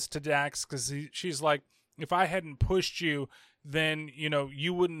apologizes to Dax because she's like, if I hadn't pushed you, then, you know,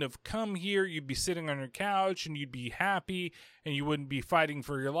 you wouldn't have come here. You'd be sitting on your couch and you'd be happy and you wouldn't be fighting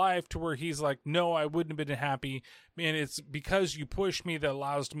for your life. To where he's like, no, I wouldn't have been happy. And it's because you pushed me that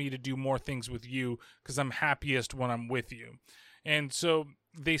allows me to do more things with you because I'm happiest when I'm with you. And so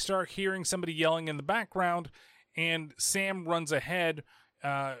they start hearing somebody yelling in the background, and Sam runs ahead,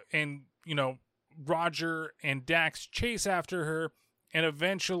 and, you know, Roger and Dax chase after her, and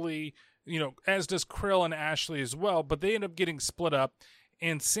eventually, you know, as does Krill and Ashley as well, but they end up getting split up,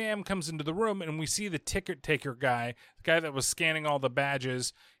 and Sam comes into the room, and we see the ticket taker guy, the guy that was scanning all the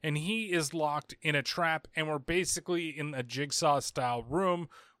badges, and he is locked in a trap, and we're basically in a Jigsaw-style room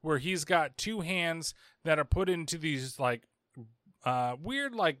where he's got two hands that are put into these, like,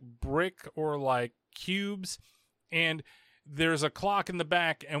 weird, like, brick or, like, cubes, and there's a clock in the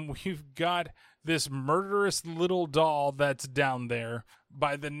back, and we've got this murderous little doll that's down there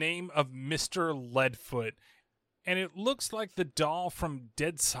by the name of Mr. Leadfoot. And it looks like the doll from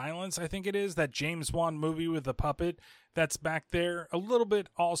Dead Silence, I think it is, that James Wan movie with the puppet that's back there. A little bit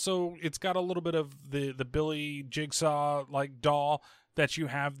also, it's got a little bit of the Billy Jigsaw like doll that you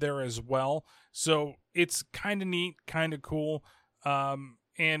have there as well. So it's kind of neat, kind of cool.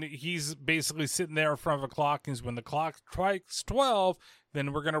 And he's basically sitting there in front of a clock. And when the clock strikes 12,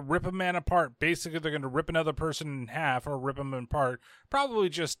 then we're going to rip a man apart. Basically, they're going to rip another person in half or rip them apart. Probably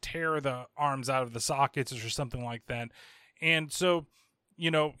just tear the arms out of the sockets or something like that. And so, you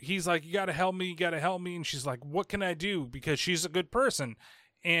know, he's like, you got to help me. You got to help me. And she's like, what can I do? Because she's a good person.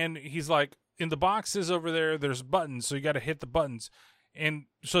 And he's like, in the boxes over there, there's buttons. So you got to hit the buttons. And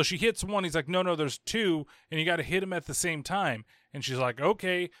so she hits one. He's like, no, there's two, and you got to hit him at the same time. And she's like,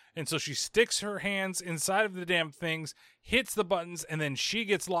 okay. And so she sticks her hands inside of the damn things, hits the buttons, and then she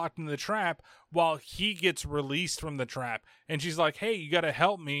gets locked in the trap while he gets released from the trap. And she's like, hey, you got to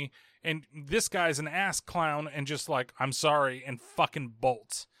help me. And this guy's an ass clown and just like, I'm sorry, and fucking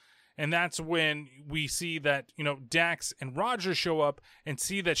bolts. And that's when we see that, Dax and Roger show up and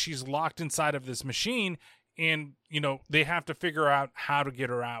see that she's locked inside of this machine, and, they have to figure out how to get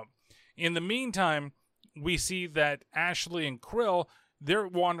her out. In the meantime, we see that Ashley and Krill, they're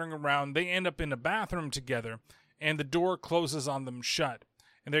wandering around. They end up in a bathroom together, and the door closes on them shut.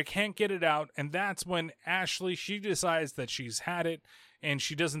 And they can't get it out, and that's when Ashley, she decides that she's had it, and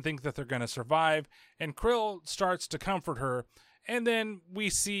she doesn't think that they're going to survive. And Krill starts to comfort her, and then we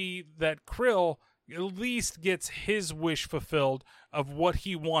see that Krill at least gets his wish fulfilled of what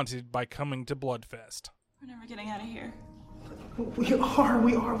he wanted by coming to Bloodfest. We're never getting out of here. We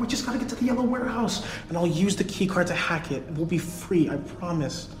are. We just gotta get to the yellow warehouse. And I'll use the key card to hack it. We'll be free, I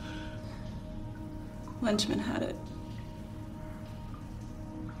promise. Lynchman had it.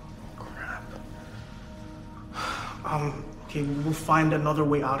 Crap. Okay, we'll find another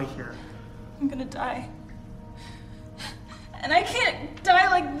way out of here. I'm gonna die. And I can't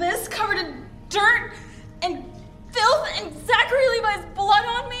die like this, covered in dirt and filth and Zachary Levi's blood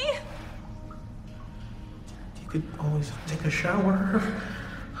on me. You could always take a shower.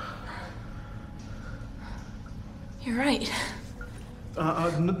 You're right.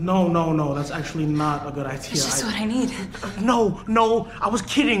 No, that's actually not a good idea. It's just what I need. No, I was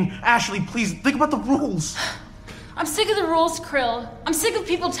kidding. Ashley, please, think about the rules. I'm sick of the rules, Krill. I'm sick of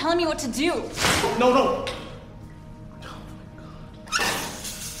people telling me what to do. No.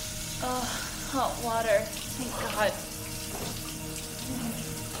 Hot water. Thank God.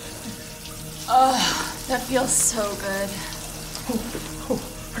 Oh, that feels so good.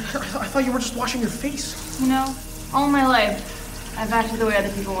 I thought you were just washing your face. All my life, I've acted the way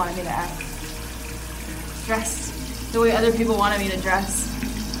other people wanted me to act. Dressed the way other people wanted me to dress.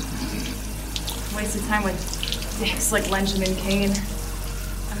 Wasted time with dicks like Lynchman and Kane.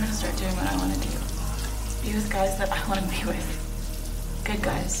 I'm gonna start doing what I want to do. Be with guys that I want to be with. Good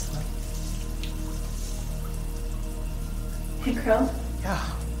guys. Hey, Krill. Yeah.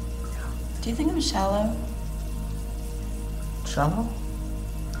 Do you think I'm shallow? Shallow?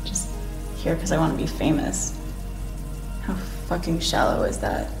 Just here because I want to be famous. How fucking shallow is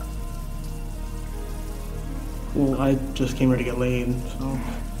that? Well, I just came here to get laid, so.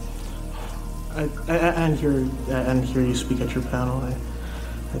 And hear you speak at your panel.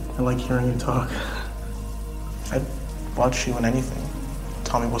 I like hearing you talk. I'd watch you in anything.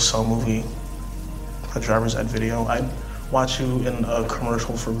 Tommy Wiseau movie, a driver's ed video. I'd watch you in a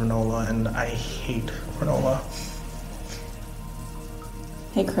commercial for granola, and I hate granola.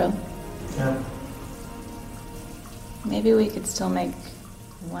 Hey, Krill. Yeah. Maybe we could still make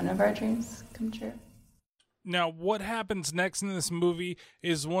one of our dreams come true. Now, what happens next in this movie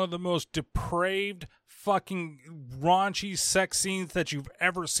is one of the most depraved, fucking raunchy sex scenes that you've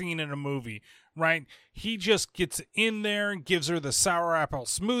ever seen in a movie, right? He just gets in there and gives her the sour apple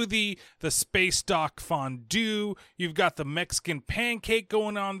smoothie, the space dock fondue. You've got the Mexican pancake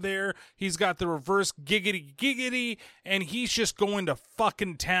going on there. He's got the reverse giggity, and he's just going to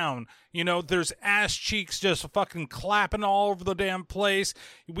fucking town. There's ass cheeks just fucking clapping all over the damn place.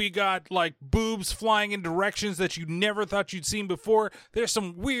 We got like boobs flying in directions that you never thought you'd seen before. There's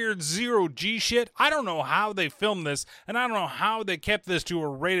some weird zero-G shit. I don't know how they filmed this, and I don't know how they kept this to a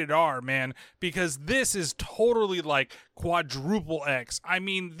rated R, man, because this is totally like quadruple X. I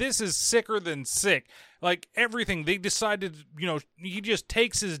mean, this is sicker than sick. Like everything, they decided, he just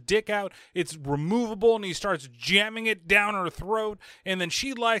takes his dick out, it's removable, and he starts jamming it down her throat, and then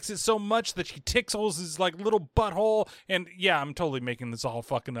she likes it so much that she tickles his like little butthole, and yeah, I'm totally making this all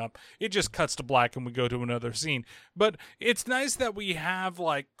fucking up. It just cuts to black and we go to another scene. But it's nice that we have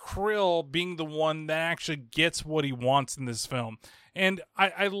like Krill being the one that actually gets what he wants in this film. And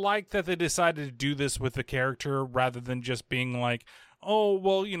I like that they decided to do this with the character rather than just being like, oh,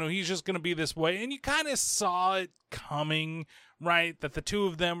 well, he's just going to be this way. And you kind of saw it coming, right? That the two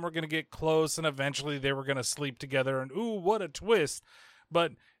of them were going to get close and eventually they were going to sleep together. And ooh, what a twist.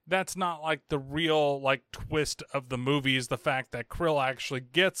 But that's not like the real like twist of the movie is the fact that Krill actually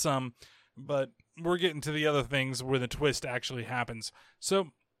gets them. But we're getting to the other things where the twist actually happens. So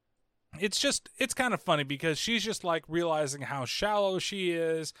it's kind of funny because she's just like realizing how shallow she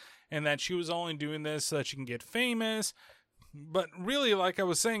is and that she was only doing this so that she can get famous. But really, like I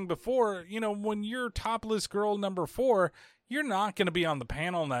was saying before, when you're topless girl number 4, you're not going to be on the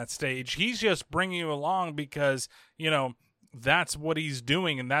panel on that stage. He's just bringing you along because, that's what he's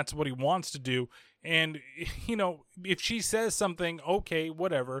doing and that's what he wants to do. And, you know, if she says something, okay,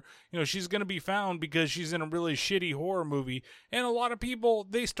 whatever, you know, she's going to be found because she's in a really shitty horror movie. And a lot of people,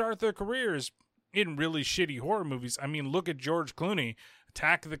 they start their careers in really shitty horror movies. I mean, look at George Clooney,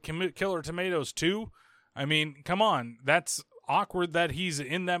 Attack of the Killer Tomatoes 2. I mean, come on, that's awkward that he's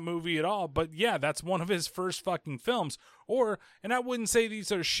in that movie at all, but yeah, that's one of his first fucking films. And I wouldn't say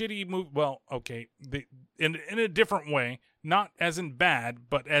these are shitty movies. Well, okay, in a different way, not as in bad,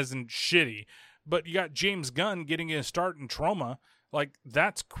 but as in shitty. But you got James Gunn getting a start in Trauma. Like,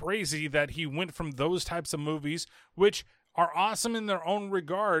 that's crazy that he went from those types of movies, which are awesome in their own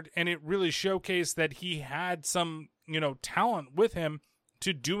regard, and it really showcased that he had some, you know, talent with him,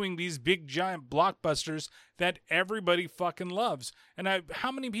 to doing these big giant blockbusters that everybody fucking loves. And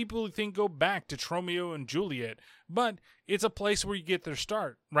how many people think go back to Romeo and Juliet? But it's a place where you get their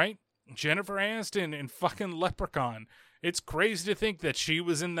start, right? Jennifer Aniston in fucking Leprechaun. It's crazy to think that she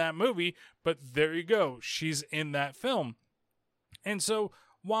was in that movie, but there you go. She's in that film. And so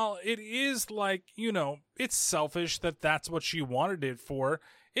while it is like, you know, it's selfish that that's what she wanted it for,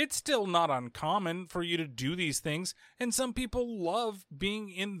 it's still not uncommon for you to do these things, and some people love being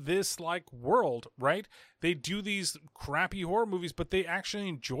in this, like, world, right? They do these crappy horror movies, but they actually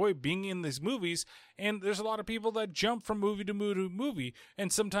enjoy being in these movies, and there's a lot of people that jump from movie to movie to movie,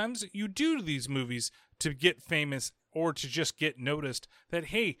 and sometimes you do these movies to get famous or to just get noticed that,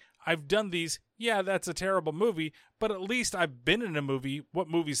 hey, I've done these, yeah, that's a terrible movie, but at least I've been in a movie. What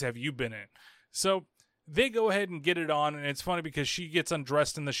movies have you been in? So they go ahead and get it on, and it's funny because she gets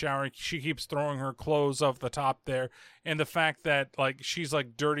undressed in the shower. She keeps throwing her clothes off the top there, and the fact that, like, she's,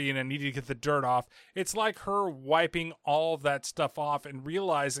 like, dirty and I need to get the dirt off, it's like her wiping all of that stuff off and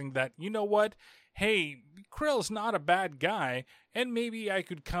realizing that, you know what, hey, Krill's not a bad guy, and maybe I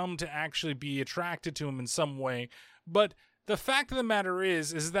could come to actually be attracted to him in some way. But the fact of the matter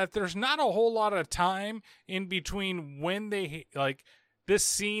is that there's not a whole lot of time in between when they, like, this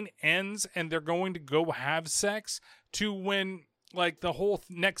scene ends and they're going to go have sex to when, like, the whole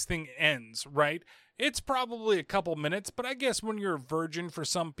next thing ends, right? It's probably a couple minutes, but I guess when you're a virgin, for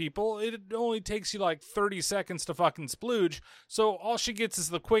some people, it only takes you like 30 seconds to fucking splooge. So all she gets is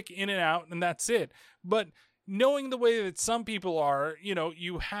the quick in and out, and that's it. But knowing the way that some people are, you know,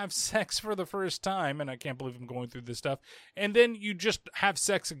 you have sex for the first time, and I can't believe I'm going through this stuff, and then you just have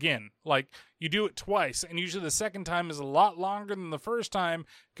sex again. Like, you do it twice, and usually the second time is a lot longer than the first time,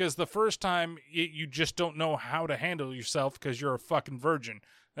 because the first time you just don't know how to handle yourself because you're a fucking virgin.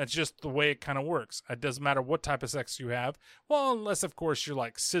 That's just the way it kind of works. It doesn't matter what type of sex you have. Well, unless, of course, you're,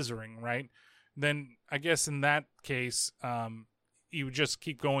 like, scissoring, right? Then I guess in that case, you would just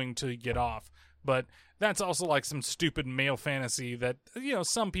keep going till you get off. But that's also like some stupid male fantasy that, you know,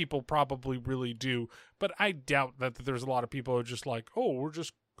 some people probably really do. But I doubt that there's a lot of people who are just like, oh, we're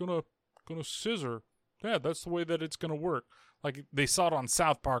just gonna scissor. Yeah, that's the way that it's gonna work. Like, they saw it on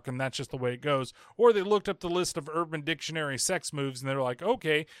South Park, and that's just the way it goes. Or they looked up the list of Urban Dictionary sex moves, and they're like,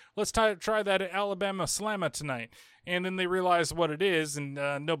 okay, let's try that at Alabama Slamma tonight. And then they realize what it is, and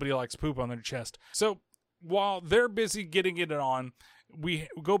nobody likes poop on their chest. So while they're busy getting it on, we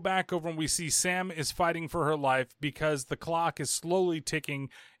go back over and we see Sam is fighting for her life because the clock is slowly ticking,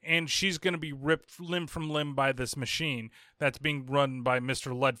 and she's going to be ripped limb from limb by this machine that's being run by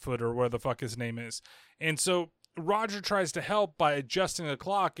Mr. Leadfoot, or where the fuck his name is. And so Roger tries to help by adjusting the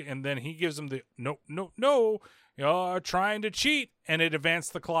clock, and then he gives him the no, you're trying to cheat, and it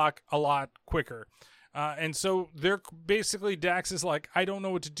advanced the clock a lot quicker. And so they're basically, Dax is like, I don't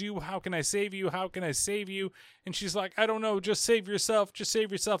know what to do. How can I save you? How can I save you? And she's like, I don't know. Just save yourself. Just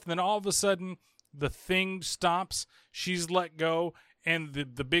save yourself. And then all of a sudden, the thing stops. She's let go, and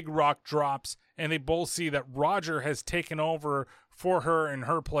the big rock drops. And they both see that Roger has taken over for her in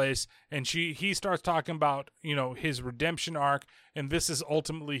her place. And he starts talking about, you know, his redemption arc. And this is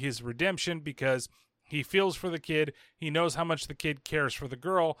ultimately his redemption because he feels for the kid. He knows how much the kid cares for the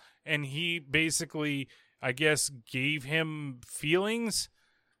girl. And he basically, I guess, gave him feelings.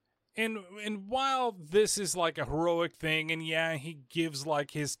 And while this is like a heroic thing, and yeah, he gives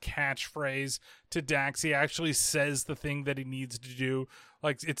like his catchphrase to Dax, he actually says the thing that he needs to do.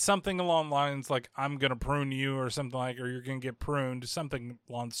 Like, it's something along the lines like, I'm going to prune you, or something like, or you're going to get pruned, something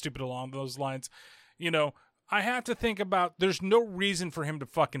stupid along those lines. You know, I have to think about, there's no reason for him to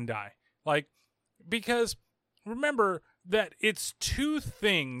fucking die. Like, because remember that it's two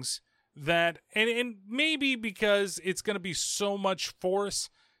things that, and maybe because it's going to be so much force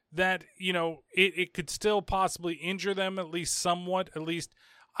that, you know, it could still possibly injure them, at least somewhat. At least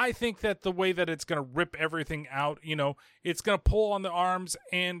I think that the way that it's going to rip everything out, you know, it's going to pull on the arms,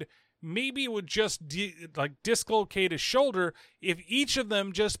 and maybe it would just dislocate his shoulder if each of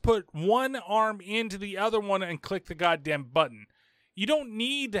them just put one arm into the other one and click the goddamn button. You don't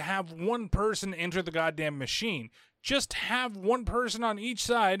need to have one person enter the goddamn machine. Just have one person on each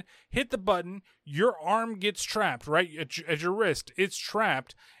side, hit the button, your arm gets trapped, right? At your wrist, it's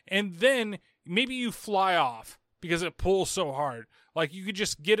trapped, and then maybe you fly off because it pulls so hard. Like, you could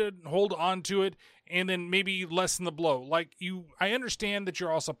just get it, hold onto it, and then maybe lessen the blow. I understand that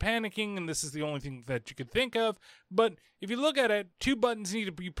you're also panicking, and this is the only thing that you could think of, but if you look at it, 2 buttons need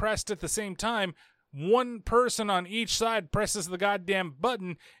to be pressed at the same time. One person on each side presses the goddamn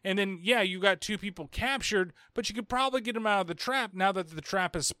button, and then, yeah, you got 2 people captured, but you could probably get them out of the trap now that the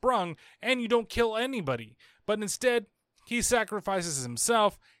trap is sprung, and you don't kill anybody. But instead, he sacrifices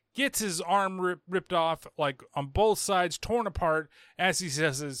himself, gets his arm ripped off, on both sides, torn apart, as he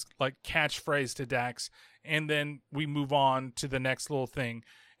says his, catchphrase to Dax, and then we move on to the next little thing.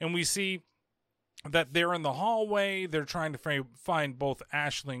 And we see that they're in the hallway, they're trying to find both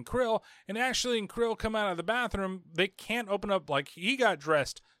Ashley and Krill, and Ashley and Krill come out of the bathroom, they can't open up, he got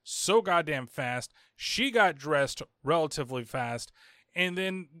dressed so goddamn fast, she got dressed relatively fast, and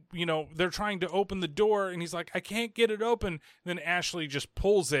then, they're trying to open the door, and he's like, I can't get it open. And then Ashley just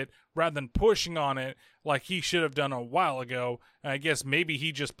pulls it rather than pushing on it like he should have done a while ago. And I guess maybe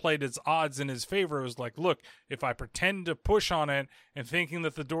he just played his odds in his favor. It was like, look, if I pretend to push on it and thinking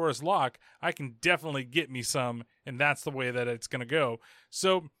that the door is locked, I can definitely get me some, and that's the way that it's going to go.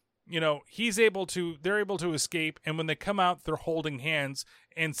 So, they're able to escape, and when they come out, they're holding hands,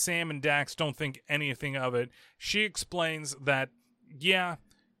 and Sam and Dax don't think anything of it. She explains that, yeah,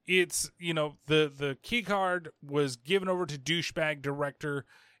 it's, the key card was given over to douchebag director,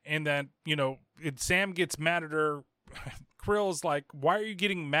 and that, Sam gets mad at her. Krill's like, why are you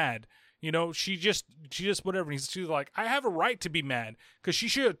getting mad? She just whatever. And she's like, I have a right to be mad, because she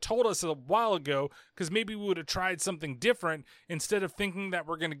should have told us a while ago, because maybe we would have tried something different instead of thinking that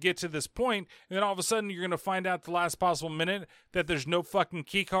we're going to get to this point, and then all of a sudden you're going to find out the last possible minute that there's no fucking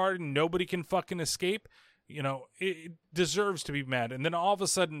key card and nobody can fucking escape. It deserves to be mad. And then all of a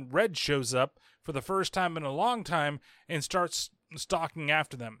sudden, Red shows up for the first time in a long time and starts stalking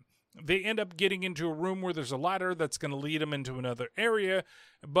after them. They end up getting into a room where there's a ladder that's going to lead them into another area.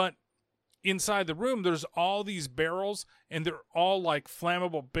 But inside the room, there's all these barrels, and they're all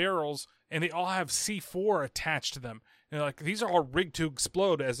flammable barrels, and they all have C4 attached to them. And these are all rigged to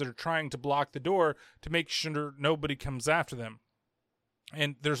explode as they're trying to block the door to make sure nobody comes after them.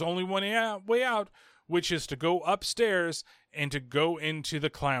 And there's only one way out, which is to go upstairs and to go into the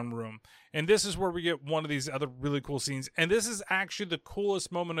clown room. And this is where we get one of these other really cool scenes. And this is actually the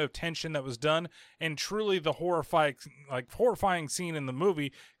coolest moment of tension that was done, and truly the horrifying scene in the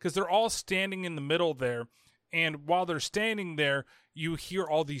movie, because they're all standing in the middle there. And while they're standing there, you hear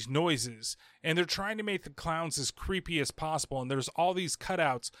all these noises, and they're trying to make the clowns as creepy as possible. And there's all these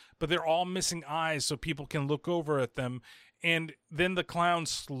cutouts, but they're all missing eyes so people can look over at them. And then the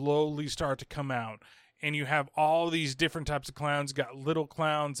clowns slowly start to come out. And you have all these different types of clowns. You got little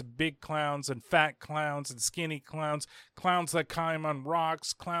clowns, big clowns, and fat clowns, and skinny clowns, clowns that climb on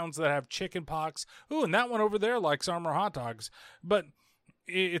rocks, clowns that have chicken pox. Ooh, and that one over there likes Armour hot dogs. But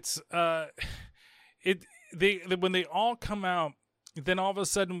it's when they all come out, then all of a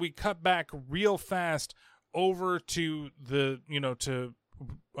sudden we cut back real fast over to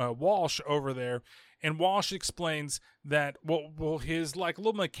Walsh over there. And Walsh explains that, his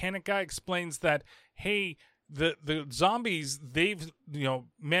little mechanic guy explains that, hey, the zombies, they've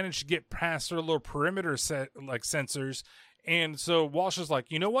managed to get past their little perimeter sensors, and so Walsh is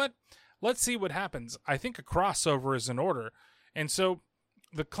like, you know what? Let's see what happens. I think a crossover is in order. And so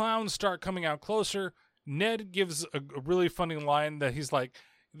the clowns start coming out closer. Ned gives a really funny line that he's like,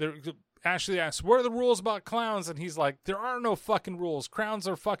 Ashley asks, what are the rules about clowns? And he's like, there are no fucking rules. Clowns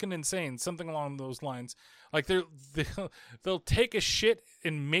are fucking insane. Something along those lines. They'll take a shit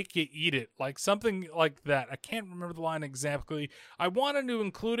and make you eat it. Something like that. I can't remember the line exactly. I wanted to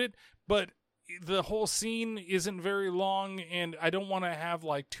include it, but the whole scene isn't very long, and I don't want to have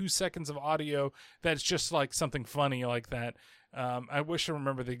 2 seconds of audio that's just something funny like that. I wish I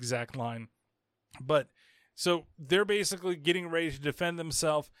remember the exact line. But so they're basically getting ready to defend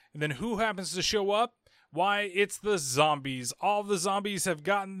themselves, and then who happens to show up? Why, it's the zombies. All the zombies have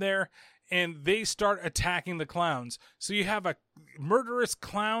gotten there, and they start attacking the clowns. So you have a murderous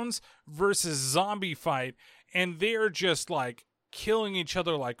clowns versus zombie fight, and they're just killing each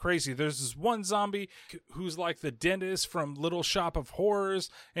other like crazy. There's this one zombie who's like the dentist from Little Shop of Horrors,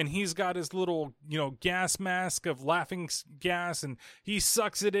 and he's got his little, gas mask of laughing gas, and he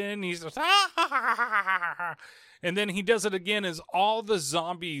sucks it in. He's just, and then he does it again as all the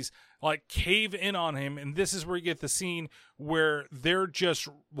zombies like cave in on him, and this is where you get the scene where they're just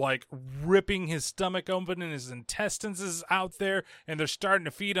like ripping his stomach open and his intestines is out there, and they're starting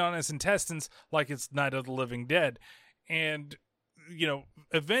to feed on his intestines like it's Night of the Living Dead. And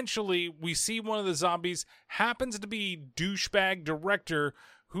eventually we see one of the zombies happens to be douchebag director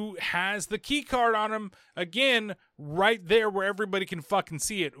who has the key card on him again, right there where everybody can fucking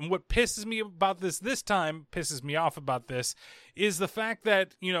see it. And what pisses me off about this is the fact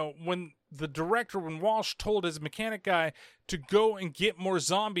that, when Walsh told his mechanic guy to go and get more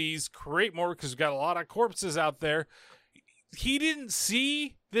zombies, create more, because we've got a lot of corpses out there, he didn't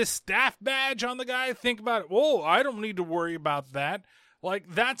see this staff badge on the guy. Think about it. Whoa, I don't need to worry about that.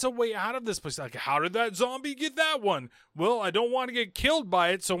 Like, that's a way out of this place. Like, how did that zombie get that one? Well, I don't want to get killed by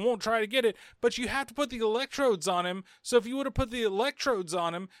it, so I won't try to get it. But you have to put the electrodes on him. So if you would have put the electrodes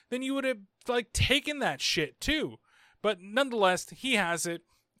on him, then you would have, taken that shit, too. But nonetheless, he has it.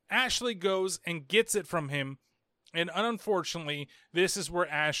 Ashley goes and gets it from him. And unfortunately, this is where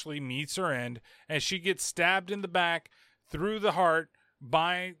Ashley meets her end, as she gets stabbed in the back through the heart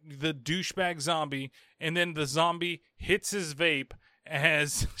by the douchebag zombie. And then the zombie hits his vape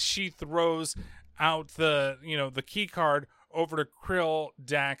as she throws out the key card over to Krill,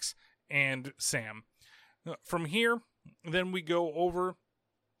 Dax, and Sam. From here, then we go over,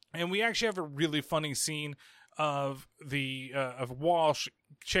 and we actually have a really funny scene of Walsh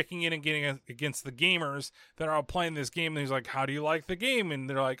checking in and getting against the gamers that are all playing this game. And he's like, "How do you like the game?" And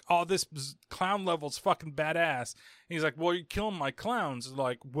they're like, "Oh, this clown level's fucking badass." And he's like, "Well, you're killing my clowns." They're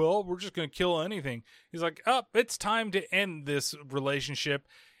like, "Well, we're just gonna kill anything." He's like, it's time to end this relationship,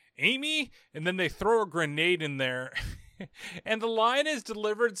 Amy. And then they throw a grenade in there. And the line is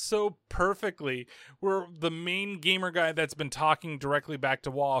delivered so perfectly, where the main gamer guy that's been talking directly back to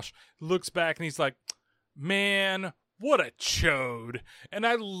Walsh looks back and he's like, "Man, what a chode." And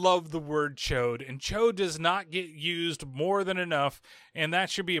I love the word chode, and chode does not get used more than enough, and that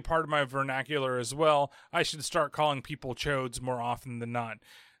should be a part of my vernacular as well. I should start calling people chodes more often than not.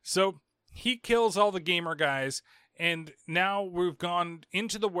 So he kills all the gamer guys, and now we've gone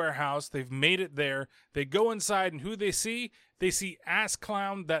into the warehouse. They've made it there. They go inside, and who they see? They see Ass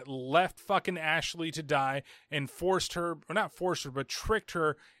Clown that left fucking Ashley to die and tricked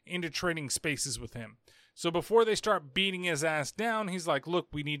her into trading spaces with him. So before they start beating his ass down, he's like, "Look,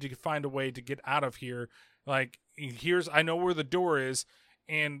 we need to find a way to get out of here. Like, I know where the door is."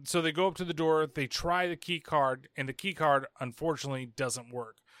 And so they go up to the door, they try the key card, and the key card, unfortunately, doesn't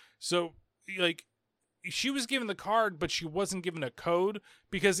work. So, she was given the card, but she wasn't given a code,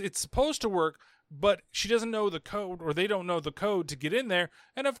 because it's supposed to work, but she doesn't know the code, or they don't know the code to get in there.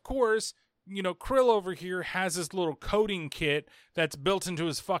 And of course, Krill over here has this little coding kit that's built into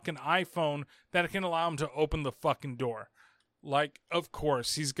his fucking iPhone that can allow him to open the fucking door. Of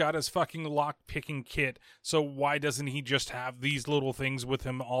course, he's got his fucking lock-picking kit, so why doesn't he just have these little things with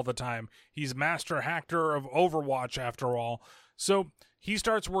him all the time? He's Master Hacker of Overwatch, after all. So he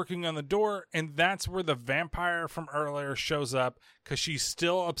starts working on the door, and that's where the vampire from earlier shows up, because she's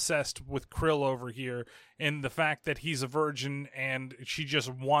still obsessed with Krill over here, and the fact that he's a virgin, and she just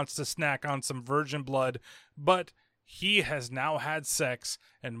wants to snack on some virgin blood, but he has now had sex,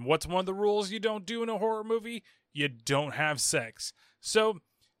 and what's one of the rules you don't do in a horror movie? You don't have sex. So,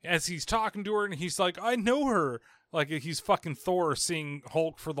 as he's talking to her, and he's like, "I know her," like he's fucking Thor seeing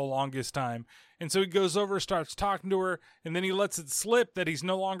Hulk for the longest time. And so he goes over, starts talking to her, and then he lets it slip that he's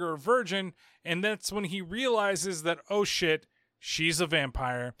no longer a virgin, and that's when he realizes that, oh shit, she's a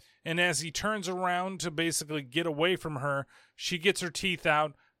vampire. And as he turns around to basically get away from her, she gets her teeth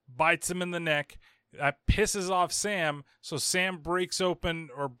out, bites him in the neck. That pisses off Sam, so Sam breaks off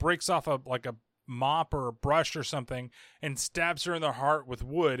a mop or a brush or something and stabs her in the heart with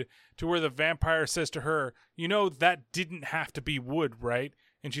wood, to where the vampire says to her, "That didn't have to be wood, right?"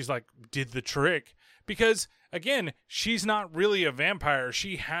 And she's like, "Did the trick." Because, again, she's not really a vampire.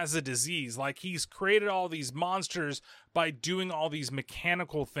 She has a disease. He's created all these monsters by doing all these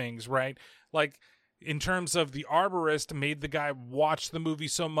mechanical things, right? In terms of the arborist, made the guy watch the movie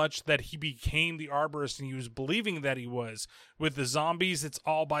so much that he became the arborist, and he was believing that he was. With the zombies, it's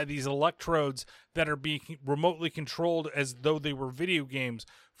all by these electrodes that are being remotely controlled as though they were video games.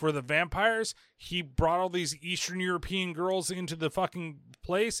 For the vampires, he brought all these Eastern European girls into the fucking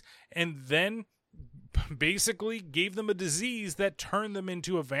place, and then basically gave them a disease that turned them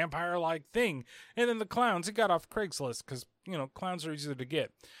into a vampire-like thing. And then the clowns, it got off Craigslist because, clowns are easier to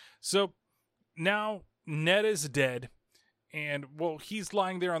get. So now Ned is dead. And, well, he's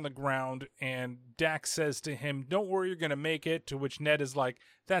lying there on the ground, and Dax says to him, "Don't worry, you're going to make it," to which Ned is like,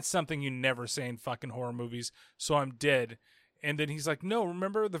 "That's something you never say in fucking horror movies, so I'm dead." And then he's like, "No,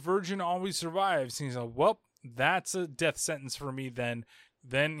 remember, the virgin always survives." And he's like, "Well, that's a death sentence for me then."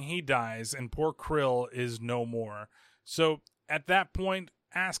 Then he dies, and poor Krill is no more. So, at that point,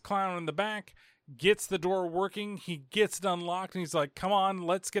 Ass Clown in the back gets the door working, he gets it unlocked, and he's like, "Come on,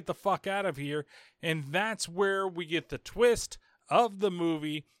 let's get the fuck out of here." And that's where we get the twist of the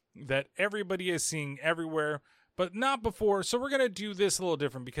movie that everybody is seeing everywhere, but not before. So we're going to do this a little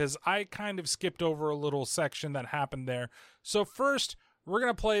different because I kind of skipped over a little section that happened there. So first, we're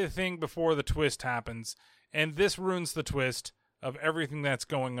going to play the thing before the twist happens, and this ruins the twist of everything that's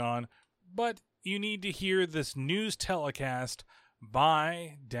going on. But you need to hear this news telecast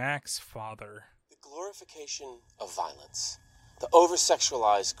by Dak's father. Glorification of violence, the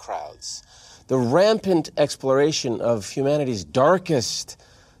over-sexualized crowds, the rampant exploration of humanity's darkest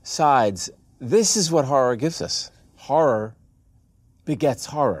sides. This is what horror gives us. Horror begets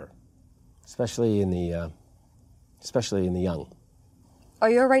horror, especially in the young. Are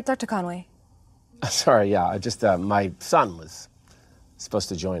you all right, Dr. Conway? Sorry, yeah, I just my son was supposed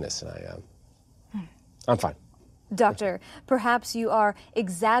to join us, and I'm fine. Doctor, perhaps you are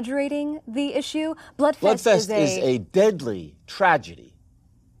exaggerating the issue. Bloodfest is a deadly tragedy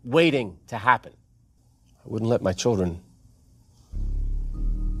waiting to happen. I wouldn't let my children...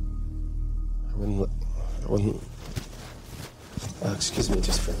 I wouldn't... excuse me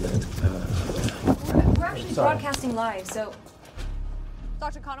just for a minute. We're actually broadcasting live, so...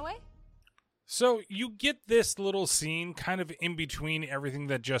 Dr. Conway? So you get this little scene kind of in between everything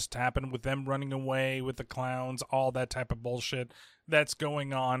that just happened with them running away with the clowns, all that type of bullshit that's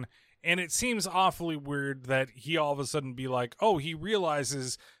going on. And it seems awfully weird that he all of a sudden be like, oh, he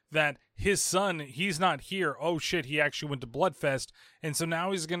realizes that his son, he's not here. Oh shit, he actually went to Bloodfest. And so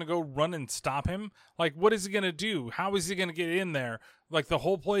now he's going to go run and stop him. Like, what is he going to do? How is he going to get in there? Like, the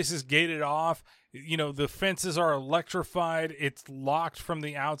whole place is gated off. The fences are electrified. It's locked from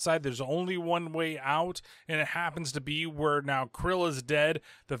the outside. There's only one way out, and it happens to be where now Krill is dead.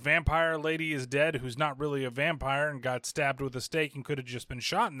 The vampire lady is dead, who's not really a vampire and got stabbed with a stake and could have just been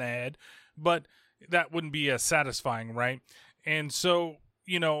shot in the head. But that wouldn't be as satisfying, right? And so,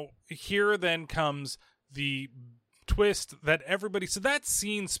 here then comes the twist that everybody... So that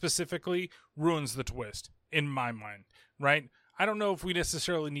scene specifically ruins the twist, in my mind, right? I don't know if we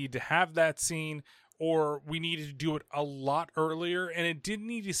necessarily need to have that scene or we needed to do it a lot earlier, and it didn't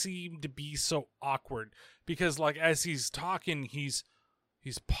need to seem to be so awkward because, like, as he's talking, he's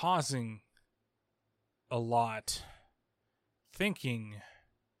pausing a lot, thinking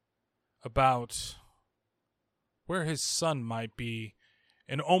about where his son might be.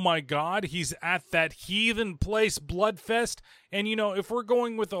 And oh my God, he's at that heathen place, Bloodfest. And if we're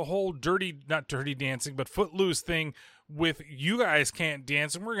going with a whole not dirty dancing, but Footloose thing with you guys can't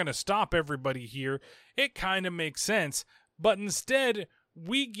dance and we're going to stop everybody here, it kind of makes sense. But instead,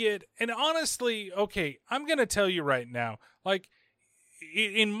 we get, and honestly, okay, I'm going to tell you right now, like,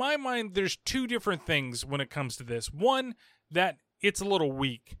 in my mind, there's two different things when it comes to this. One, that it's a little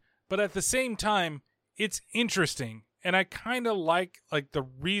weak, but at the same time, it's interesting. And I kind of like the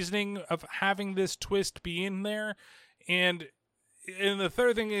reasoning of having this twist be in there. And the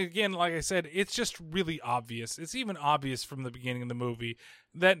third thing, again, like I said, it's just really obvious. It's even obvious from the beginning of the movie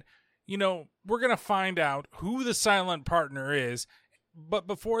that, we're going to find out who the silent partner is. But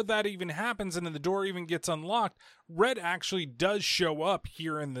before that even happens and then the door even gets unlocked, Red actually does show up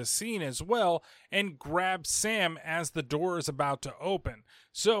here in the scene as well and grabs Sam as the door is about to open.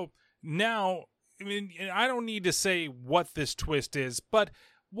 So now... I don't need to say what this twist is, but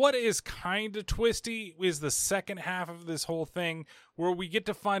what is kind of twisty is the second half of this whole thing where we get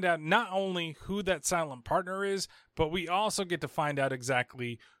to find out not only who that silent partner is, but we also get to find out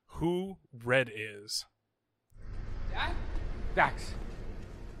exactly who Red is. Dax,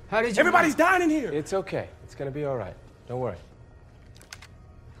 how did you... Everybody's dying in here. It's okay. It's going to be all right. Don't worry.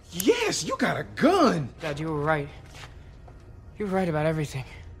 Yes, you got a gun. Dad, you were right. You were right about everything.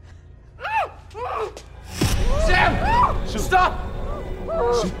 Sam! Stop!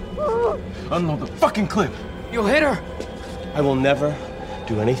 Unload the fucking clip. You'll hit her. I will never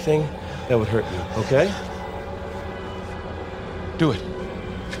do anything that would hurt you, okay? Do it.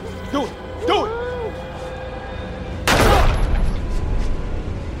 Do it. Do it!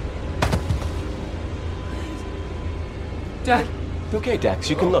 Dad. Okay, Dax,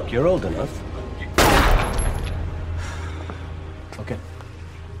 you can look. You're old enough.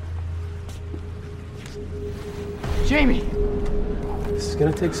 Jamie! This is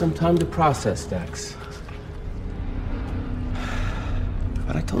gonna take some time to process, Dax.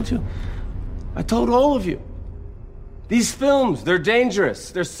 But I told you. I told all of you. These films, they're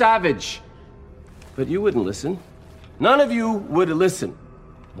dangerous. They're savage. But you wouldn't listen. None of you would listen.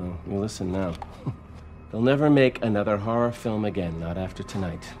 No, you listen now. They'll never make another horror film again, not after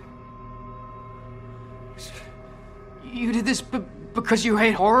tonight. You did this because you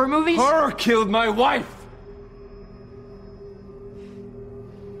hate horror movies? Horror killed my wife!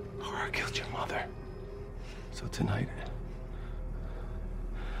 Horror killed your mother. So tonight,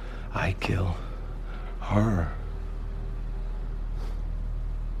 I kill horror.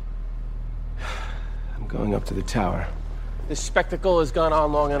 I'm going up to the tower. This spectacle has gone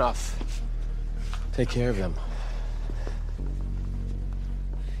on long enough. Take care of them.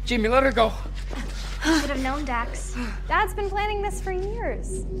 Jamie, let her go. Should have known, Dax. Dad's been planning this for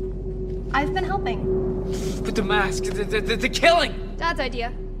years. I've been helping. With the mask, the killing! Dad's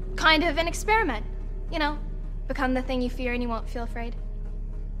idea. Kind of an experiment. You know, become the thing you fear and you won't feel afraid.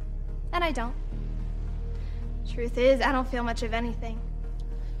 And I don't. Truth is, I don't feel much of anything.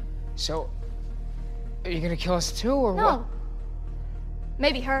 So, are you gonna kill us too, or No. what?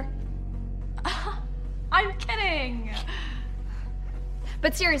 Maybe her. I'm kidding.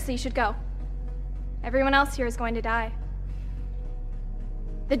 But seriously, you should go. Everyone else here is going to die.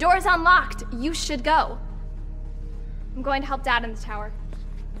 The door's unlocked. You should go. I'm going to help Dad in the tower.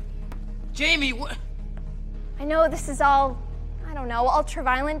 Jamie, what? I know this is all, I don't know,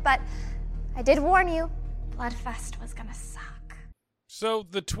 ultra-violent, but I did warn you. Bloodfest was gonna suck. So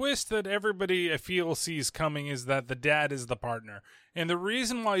the twist that everybody I feel sees coming is that the dad is the partner. And the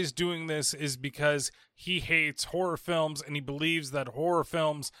reason why he's doing this is because he hates horror films and he believes that horror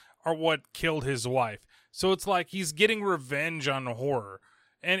films are what killed his wife. So it's like he's getting revenge on horror.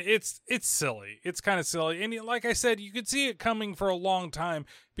 And it's silly. It's kind of silly. And like I said, you could see it coming for a long time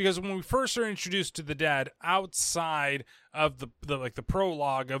because when we first are introduced to the dad outside of the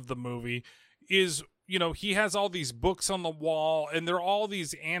prologue of the movie is, you know, he has all these books on the wall and they're all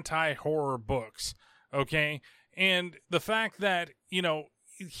these anti-horror books. Okay. And the fact that, you know,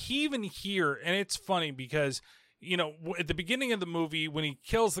 he even here, and it's funny because, you know, at the beginning of the movie, when he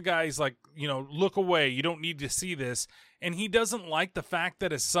kills the guy, he's like, you know, look away. You don't need to see this. And he doesn't like the fact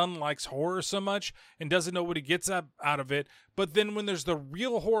that his son likes horror so much and doesn't know what he gets out of it. But then when there's the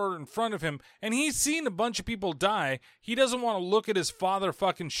real horror in front of him and he's seen a bunch of people die, he doesn't want to look at his father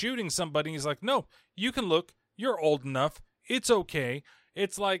fucking shooting somebody. He's like, no, you can look. You're old enough. It's okay.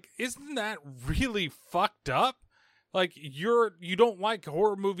 It's like, isn't that really fucked up? Like, you don't like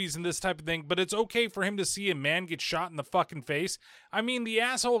horror movies and this type of thing, but it's okay for him to see a man get shot in the fucking face. I mean, the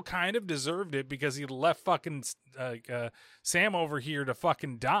asshole kind of deserved it because he left fucking Sam over here to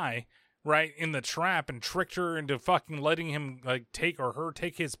fucking die, right, in the trap and tricked her into fucking letting him, like,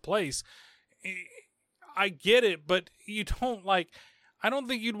 take his place. I get it, but you don't, like, I don't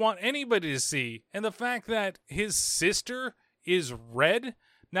think you'd want anybody to see. And the fact that his sister is red,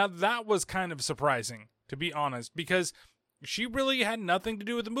 now that was kind of surprising, to be honest, because she really had nothing to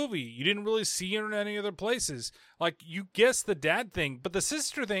do with the movie. You didn't really see her in any other places. Like, you guessed the dad thing, but the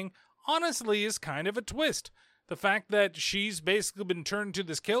sister thing, honestly, is kind of a twist. The fact that she's basically been turned to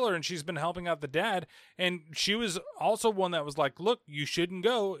this killer and she's been helping out the dad, and she was also one that was like, look, you shouldn't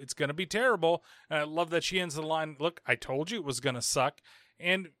go. It's going to be terrible. And I love that she ends the line, look, I told you it was going to suck.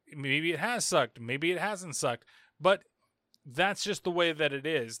 And maybe it has sucked. Maybe it hasn't sucked. But that's just the way that it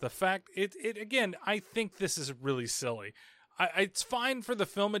is. The fact, it again, I think this is really silly. It's fine for the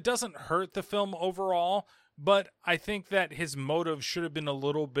film. It doesn't hurt the film overall, but I think that his motive should have been a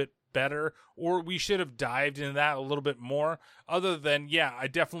little bit better, or we should have dived into that a little bit more. Other than, yeah, I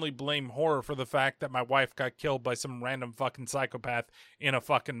definitely blame horror for the fact that my wife got killed by some random fucking psychopath in a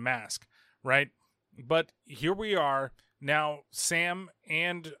fucking mask, right? But here we are. Now, Sam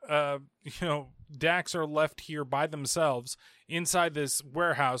and, Dax are left here by themselves inside this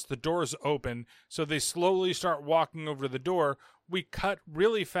warehouse. The door's open, so they slowly start walking over to the door. We cut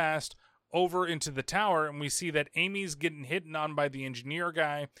really fast over into the tower, and we see that Amy's getting hit on by the engineer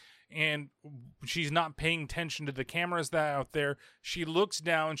guy, and she's not paying attention to the cameras that are out there. She looks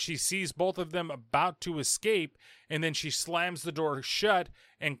down, she sees both of them about to escape, and then she slams the door shut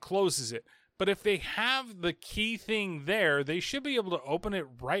and closes it. But if they have the key thing there, they should be able to open it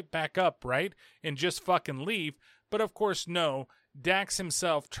right back up, right? And just fucking leave. But of course, no. Dax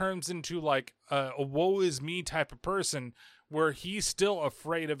himself turns into like a woe is me type of person where he's still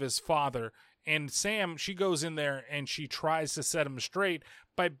afraid of his father. And Sam, she goes in there and she tries to set him straight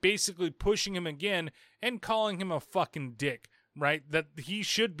by basically pushing him again and calling him a fucking dick right? That he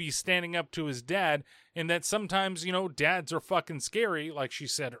should be standing up to his dad, and that sometimes, dads are fucking scary, like she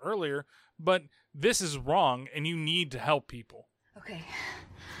said earlier, but this is wrong, and you need to help people. Okay.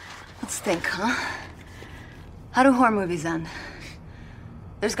 Let's think, huh? How do horror movies end?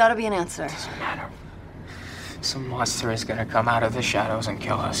 There's gotta be an answer. Doesn't matter. Some monster is gonna come out of the shadows and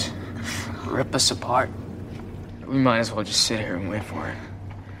kill us. Rip us apart. We might as well just sit here and wait for it.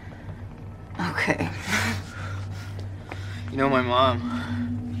 Okay. My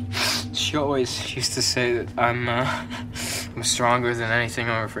mom, she always used to say that I'm stronger than anything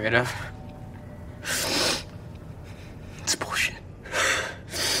I'm afraid of. It's bullshit.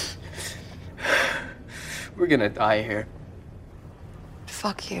 We're gonna die here.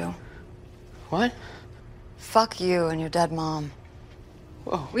 Fuck you. What? Fuck you and your dead mom.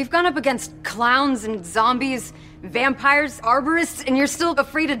 Whoa. We've gone up against clowns and zombies, vampires, arborists, and you're still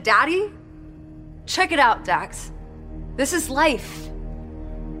afraid of Daddy? Check it out, Dax. This is life.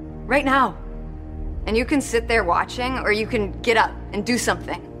 Right now. And you can sit there watching, or you can get up and do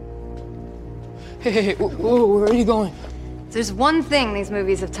something. Hey, whoa, where are you going? There's one thing these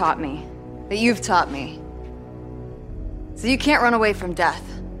movies have taught me, that you've taught me. So you can't run away from death.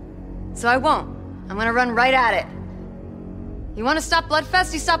 So I won't. I'm gonna run right at it. You wanna stop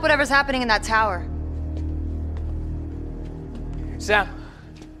Bloodfest? You stop whatever's happening in that tower. Sam.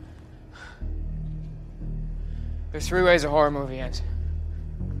 There's 3 ways a horror movie ends.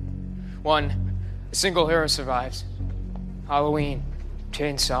 1, a single hero survives. Halloween,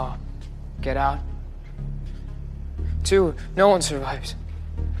 Chainsaw, Get Out. 2, no one survives.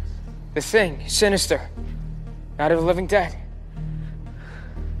 The Thing, Sinister, Night of the Living Dead.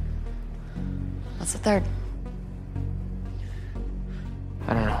 What's the third?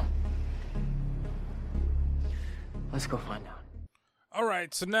 I don't know. Let's go find out. All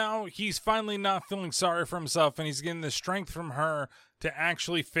right, so now he's finally not feeling sorry for himself, and he's getting the strength from her to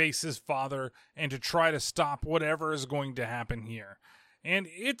actually face his father and to try to stop whatever is going to happen here. And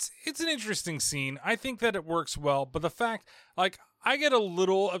it's an interesting scene. I think that it works well, but the fact, I get a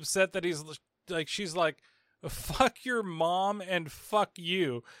little upset that she's like, fuck your mom and fuck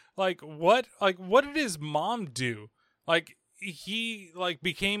you. What did his mom do? He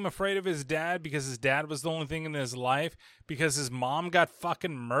became afraid of his dad because his dad was the only thing in his life because his mom got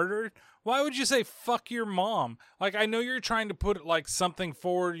fucking murdered. Why would you say fuck your mom? I know you're trying to put something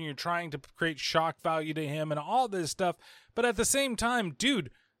forward and you're trying to create shock value to him and all this stuff, but at the same time, dude,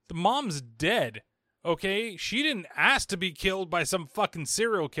 the mom's dead. Okay, she didn't ask to be killed by some fucking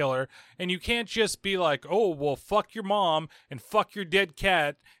serial killer, and you can't just be like, oh, well, fuck your mom and fuck your dead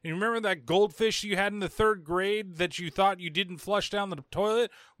cat. And you remember that goldfish you had in the 3rd grade that you thought you didn't flush down the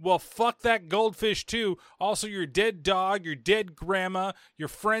toilet? Well, fuck that goldfish too. Also, your dead dog, your dead grandma, your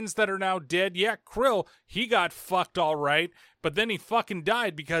friends that are now dead. Yeah, Krill, he got fucked all right, but then he fucking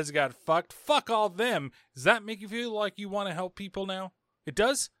died because he got fucked. Fuck all them. Does that make you feel like you want to help people now? It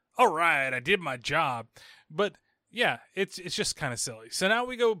does? All right, I did my job. But yeah, it's just kind of silly. So now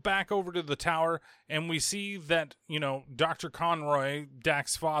we go back over to the tower and we see that, Dr. Conroy,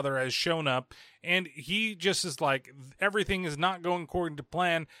 Dak's father, has shown up and he just is like, everything is not going according to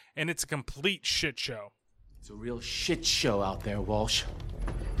plan and it's a complete shit show. It's a real shit show out there, Walsh.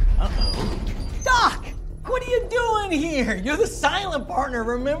 Uh-oh. Doc! What are you doing here? You're the silent partner,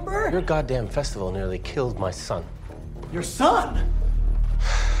 remember? Your goddamn festival nearly killed my son. Your son?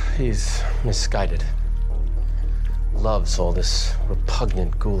 He's misguided. Loves all this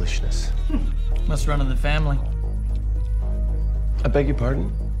repugnant ghoulishness. Must run in the family. I beg your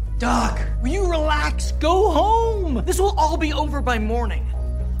pardon? Doc, will you relax? Go home! This will all be over by morning.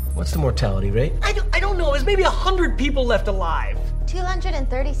 What's the mortality rate? I don't know. There's maybe 100 people left alive.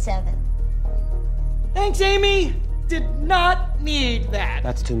 237. Thanks, Amy. Did not need that.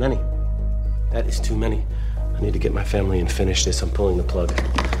 That's too many. That is too many. I need to get my family and finish this. I'm pulling the plug.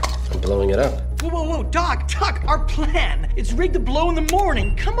 I'm blowing it up. Whoa, Doc, our plan. It's rigged to blow in the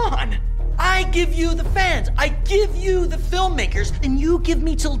morning. Come on. I give you the fans. I give you the filmmakers. And you give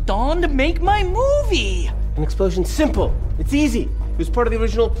me till dawn to make my movie. An explosion's simple. It's easy. It was part of the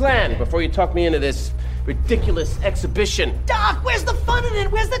original plan before you talked me into this ridiculous exhibition. Doc, where's the fun in it?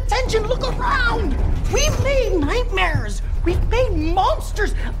 Where's the tension? Look around. We've made nightmares. We've made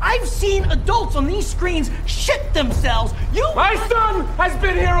monsters. I've seen adults on these screens shit themselves. My son has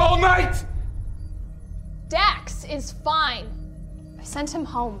been here all night! Dax is fine. I sent him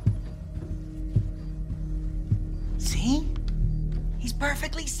home. See? He's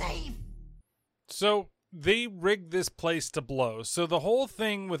perfectly safe. So they rigged this place to blow. So the whole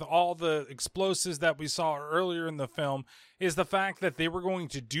thing with all the explosives that we saw earlier in the film is the fact that they were going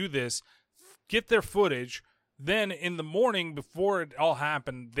to do this, get their footage, Then in the morning, before it all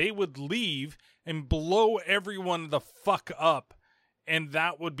happened, they would leave and blow everyone the fuck up, and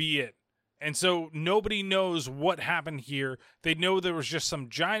that would be it. And so nobody knows what happened here. They know there was just some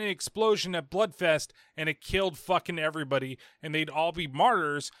giant explosion at Bloodfest, and it killed fucking everybody, and they'd all be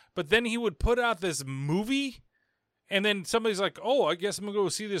martyrs. But then he would put out this movie, and then somebody's like, oh, I guess I'm gonna go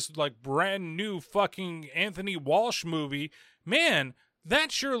see this like brand new fucking Anthony Walsh movie. Man,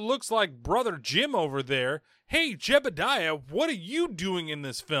 that sure looks like Brother Jim over there. Hey, Jebediah, what are you doing in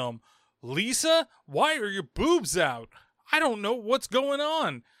this film? Lisa, why are your boobs out? I don't know what's going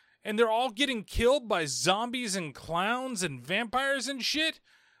on. And they're all getting killed by zombies and clowns and vampires and shit?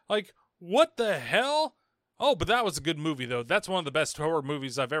 Like, what the hell? Oh, but that was a good movie, though. That's one of the best horror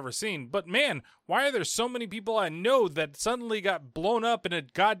movies I've ever seen. But man, why are there so many people I know that suddenly got blown up in a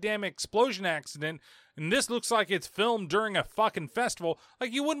goddamn explosion accident? And this looks like it's filmed during a fucking festival.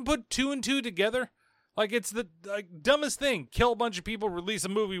 Like, you wouldn't put 2 and 2 together? Like, it's the dumbest thing. Kill a bunch of people, release a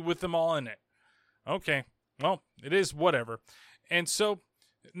movie with them all in it. Okay, well, it is whatever. And so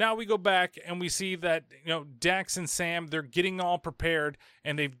now we go back and we see that, Dax and Sam, they're getting all prepared,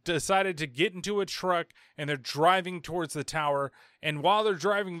 and they've decided to get into a truck, and they're driving towards the tower. And while they're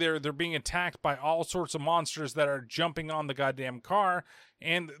driving there, they're being attacked by all sorts of monsters that are jumping on the goddamn car,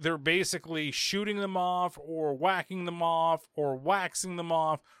 and they're basically shooting them off or whacking them off or waxing them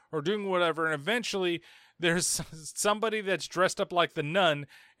off or doing whatever. And eventually there's somebody that's dressed up like the nun,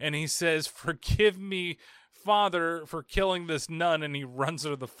 and he says, "Forgive me, Father, for killing this nun," and he runs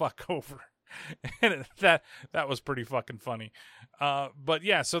her the fuck over. And that was pretty fucking funny. But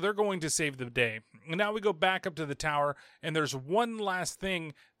yeah, so they're going to save the day. And now we go back up to the tower, and there's one last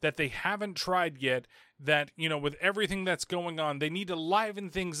thing that they haven't tried yet that, with everything that's going on, they need to liven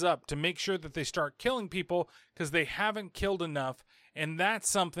things up to make sure that they start killing people, because they haven't killed enough. And that's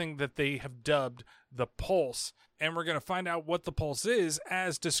something that they have dubbed the Pulse. And we're going to find out what the Pulse is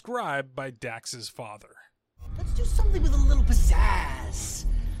as described by Dax's father. Let's do something with a little pizzazz.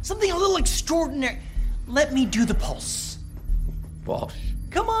 Something a little extraordinary. Let me do the Pulse. Walsh.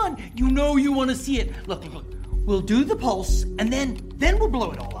 Come on, you know you want to see it. Look. We'll do the Pulse, and then we'll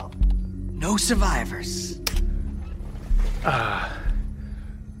blow it all up. No survivors.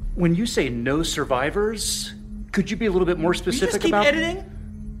 When you say no survivors, could you be a little bit more specific about... Will you just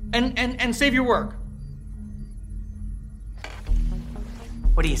keep editing and save your work?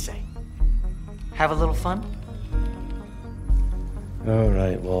 What do you say? Have a little fun? All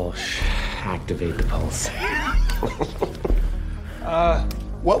right, Walsh. Activate the Pulse.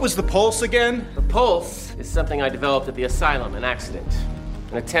 What was the Pulse again? The Pulse is something I developed at the asylum, an accident.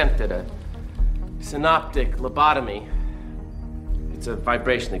 An attempt at a synoptic lobotomy. It's a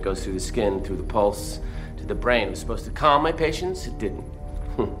vibration that goes through the skin, through the pulse, to the brain. It was supposed to calm my patients. It didn't.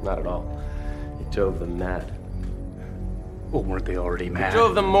 Not at all. It drove them mad. Well, weren't they already mad? It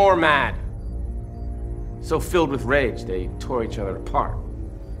drove them more mad. So filled with rage, they tore each other apart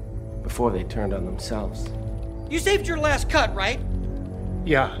before they turned on themselves. You saved your last cut, right?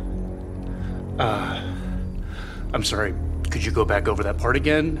 Yeah. I'm sorry. Could you go back over that part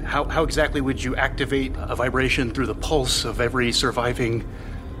again? How exactly would you activate a vibration through the pulse of every surviving...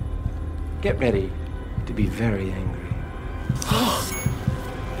 Get ready to be very angry.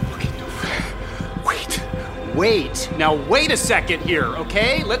 Wait. Now wait a second here,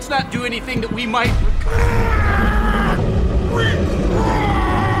 okay? Let's not do anything that we might...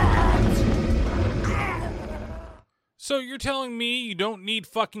 So you're telling me you don't need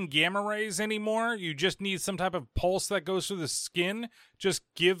fucking gamma rays anymore? You just need some type of pulse that goes through the skin? Just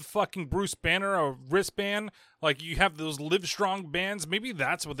give fucking Bruce Banner a wristband? Like you have those Livestrong bands? Maybe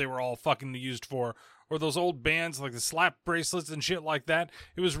that's what they were all fucking used for. Or those old bands like the slap bracelets and shit like that.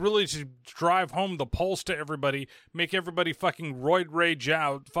 It was really to drive home the pulse to everybody, make everybody fucking roid rage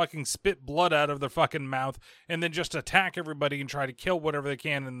out, fucking spit blood out of their fucking mouth, and then just attack everybody and try to kill whatever they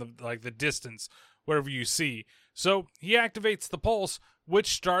can in the distance, whatever you see. So he activates the pulse, which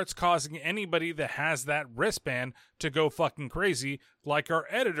starts causing anybody that has that wristband to go fucking crazy, like our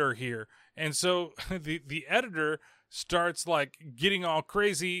editor here. And so the editor starts like getting all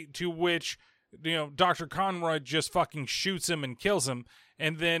crazy, to which, Dr. Conroy just fucking shoots him and kills him.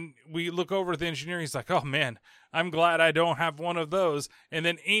 And then we look over at the engineer. He's like, oh man, I'm glad I don't have one of those. And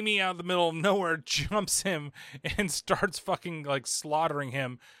then Amy out of the middle of nowhere jumps him and starts fucking like slaughtering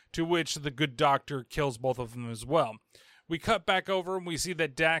him, to which the good doctor kills both of them as well. We cut back over and we see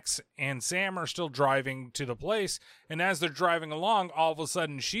that Dax and Sam are still driving to the place. And as they're driving along, all of a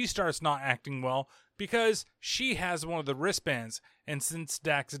sudden she starts not acting well because she has one of the wristbands. And since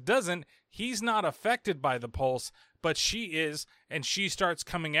Dax doesn't, he's not affected by the pulse, but she is, and she starts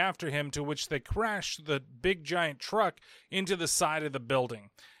coming after him, to which they crash the big giant truck into the side of the building.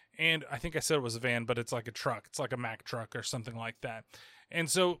 And I think I said it was a van, but it's like a truck. It's like a Mack truck or something like that. And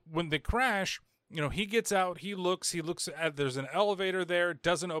so when they crash, he gets out, he looks at, there's an elevator there, it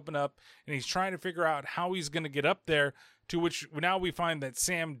doesn't open up, and he's trying to figure out how he's going to get up there, to which now we find that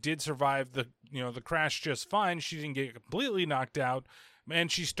Sam did survive the crash just fine. She didn't get completely knocked out,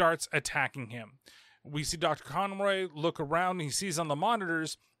 and she starts attacking him. We see Dr. Conroy look around, and he sees on the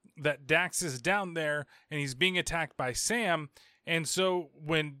monitors that Dax is down there, and he's being attacked by Sam. And so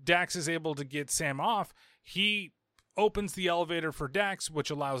when Dax is able to get Sam off, he opens the elevator for Dax, which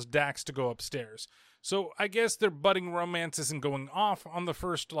allows Dax to go upstairs. So I guess their budding romance isn't going off on the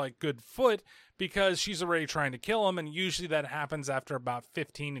first good foot, because she's already trying to kill him, and usually that happens after about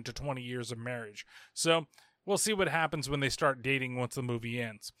 15 to 20 years of marriage. So we'll see what happens when they start dating once the movie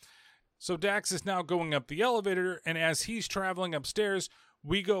ends. So Dax is now going up the elevator, and as he's traveling upstairs,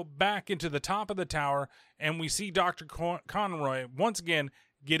 we go back into the top of the tower, and we see Dr. Conroy once again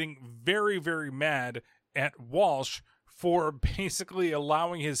getting very, very mad at Walsh for basically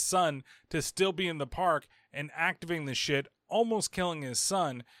allowing his son to still be in the park and activating the shit, almost killing his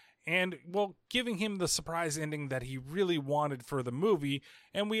son, and, giving him the surprise ending that he really wanted for the movie.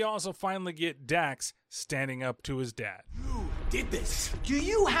 And we also finally get Dax standing up to his dad. Did this? Do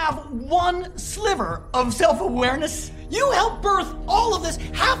you have one sliver of self-awareness? You helped birth all of this.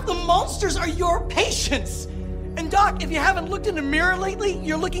 Half the monsters are your patients. And Doc, if you haven't looked in the mirror lately,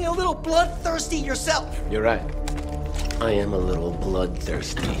 you're looking a little bloodthirsty yourself. You're right. I am a little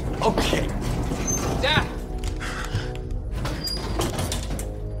bloodthirsty. Okay. Dad!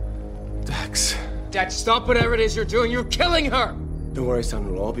 Dax. Dad, stop whatever it is you're doing. You're killing her! Don't worry, son.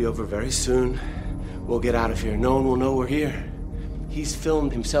 It'll all be over very soon. We'll get out of here. No one will know we're here. He's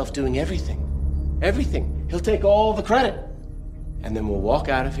filmed himself doing everything. Everything. He'll take all the credit. And then we'll walk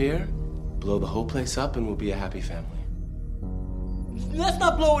out of here, blow the whole place up, and we'll be a happy family. Let's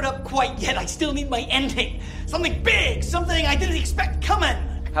not blow it up quite yet. I still need my ending. Something big. Something I didn't expect coming.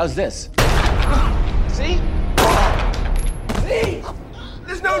 How's this? See? See?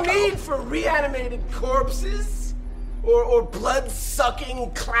 There's no need for reanimated corpses or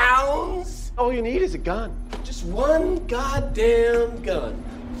blood-sucking clowns. All you need is a gun. Just one goddamn gun.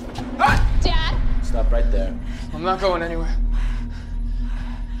 Dad? Stop right there. I'm not going anywhere.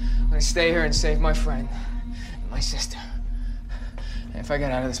 I'm gonna stay here and save my friend and my sister. And if I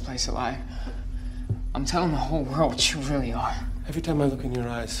get out of this place alive, I'm telling the whole world what you really are. Every time I look in your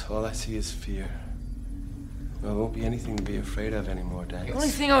eyes, all I see is fear. There won't be anything to be afraid of anymore, Dax. The only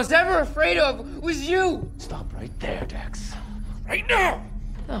thing I was ever afraid of was you! Stop right there, Dax. Right now!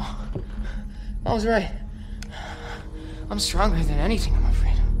 No. I was right. I'm stronger than anything I'm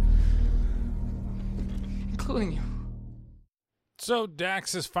afraid of. Including you. So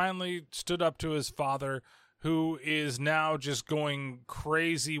Dax has finally stood up to his father, who is now just going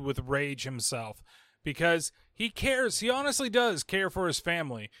crazy with rage himself, because he cares. He honestly does care for his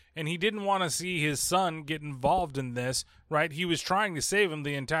family, and he didn't want to see his son get involved in this, right? He was trying to save him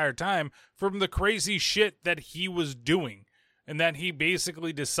the entire time from the crazy shit that he was doing, and that he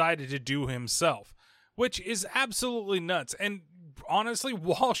basically decided to do himself, which is absolutely nuts. And honestly,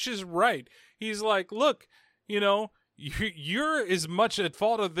 Walsh is right. He's like, look, you're as much at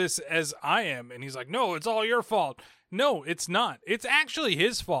fault of this as I am. And he's like, no, it's all your fault. No, it's not. It's actually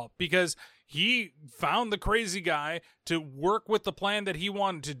his fault, because he found the crazy guy to work with the plan that he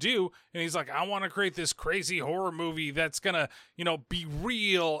wanted to do. And he's like, I want to create this crazy horror movie that's going to, be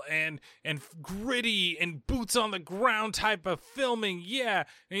real and gritty and boots on the ground type of filming. Yeah.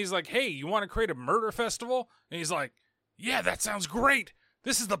 And he's like, hey, you want to create a murder festival? And he's like, yeah, that sounds great.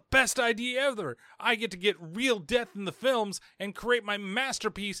 This is the best idea ever. I get to get real death in the films and create my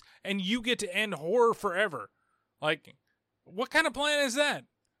masterpiece, and you get to end horror forever. Like, what kind of plan is that?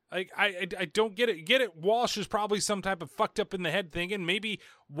 Like, I don't get it. Get it? Walsh is probably some type of fucked up in the head thing, and maybe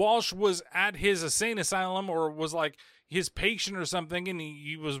Walsh was at his insane asylum or was like his patient or something, and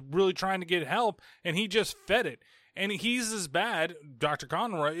he was really trying to get help, and he just fed it. And he's as bad, Dr.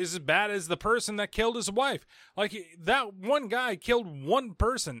 Conroy is as bad as the person that killed his wife. Like, that one guy killed one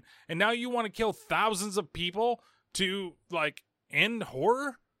person, and now you want to kill thousands of people to, end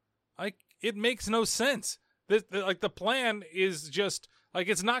horror? Like, it makes no sense. The plan is just,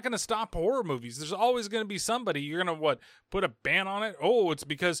 it's not going to stop horror movies. There's always going to be somebody. You're going to, put a ban on it? Oh, it's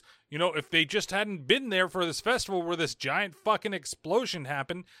because, if they just hadn't been there for this festival where this giant fucking explosion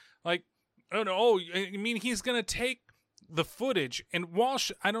happened, I mean, he's going to take the footage. And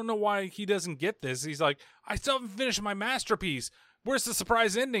Walsh, I don't know why he doesn't get this. He's like, I still haven't finished my masterpiece. Where's the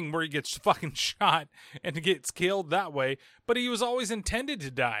surprise ending where he gets fucking shot and gets killed that way? But he was always intended to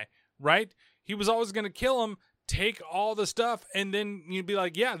die, right? He was always going to kill him, take all the stuff, and then you'd be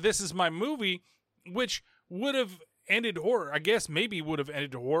like, yeah, this is my movie, which would have ended horror. I guess maybe would have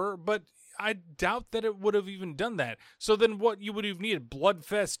ended horror, but I doubt that it would have even done that. So then what you would have needed?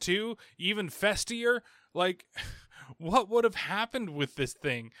 Bloodfest 2? Even festier? Like, what would have happened with this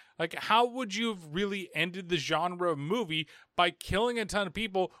thing? Like, how would you have really ended the genre of movie by killing a ton of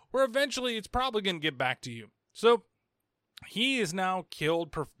people where eventually it's probably going to get back to you? So he is now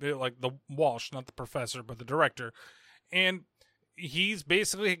killed, like the Walsh, not the professor, but the director. And he's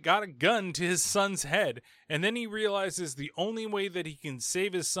basically got a gun to his son's head. And then he realizes the only way that he can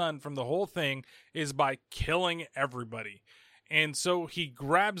save his son from the whole thing is by killing everybody. And so he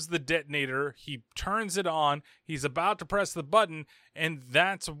grabs the detonator, he turns it on, he's about to press the button, and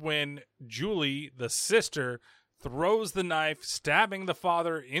that's when Julie, the sister, throws the knife, stabbing the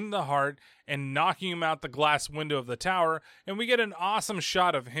father in the heart and knocking him out the glass window of the tower, and we get an awesome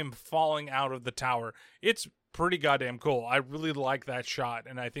shot of him falling out of the tower. It's pretty goddamn cool. I really like that shot,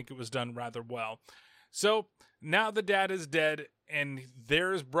 and I think it was done rather well. So now the dad is dead, and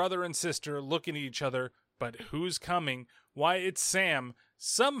there's brother and sister looking at each other, but who's coming? Why, it's Sam.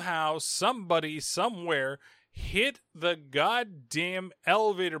 Somehow, somebody, somewhere, hit the goddamn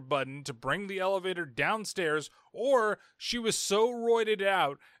elevator button to bring the elevator downstairs, or she was so roided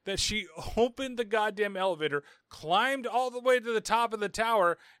out that she opened the goddamn elevator, climbed all the way to the top of the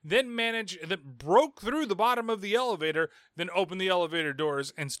tower, then broke through the bottom of the elevator, then opened the elevator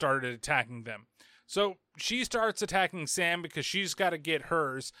doors and started attacking them. So she starts attacking Sam because she's got to get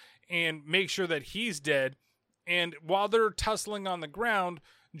hers and make sure that he's dead. And while they're tussling on the ground,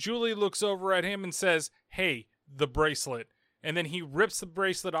 Julie looks over at him and says, "Hey, the bracelet." And then he rips the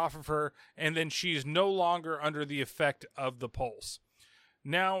bracelet off of her, and then she's no longer under the effect of the pulse.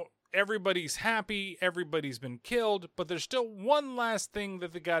 Now, everybody's happy, everybody's been killed, but there's still one last thing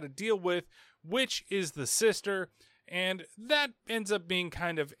that they got to deal with, which is the sister. And that ends up being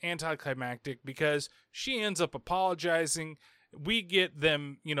kind of anticlimactic because she ends up apologizing. We get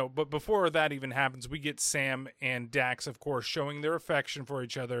them, but before that even happens, we get Sam and Dax, of course, showing their affection for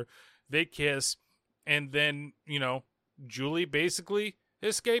each other. They kiss, and then, Julie basically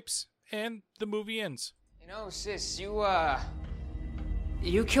escapes, and the movie ends. Sis, you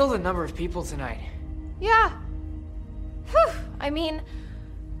killed a number of people tonight. Yeah. Whew. I mean,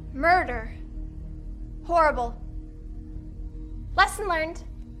 murder. Horrible. Lesson learned.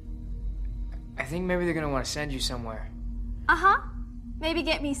 I think maybe they're gonna want to send you somewhere. Uh-huh. Maybe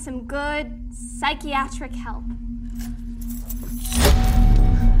get me some good psychiatric help.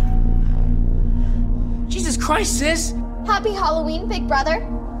 Jesus Christ, sis! Happy Halloween, big brother.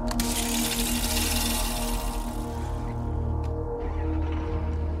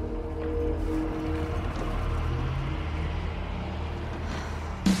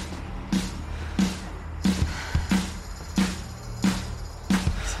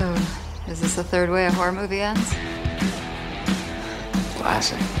 So, is this the third way a horror movie ends?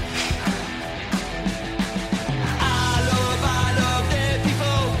 Classic.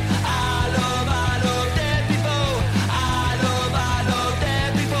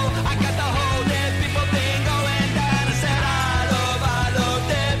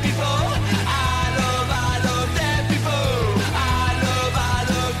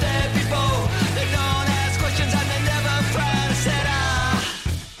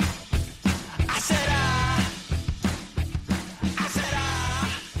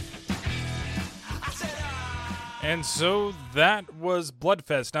 And so that was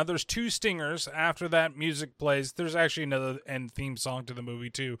Bloodfest. Now, there's two stingers. After that music plays, there's actually another end theme song to the movie,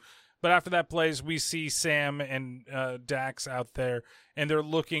 too. But after that plays, we see Sam and Dax out there, and they're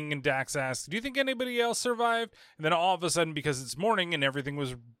looking, and Dax asks, "Do you think anybody else survived?" And then all of a sudden, because it's morning and everything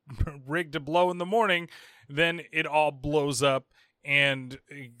was rigged to blow in the morning, then it all blows up, and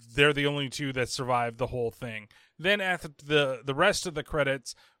they're the only two that survived the whole thing. Then at the rest of the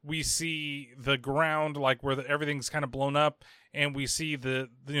credits, we see the ground, like where everything's kind of blown up, and we see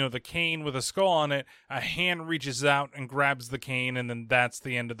the cane with a skull on it. A hand reaches out and grabs the cane, and then that's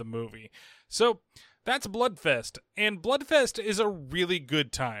the end of the movie. So that's Bloodfest, and Bloodfest is a really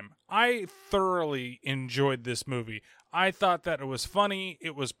good time. I thoroughly enjoyed this movie. I thought that it was funny,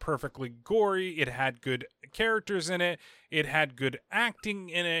 it was perfectly gory, it had good characters in it, it had good acting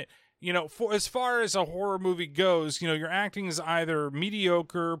in it, you know, for as far as a horror movie goes, you know, your acting is either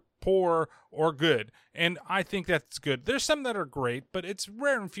mediocre, poor, or good. And I think that's good. There's some that are great, but it's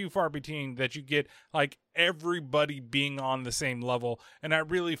rare and few far between that you get like everybody being on the same level. And I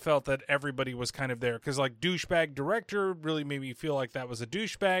really felt that everybody was kind of there, because like douchebag director really made me feel like that was a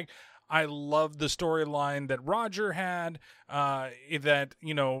douchebag. I love the storyline that Roger had, that,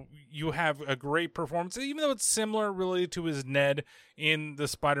 you know, you have a great performance, even though it's similar really to his Ned in the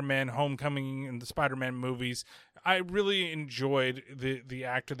Spider-Man Homecoming and the Spider-Man movies. I really enjoyed the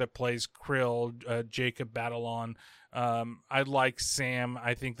actor that plays Krill, Jacob Batalon. I like Sam.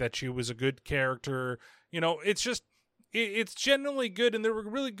 I think that she was a good character. You know, it's just, it's generally good, and there were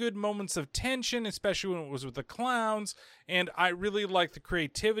really good moments of tension, especially when it was with the clowns, and I really like the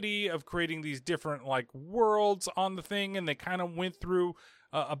creativity of creating these different, like, worlds on the thing, and they kind of went through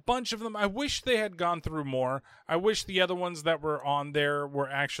a bunch of them. I wish they had gone through more. I wish the other ones that were on there were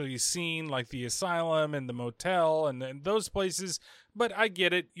actually seen, like the asylum and the motel and those places, but I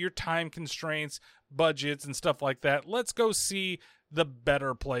get it. Your time constraints, budgets, and stuff like that. Let's go see the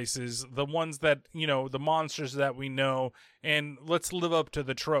better places, the ones that, you know, the monsters that we know, and let's live up to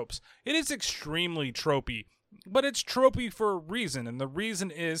the tropes. It is extremely tropey, but it's tropey for a reason, and the reason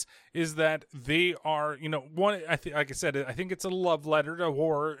is that they are, you know, one, like I said, I think it's a love letter to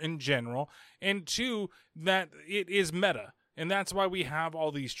horror in general, and two, that it is meta. And that's why we have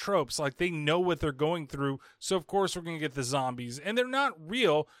all these tropes. Like, they know what they're going through, so of course we're going to get the zombies. And they're not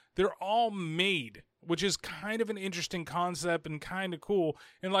real, they're all made, which is kind of an interesting concept and kind of cool.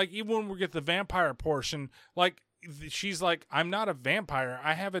 And, like, even when we get the vampire portion, like, she's like, I'm not a vampire.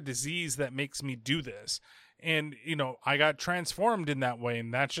 I have a disease that makes me do this. And, you know, I got transformed in that way,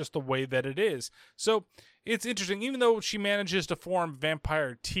 and that's just the way that it is. So it's interesting, even though she manages to form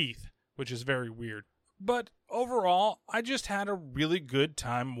vampire teeth, which is very weird. But overall, I just had a really good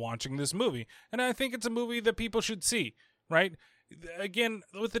time watching this movie. And I think it's a movie that people should see, right? Again,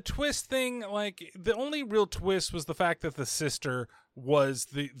 with the twist thing, like, the only real twist was the fact that the sister was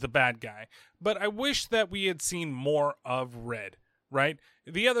the bad guy. But I wish that we had seen more of Red, right?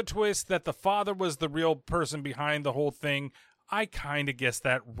 The other twist, that the father was the real person behind the whole thing, I kind of guessed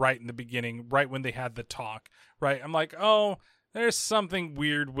that right in the beginning, right when they had the talk, right? I'm like, oh, there's something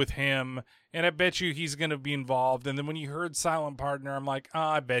weird with him, and I bet you he's going to be involved. And then when you heard Silent Partner, I'm like,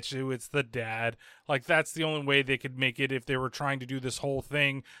 I bet you it's the dad. Like, that's the only way they could make it if they were trying to do this whole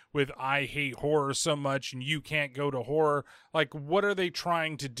thing with I hate horror so much and you can't go to horror. Like, what are they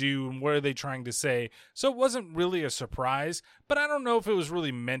trying to do and what are they trying to say? So it wasn't really a surprise, but I don't know if it was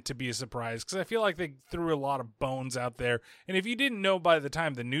really meant to be a surprise, because I feel like they threw a lot of bones out there. And if you didn't know by the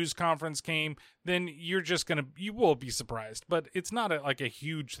time the news conference came, then you will be surprised. But it's not like a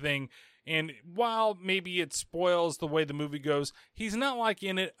huge thing. And while maybe it spoils the way the movie goes, he's not like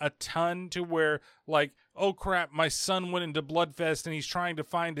in it a ton to where, like, oh crap, my son went into Bloodfest and he's trying to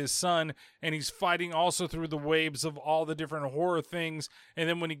find his son, and he's fighting also through the waves of all the different horror things. And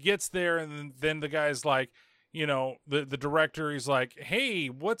then when he gets there, and then the guy's like, you know, the director, he's like, hey,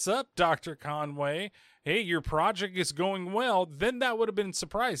 what's up, Dr. Conway? Hey, your project is going well. Then that would have been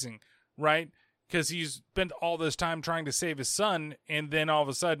surprising, right? Because he's spent all this time trying to save his son, and then all of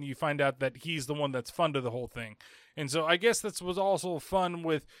a sudden you find out that he's the one that's funded the whole thing. And so I guess that was also fun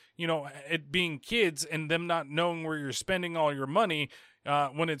with, you know, it being kids and them not knowing where you're spending all your money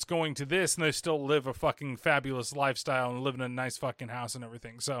when it's going to this, and they still live a fucking fabulous lifestyle and live in a nice fucking house and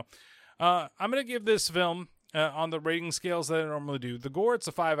everything. So I'm going to give this film, on the rating scales that I normally do, the gore, it's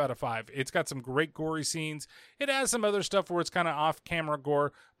a 5 out of 5. It's got some great gory scenes. It has some other stuff where it's kind of off-camera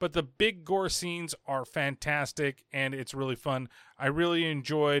gore, but the big gore scenes are fantastic, and it's really fun. I really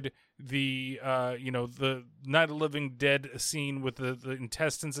enjoyed the, the Night of the Living Dead scene with the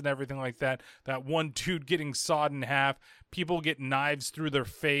intestines and everything like that. That one dude getting sawed in half. People get knives through their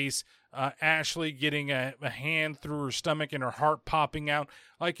face. Ashley getting a hand through her stomach and her heart popping out.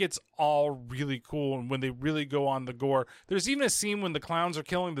 Like, it's all really cool. And when they really go on the gore, there's even a scene when the clowns are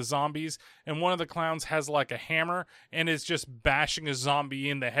killing the zombies, and one of the clowns has like a hammer and is just bashing a zombie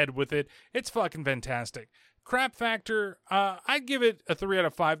in the head with it. It's fucking fantastic. Crap factor, I'd give it a 3 out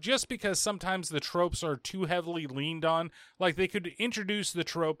of 5, just because sometimes the tropes are too heavily leaned on. Like, they could introduce the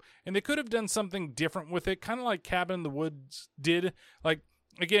trope and they could have done something different with it, kind of like Cabin in the Woods did. Like,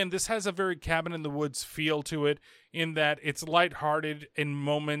 again, this has a very Cabin in the Woods feel to it, in that it's lighthearted in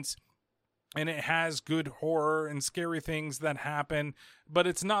moments, and it has good horror and scary things that happen, but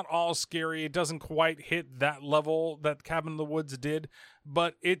it's not all scary. It doesn't quite hit that level that Cabin in the Woods did,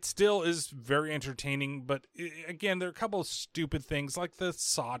 but it still is very entertaining. But again, there are a couple of stupid things, like the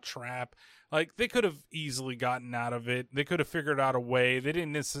saw trap. Like, they could have easily gotten out of it. They could have figured out a way. They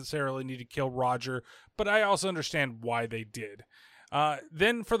didn't necessarily need to kill Roger, but I also understand why they did.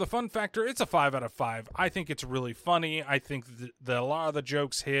 Then for the fun factor, it's a 5 out of 5. I think it's really funny. I think that a lot of the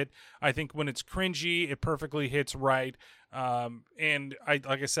jokes hit. I think when it's cringy, it perfectly hits right. And like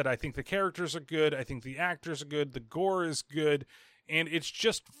I said, I think the characters are good. I think the actors are good. The gore is good. And it's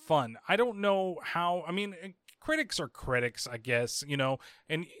just fun. I don't know how, I mean, critics are critics, I guess, you know,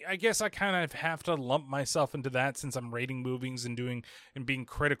 and I guess I kind of have to lump myself into that since I'm rating movies and being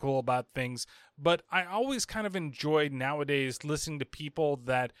critical about things. But I always kind of enjoy nowadays listening to people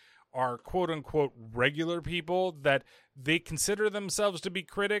that are quote unquote regular people, that they consider themselves to be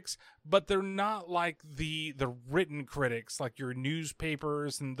critics, but they're not like the written critics, like your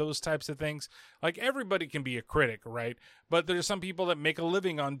newspapers and those types of things. Like, everybody can be a critic, right? But there's some people that make a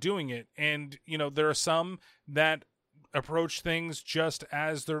living on doing it. And, you know, there are some that approach things just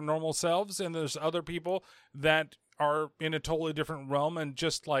as their normal selves, and there's other people that are in a totally different realm and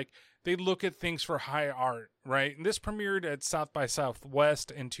just like they look at things for high art, right? And this premiered at South by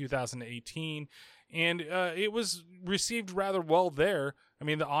Southwest in 2018, and it was received rather well there. I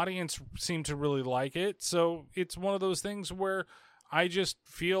mean, the audience seemed to really like it, so it's one of those things where I just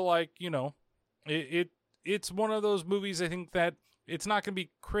feel like, you know, it's one of those movies. I think that it's not going to be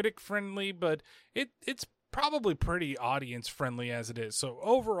critic friendly, but it's probably pretty audience friendly as it is. So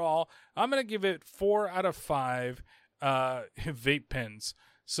overall, I'm going to give it 4 out of 5 vape pens.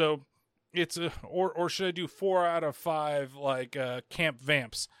 So it's or should I do 4 out of 5 like camp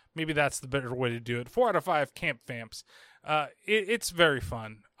vamps? Maybe that's the better way to do it. 4 out of 5 camp vamps. It's very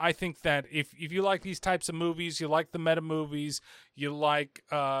fun. I think that if you like these types of movies, you like the meta movies, you like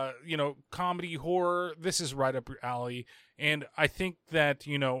you know, comedy horror, this is right up your alley. And I think that,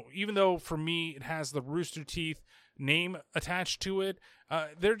 you know, even though for me it has the Rooster Teeth name attached to it,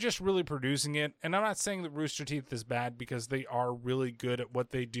 they're just really producing it. And I'm not saying that Rooster Teeth is bad, because they are really good at what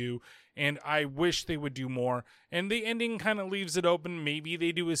they do, and I wish they would do more. And the ending kind of leaves it open. Maybe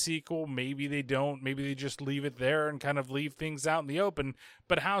they do a sequel, maybe they don't, maybe they just leave it there and kind of leave things out in the open.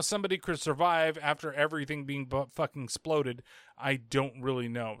 But how somebody could survive after everything being fucking exploded, I don't really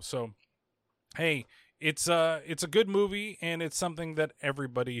know. So hey, it's a good movie, and it's something that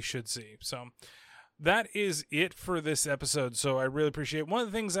everybody should see. So that is it for this episode. So I really appreciate it. One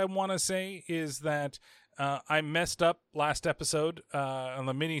of the things I want to say is that I messed up last episode on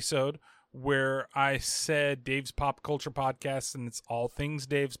the mini-sode where I said Dave's Pop Culture Podcast, and it's All Things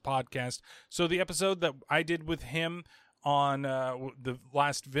Dave's Podcast. So the episode that I did with him on the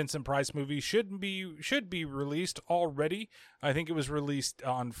last Vincent Price movie should be released already. I think it was released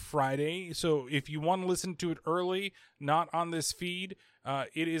on Friday. So if you want to listen to it early, not on this feed,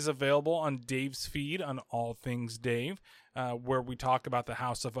 it is available on Dave's feed on All Things Dave, where we talk about The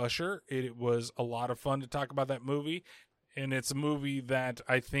House of Usher. It was a lot of fun to talk about that movie, and it's a movie that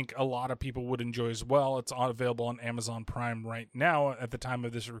I think a lot of people would enjoy as well. It's available on Amazon Prime right now at the time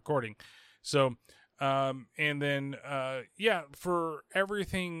of this recording. So and then, for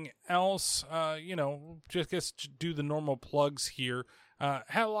everything else, you know, just do the normal plugs here.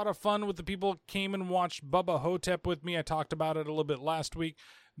 Had a lot of fun with the people who came and watched Bubba Hotep with me. I talked about it a little bit last week.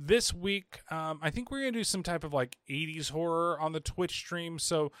 This week, I think we're going to do some type of like 80s horror on the Twitch stream.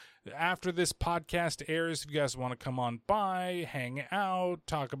 So after this podcast airs, if you guys want to come on by, hang out,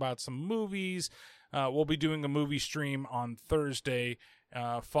 talk about some movies, we'll be doing a movie stream on Thursday,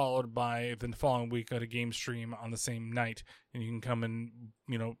 followed by the following week at a game stream on the same night. And you can come and,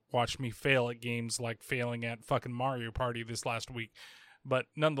 you know, watch me fail at games like failing at fucking Mario Party this last week. But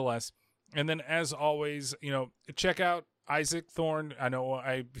nonetheless, and then as always, you know, check out Isaac Thorne. I know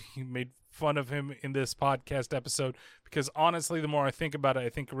I made fun of him in this podcast episode because honestly, the more I think about it, I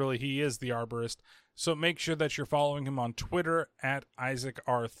think really he is the arborist. So make sure that you're following him on Twitter at Isaac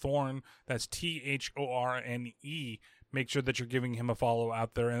R. Thorne. That's THORNE. Make sure that you're giving him a follow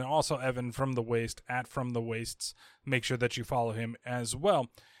out there. And also Evan from the Waste at From the Wastes. Make sure that you follow him as well.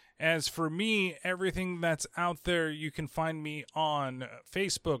 As for me, everything that's out there, you can find me on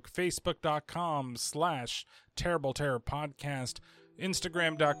Facebook, facebook.com/Terrible Terror Podcast,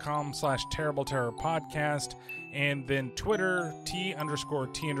 Instagram.com/Terrible Terror Podcast, and then Twitter,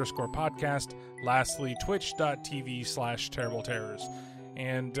 T_T_podcast. Lastly, Twitch.tv/Terrible Terrors.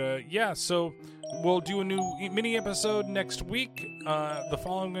 And so we'll do a new mini episode next week. The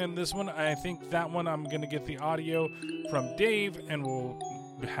following in this one, I think that one I'm going to get the audio from Dave, and we'll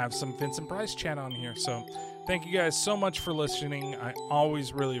have some Vincent Price chat on here. So thank you guys so much for listening. I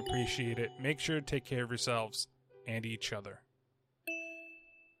always really appreciate it. Make sure to take care of yourselves and each other.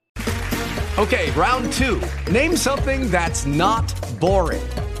 Okay, round 2. Name something that's not boring.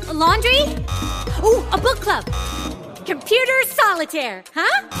 Laundry? Ooh, a book club. Computer solitaire,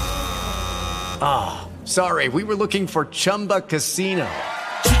 huh? Ah, sorry, we were looking for Chumba Casino.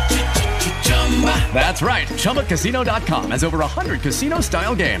 That's right, ChumbaCasino.com has over 100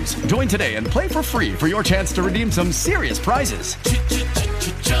 casino-style games. Join today and play for free for your chance to redeem some serious prizes.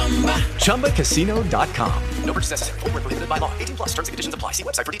 ChumbaCasino.com. No purchase necessary. Void where prohibited by law. 18+ terms and conditions apply. See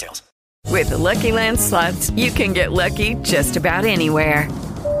website for details. With the Lucky Land Slots, you can get lucky just about anywhere.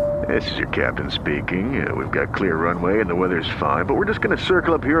 This is your captain speaking. We've got clear runway and the weather's fine, but we're just going to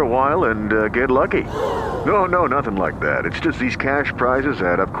circle up here a while and get lucky. No, nothing like that. It's just these cash prizes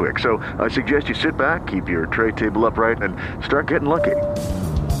add up quick. So I suggest you sit back, keep your tray table upright, and start getting lucky.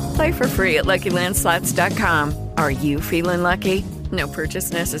 Play for free at LuckyLandSlots.com. Are you feeling lucky? No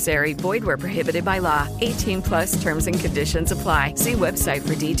purchase necessary. Void where prohibited by law. 18+ terms and conditions apply. See website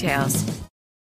for details.